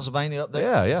guy, Pennsylvania up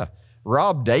there. Yeah.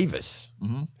 Rob Davis.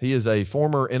 He is a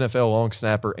former NFL long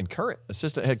snapper and current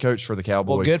assistant head coach for the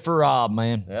Cowboys. Well, good for Rob,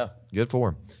 man. Yeah, good for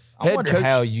him. I wonder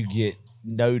how you get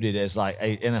noted as like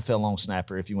a NFL long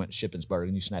snapper if you went to Shippensburg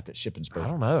and you snapped at Shippensburg. I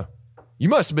don't know. You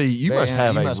must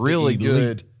have a really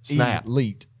good snap.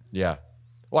 Elite. Yeah.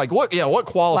 Like what? Yeah, what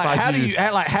qualifies you?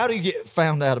 How do you get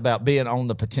found out about being on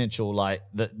the potential like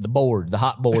the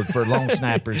hot board for long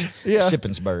snappers?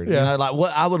 Shippensburg. Yeah. You know, like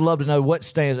what I would love to know what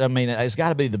stands. I mean, it's got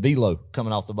to be the velo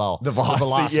coming off the ball, the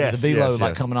velocity, the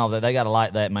velo coming off that. They got to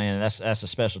like that, man. That's a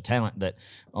special talent that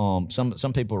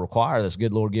some people require. That's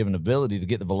good Lord given ability to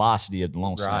get the velocity of the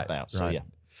long snap out. So yeah.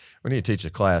 We need to teach a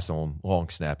class on long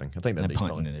snapping. I think that'd be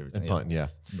punting fun. And everything. And punting, yeah.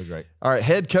 It'd be great. All right,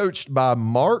 head coached by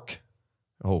Mark.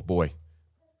 Oh boy.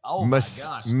 Oh my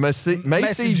gosh. Macy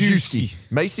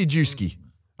Juski.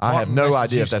 I have no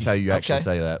idea if that's how you actually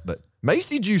say that, but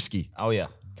Macy Juski. Oh yeah.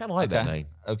 Kind of like that name.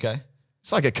 Okay.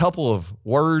 It's like a couple of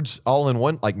words all in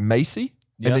one, like Macy,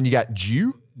 and then you got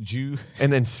Jew,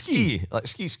 and then ski. Like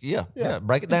ski. Yeah.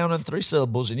 Break it down in 3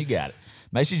 syllables and you got it.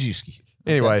 Macy Juski.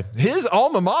 Anyway, his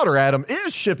alma mater, Adam,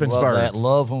 is Shippensburg.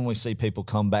 Love when we see people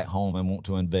come back home and want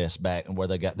to invest back in where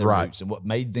they got their roots and what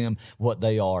made them what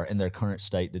they are in their current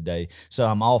state today. So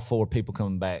I'm all for people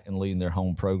coming back and leading their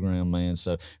home program, man.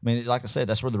 So, I mean, like I said,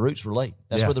 that's where the roots relate.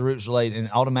 Where the roots relate. And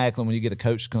automatically when you get a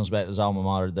coach that comes back to his alma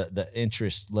mater, the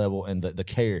interest level and the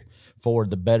care for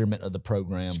the betterment of the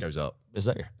program just goes up. Is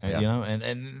there, you know,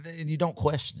 and you don't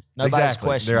question it. Nobody's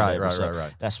questioning it.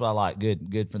 Right. That's what I like.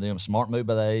 Good for them. Smart move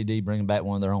by the AD, bringing back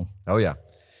one of their own. Oh, yeah.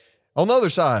 On the other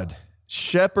side,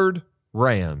 Shepherd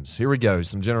Rams. Here we go.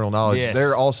 Some general knowledge. Yes.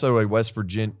 They're also a West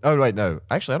Virginia. Oh, wait, no.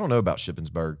 Actually, I don't know about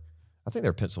Shippensburg. I think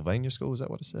they're a Pennsylvania school. Is that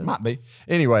what it says? Might be.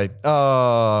 Anyway,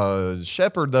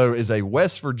 Shepherd, though, is a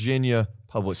West Virginia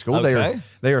public school. Okay.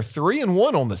 They are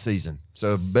 3-1 on the season,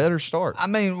 so a better start. I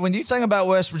mean, when you think about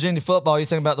West Virginia football, you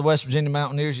think about the West Virginia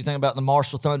Mountaineers, you think about the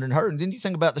Marshall Thunder and Hurricane, then you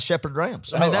think about the Shepherd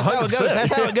Rams. I mean, that's 100%. How it goes.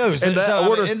 That's how it goes. In that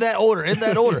order. In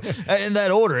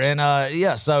that order. And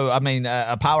so I mean,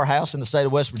 a powerhouse in the state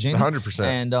of West Virginia. 100%.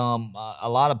 And a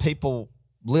lot of people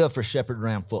live for Shepherd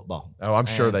Ram football. Oh, I'm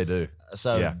sure they do.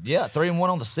 So, yeah, 3-1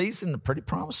 on the season, a pretty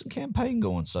promising campaign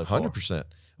going so far. 100%.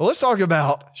 Well, let's talk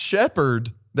about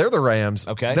Shepherd. They're the Rams.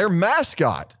 Okay. Their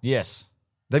mascot. Yes.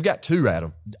 They've got 2,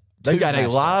 Adam. They've got a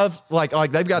live, like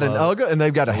they've got an Uga and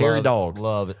they've got a hairy dog.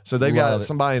 Love it. So they've got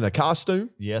somebody in a costume.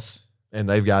 Yes. And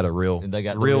they've got a real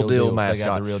deal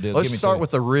mascot. Let's start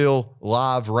with the real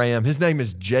live Ram. His name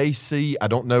is JC. I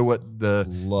don't know what the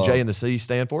J and the C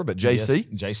stand for, but JC.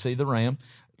 Yes, JC the Ram.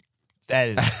 That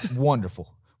is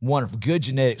wonderful. Wonderful. Good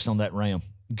genetics on that Ram.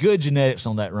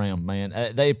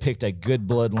 Man. They picked a good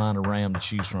bloodline of Ram to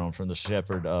choose from the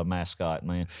Shepherd mascot,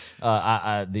 man.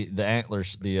 The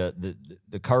antlers, the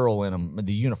curl in them,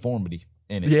 the uniformity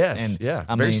in it. Yes,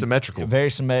 and, very symmetrical.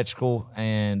 Very symmetrical,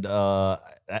 and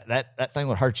that thing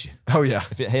would hurt you. Oh, yeah.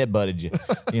 If it headbutted you.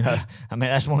 You know, I mean,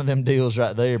 that's one of them deals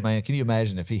right there, man. Can you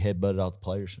imagine if he headbutted all the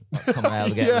players coming out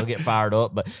of the game? They'll get fired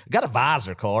up. But got a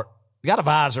visor, Clark. Got a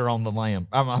visor on the Ram.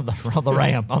 On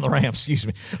the Ram. Excuse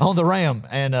me, on the Ram,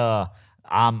 and I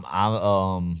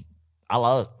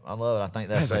love it. I think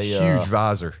that's a huge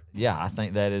visor. Yeah, I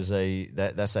think that's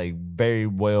a very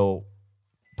well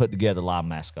put together live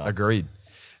mascot. Agreed.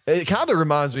 It kind of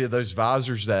reminds me of those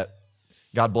visors that,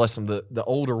 God bless them, the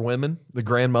older women, the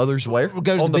grandmothers wear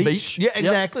go to on the beach. Yeah,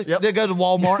 exactly. Yep. They go to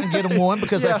Walmart and get them one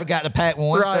because they forgot to pack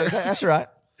one. Right. So that's right.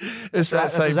 It's that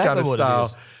same kind of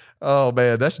style. Oh,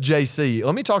 man, that's JC.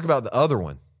 Let me talk about the other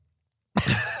one.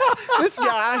 This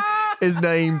guy is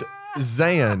named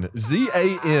Zan,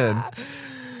 Z-A-N.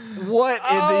 What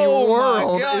in the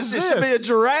world is this? It should be a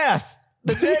giraffe.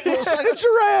 The neck looks like a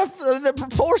giraffe. The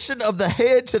proportion of the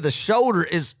head to the shoulder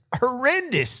is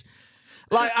horrendous.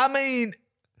 Like, I mean,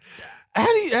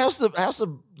 how's the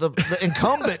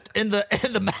incumbent in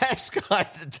the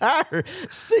mascot attire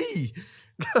see?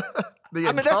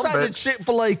 that's like the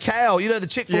Chick-fil-A cow. You know, the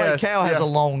Chick-fil-A cow has a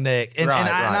long neck. And,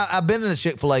 I've been in a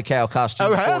Chick-fil-A cow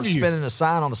costume before, spinning a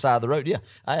sign on the side of the road. Yeah,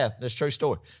 I have. That's a true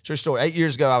story. True story. 8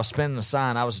 years ago, I was spinning a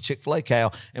sign. I was a Chick-fil-A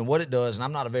cow. And what it does, and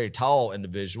I'm not a very tall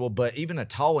individual, but even a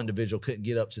tall individual couldn't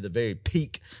get up to the very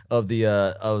peak of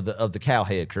the cow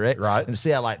head, correct? Right. And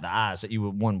see how like the eyes that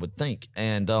one would think.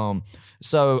 And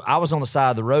so I was on the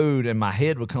side of the road, and my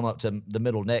head would come up to the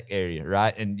middle neck area,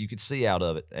 right? And you could see out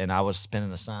of it. And I was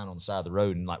spinning a sign on the side of the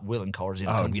road and like wheeling cars in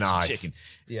to come get some chicken.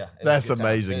 Yeah. That's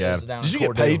amazing, Adam. Did you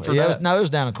get paid for that? No, it was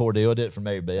down in Cordell. I did it for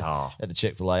Mary Beth at the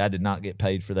Chick-fil-A. I did not get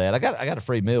paid for that. I got a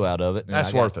free meal out of it.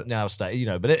 That's worth it. No,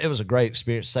 but it was a great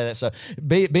experience to say that. So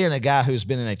being a guy who's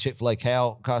been in a Chick-fil-A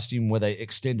cow costume with a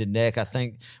extended neck, I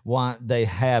think why they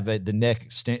have the neck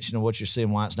extension of what you're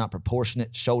seeing, why it's not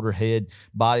proportionate shoulder, head,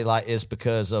 body like is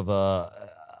because of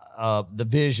the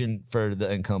vision for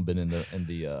the incumbent in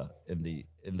the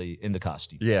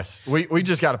costume. Yes, we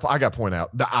just got to. I got to point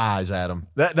out the eyes, Adam.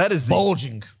 That is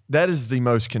bulging. That is the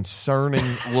most concerning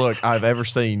look I've ever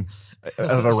seen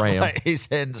of a ram. Like he's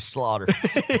heading to slaughter.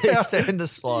 He's heading to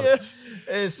slaughter. Yes,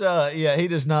 it's he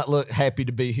does not look happy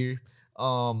to be here.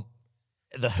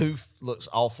 The hoof looks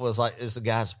awful. It's the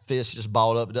guy's fist just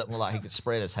balled up. It doesn't look like he could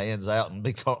spread his hands out and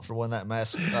be caught for one of that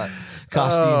mascot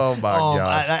costume. Oh my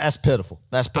gosh, that's pitiful.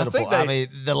 That's pitiful. I mean,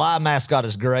 the live mascot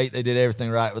is great. They did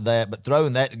everything right with that, but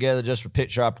throwing that together just for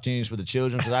picture opportunities with the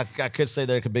children, because I could say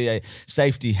there could be a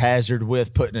safety hazard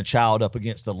with putting a child up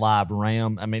against the live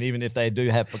ram. I mean, even if they do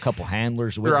have a couple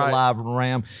handlers with the live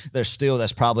ram,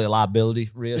 that's probably a liability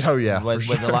risk. Oh yeah,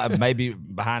 maybe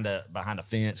behind a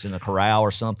fence in a corral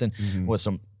or something with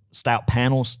some stout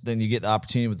panels, then you get the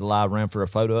opportunity with the live ram for a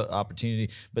photo opportunity.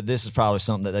 But this is probably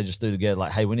something that they just threw together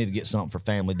like, hey, we need to get something for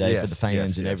family day for the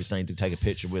fans and everything to take a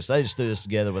picture with. So they just threw this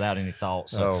together without any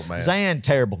thought. So, man. Zan,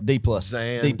 terrible. D+.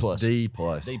 D+.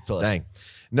 Dang.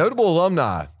 Notable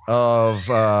alumni of,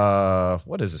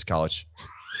 what is this college?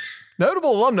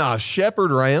 Notable alumni of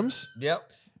Shepherd Rams.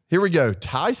 Yep. Here we go.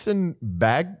 Tyson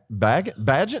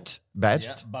Badgett?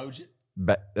 Yeah, Bojet.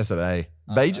 That's an A.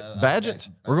 Badgett? Okay.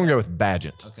 We're going to go with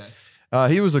Badgett. Okay.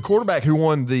 He was a quarterback who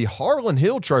won the Harlan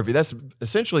Hill Trophy. That's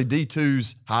essentially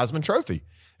D2's Heisman Trophy.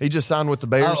 He just signed with the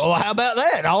Bears. Oh, how about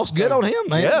that? All's good on him,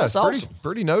 man. Yeah, that's awesome.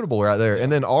 Pretty notable right there. And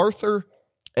then Arthur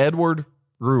Edward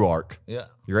Ruark. Yeah.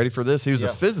 You ready for this? He was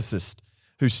a physicist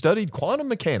who studied quantum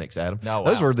mechanics, Adam. Oh, wow.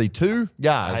 Those were the two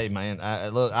guys. Hey, man,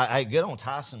 I get on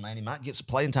Tyson, man. He might get some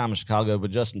playing time in Chicago, but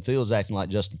Justin Fields acting like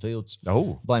Justin Fields.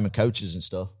 Oh. Blaming coaches and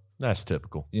stuff. That's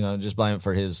typical. You know, just blame him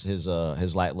for his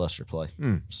lackluster play.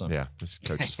 So. Yeah, it's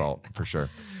coach's fault for sure.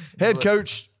 Head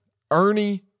coach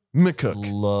Ernie McCook.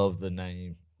 Love the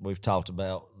name. We've talked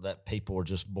about that people are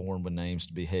just born with names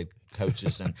to be head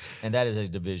coaches, and that is a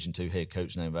Division II head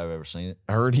coach name if I've ever seen it.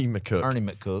 Ernie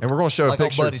McCook. And we're going to show a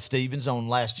picture. Like Buddy Stevens on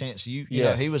Last Chance U. You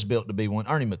know, he was built to be one.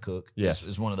 Ernie McCook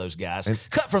is one of those guys.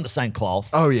 Cut from the same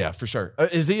cloth. Oh, yeah, for sure.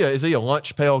 Is he a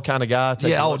lunch pail kind of guy?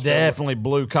 Yeah, definitely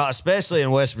blue collar, especially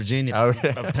in West Virginia,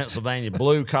 Pennsylvania.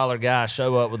 Blue collar guy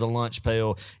show up with a lunch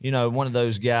pail. You know, one of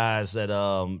those guys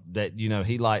that you know,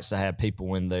 he likes to have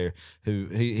people in there who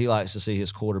he likes to see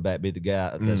his quarterback be the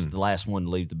guy that's the last one to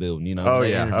leave the building. You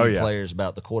know, players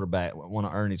about the quarterback. One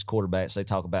of Ernie's quarterbacks, they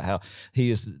talk about how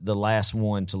he is the last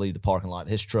one to leave the parking lot.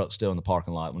 His truck's still in the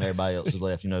parking lot when everybody else is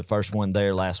left. You know, first one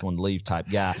there, last one to leave type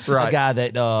guy. Right. A guy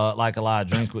that, like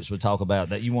Elijah Drinkwitz would talk about,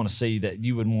 that you want to see, that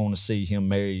you would want to see him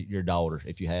marry your daughter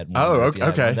if you had one. Oh,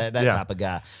 okay. That type of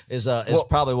guy is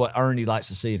probably what Ernie likes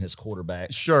to see in his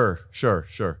quarterback. Sure.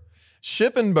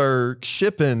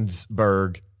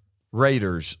 Shippensburg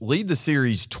Raiders lead the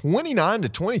series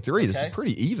 29-23. This is a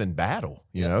pretty even battle,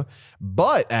 you know.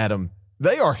 But Adam,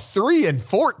 they are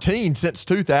 3-14 since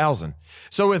 2000.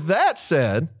 So with that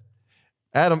said,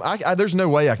 Adam, there's no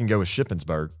way I can go with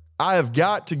Shippensburg. I have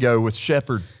got to go with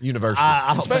Shepherd University,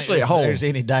 especially at home. There's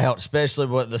any doubt, especially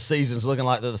what the season's looking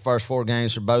like through the first 4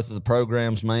 games for both of the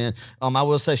programs, man. I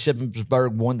will say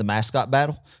Shippensburg won the mascot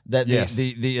battle. That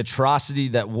the atrocity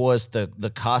that was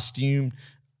the costume,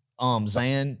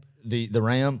 Zan. The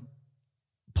Ram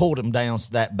pulled him down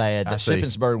that bad that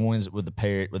Shippensburg wins it with the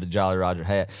parrot with the Jolly Roger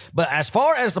hat. But as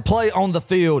far as the play on the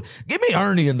field, give me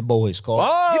Ernie and the boys,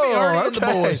 Clark. Give me Ernie and the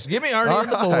boys. Give me Ernie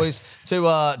and the boys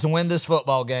to win this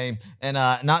football game and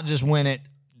not just win it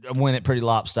pretty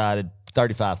lopsided,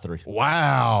 35-3.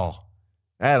 Wow.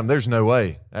 Adam, there's no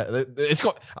way.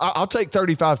 I'll take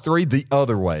 35-3 the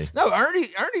other way. No, Ernie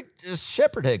is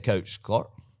Shepherd head coach, Clark.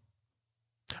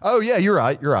 Oh, yeah, you're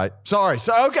right. Sorry.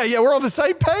 So, okay, yeah, we're on the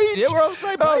same page? Yeah, we're on the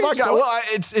same page. Oh, my God. Well,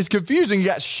 it's confusing. You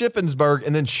got Shippensburg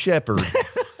and then Shepherd.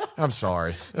 I'm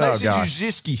sorry. Macy gosh.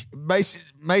 Juszczyk.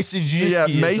 Macy Juszczyk. Yeah,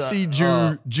 Macy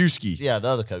Juszczyk. Yeah, the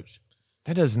other coach.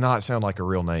 That does not sound like a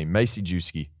real name. Macy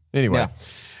Juszczyk. Anyway, Yeah.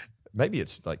 maybe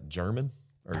it's like German.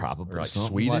 Probably or like something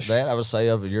Swedish. like that. I would say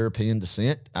of a European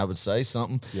descent. I would say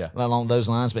something along those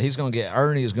lines. But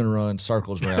Ernie is going to run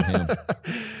circles around him.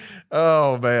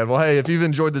 Oh, man. Well, hey, if you've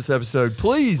enjoyed this episode,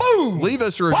 please leave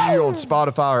us a review on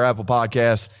Spotify or Apple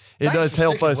Podcasts. It does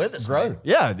help us grow. Man.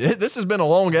 Yeah, this has been a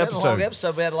long episode. A long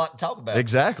episode. We had a lot to talk about.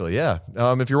 Exactly, yeah.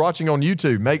 If you're watching on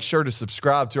YouTube, make sure to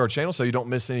subscribe to our channel so you don't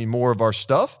miss any more of our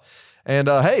stuff. And,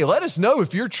 hey, let us know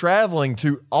if you're traveling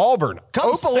to Auburn,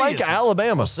 Opelika,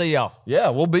 Alabama. We'll see y'all. Yeah,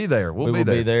 we'll be there. We'll be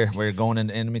there. We're going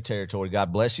into enemy territory.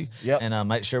 God bless you. Yep. And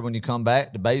make sure when you come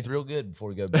back to bathe real good before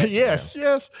you go back.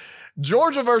 Yes.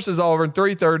 Georgia versus Auburn,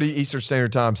 3:30 Eastern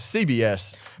Standard Time,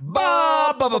 CBS. Or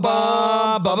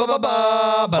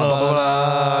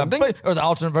the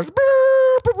alternate version.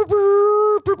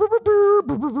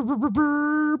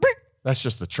 That's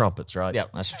just the trumpets, right? Yeah,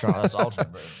 that's the trumpet. That's the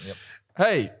alternate version. Yep.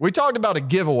 Hey, we talked about a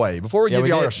giveaway. Before we give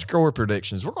you all our score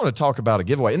predictions, we're going to talk about a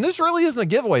giveaway. And this really isn't a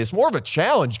giveaway. It's more of a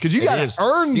challenge because you got to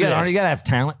earn this. You got to have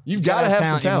talent. You've got to have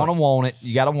some talent. You want it.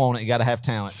 You got to want it. You got to have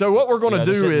talent. So what we're going to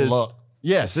do is, luck.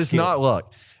 Yes, it's not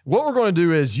luck. What we're going to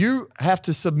do is you have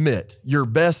to submit your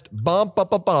best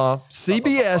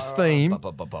CBS theme.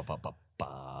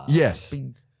 Yes.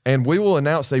 And we will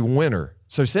announce a winner.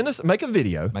 So make a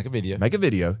video,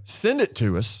 send it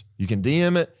to us. You can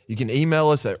DM it. You can email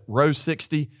us at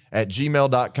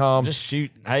row60@gmail.com. Just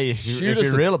shoot. Hey, if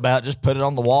you're real about it, just put it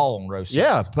on the wall on Row 60.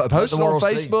 Yeah, post it on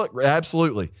Facebook. See.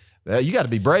 Absolutely. You got to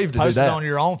be brave to do that. Post it on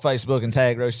your own Facebook and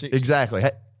tag Row 60. Exactly.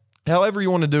 However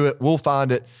you want to do it, we'll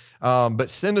find it. But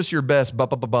send us your best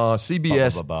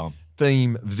CBS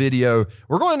theme video.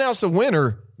 We're going to announce a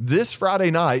winner this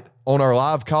Friday night on our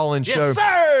live call-in show. Yes,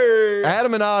 sir!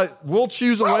 Adam and I will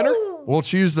choose a winner. We'll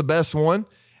choose the best one.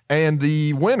 And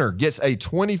the winner gets a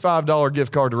 $25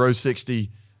 gift card to Row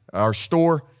 60, our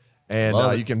store. And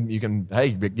you can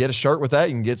get a shirt with that.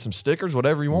 You can get some stickers,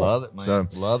 whatever you want. Love it, man. So,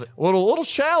 love it. Little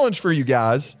challenge for you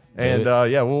guys. And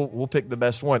we'll pick the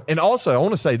best one. And also, I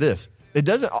want to say this. It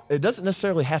doesn't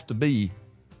necessarily have to be.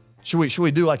 Should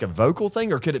we do like a vocal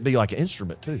thing, or could it be like an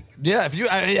instrument too? Yeah, if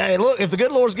the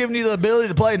good Lord's giving you the ability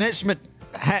to play an instrument,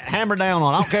 hammer down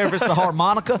on. I don't care if it's the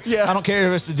harmonica. Yeah. I don't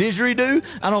care if it's the didgeridoo.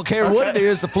 I don't care what it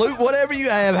is, the flute, whatever you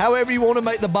have, however you want to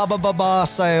make the ba ba ba ba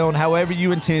sound, however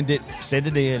you intend it, send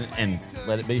it in and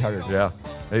let it be heard. Yeah.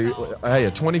 Hey,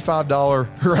 a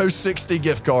 $25 Row 60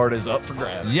 gift card is up for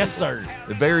grabs. Yes, sir.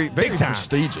 Very Big time.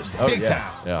 Prestigious. Big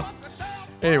time. Yeah.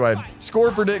 Anyway,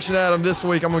 score prediction, Adam. This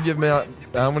week I'm going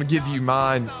to give you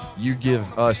mine. You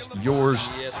give us yours.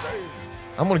 Yes, sir.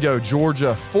 I'm going to go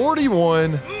Georgia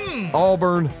 41,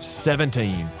 Auburn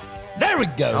 17. There we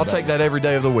go. I'll take that every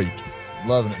day of the week.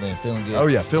 Loving it, man. Feeling good. Oh,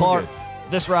 yeah. Feeling good.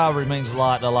 This rivalry means a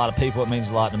lot to a lot of people. It means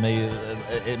a lot to me.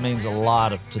 It means a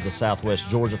lot to the Southwest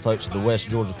Georgia folks, to the West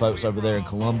Georgia folks over there in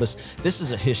Columbus. This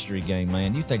is a history game,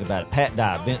 man. You think about it. Pat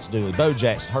Dye, Vince Dooley, Bo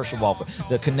Jackson, Herschel Walker,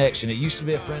 the connection. It used to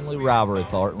be a friendly rivalry,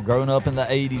 Clark. Growing up in the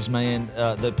 80s, man,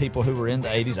 the people who were in the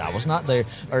 80s, I was not there,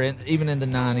 or even in the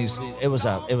 90s, it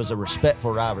was a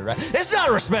respectful rivalry, right? It's not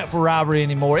a respectful rivalry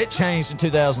anymore. It changed in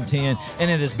 2010, and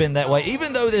it has been that way.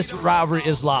 Even though this rivalry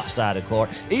is lopsided, Clark,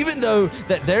 even though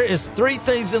that there is three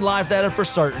things in life that are for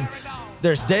certain.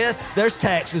 There's death, there's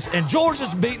taxes, and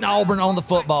Georgia's beating Auburn on the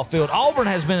football field. Auburn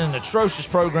has been an atrocious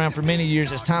program for many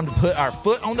years. It's time to put our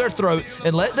foot on their throat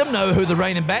and let them know who the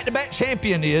reigning back-to-back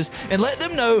champion is, and let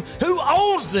them know who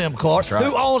owns them, Clark, right.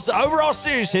 Who owns the overall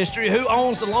series history, who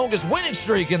owns the longest winning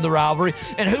streak in the rivalry,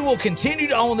 and who will continue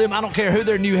to own them. I don't care who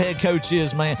their new head coach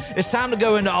is, man. It's time to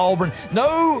go into Auburn.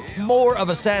 No more of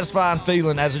a satisfying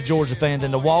feeling as a Georgia fan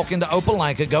than to walk into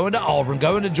Opelika, go into Auburn,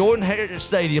 go into Jordan Hare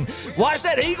Stadium, watch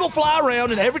that eagle fly around,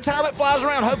 and every time it flies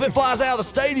around, hope it flies out of the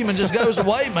stadium and just goes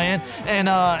away, man. And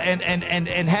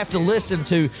have to listen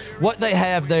to what they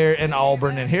have there in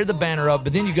Auburn and hear the banner up.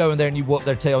 But then you go in there and you whoop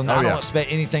their tail. And I don't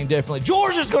expect anything differently.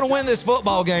 Georgia's going to win this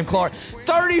football game, Clark.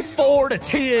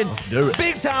 34-10. Let's do it.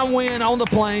 Big time win on the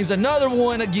Plains. Another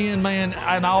one again, man.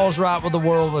 And all's right with the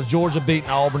world with Georgia beating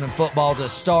Auburn in football to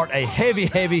start a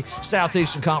heavy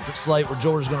Southeastern Conference slate where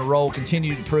Georgia's going to roll,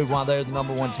 continue to prove why they're the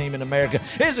number one team in America.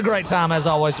 It's a great time, as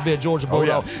always, to be a Georgia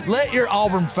Bulldog. Let your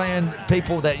Auburn fan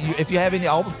people if you have any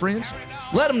Auburn friends,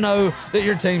 let them know that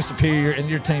your team's superior and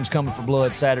your team's coming for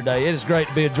blood Saturday. It is great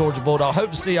to be a Georgia Bulldog. Hope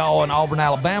to see y'all in Auburn,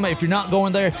 Alabama. If you're not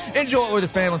going there, enjoy it with your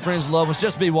family, friends, and loved ones.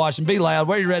 Just be watching, be loud,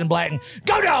 wear your red and black, and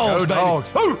go Dogs, go baby.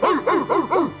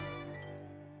 Dogs.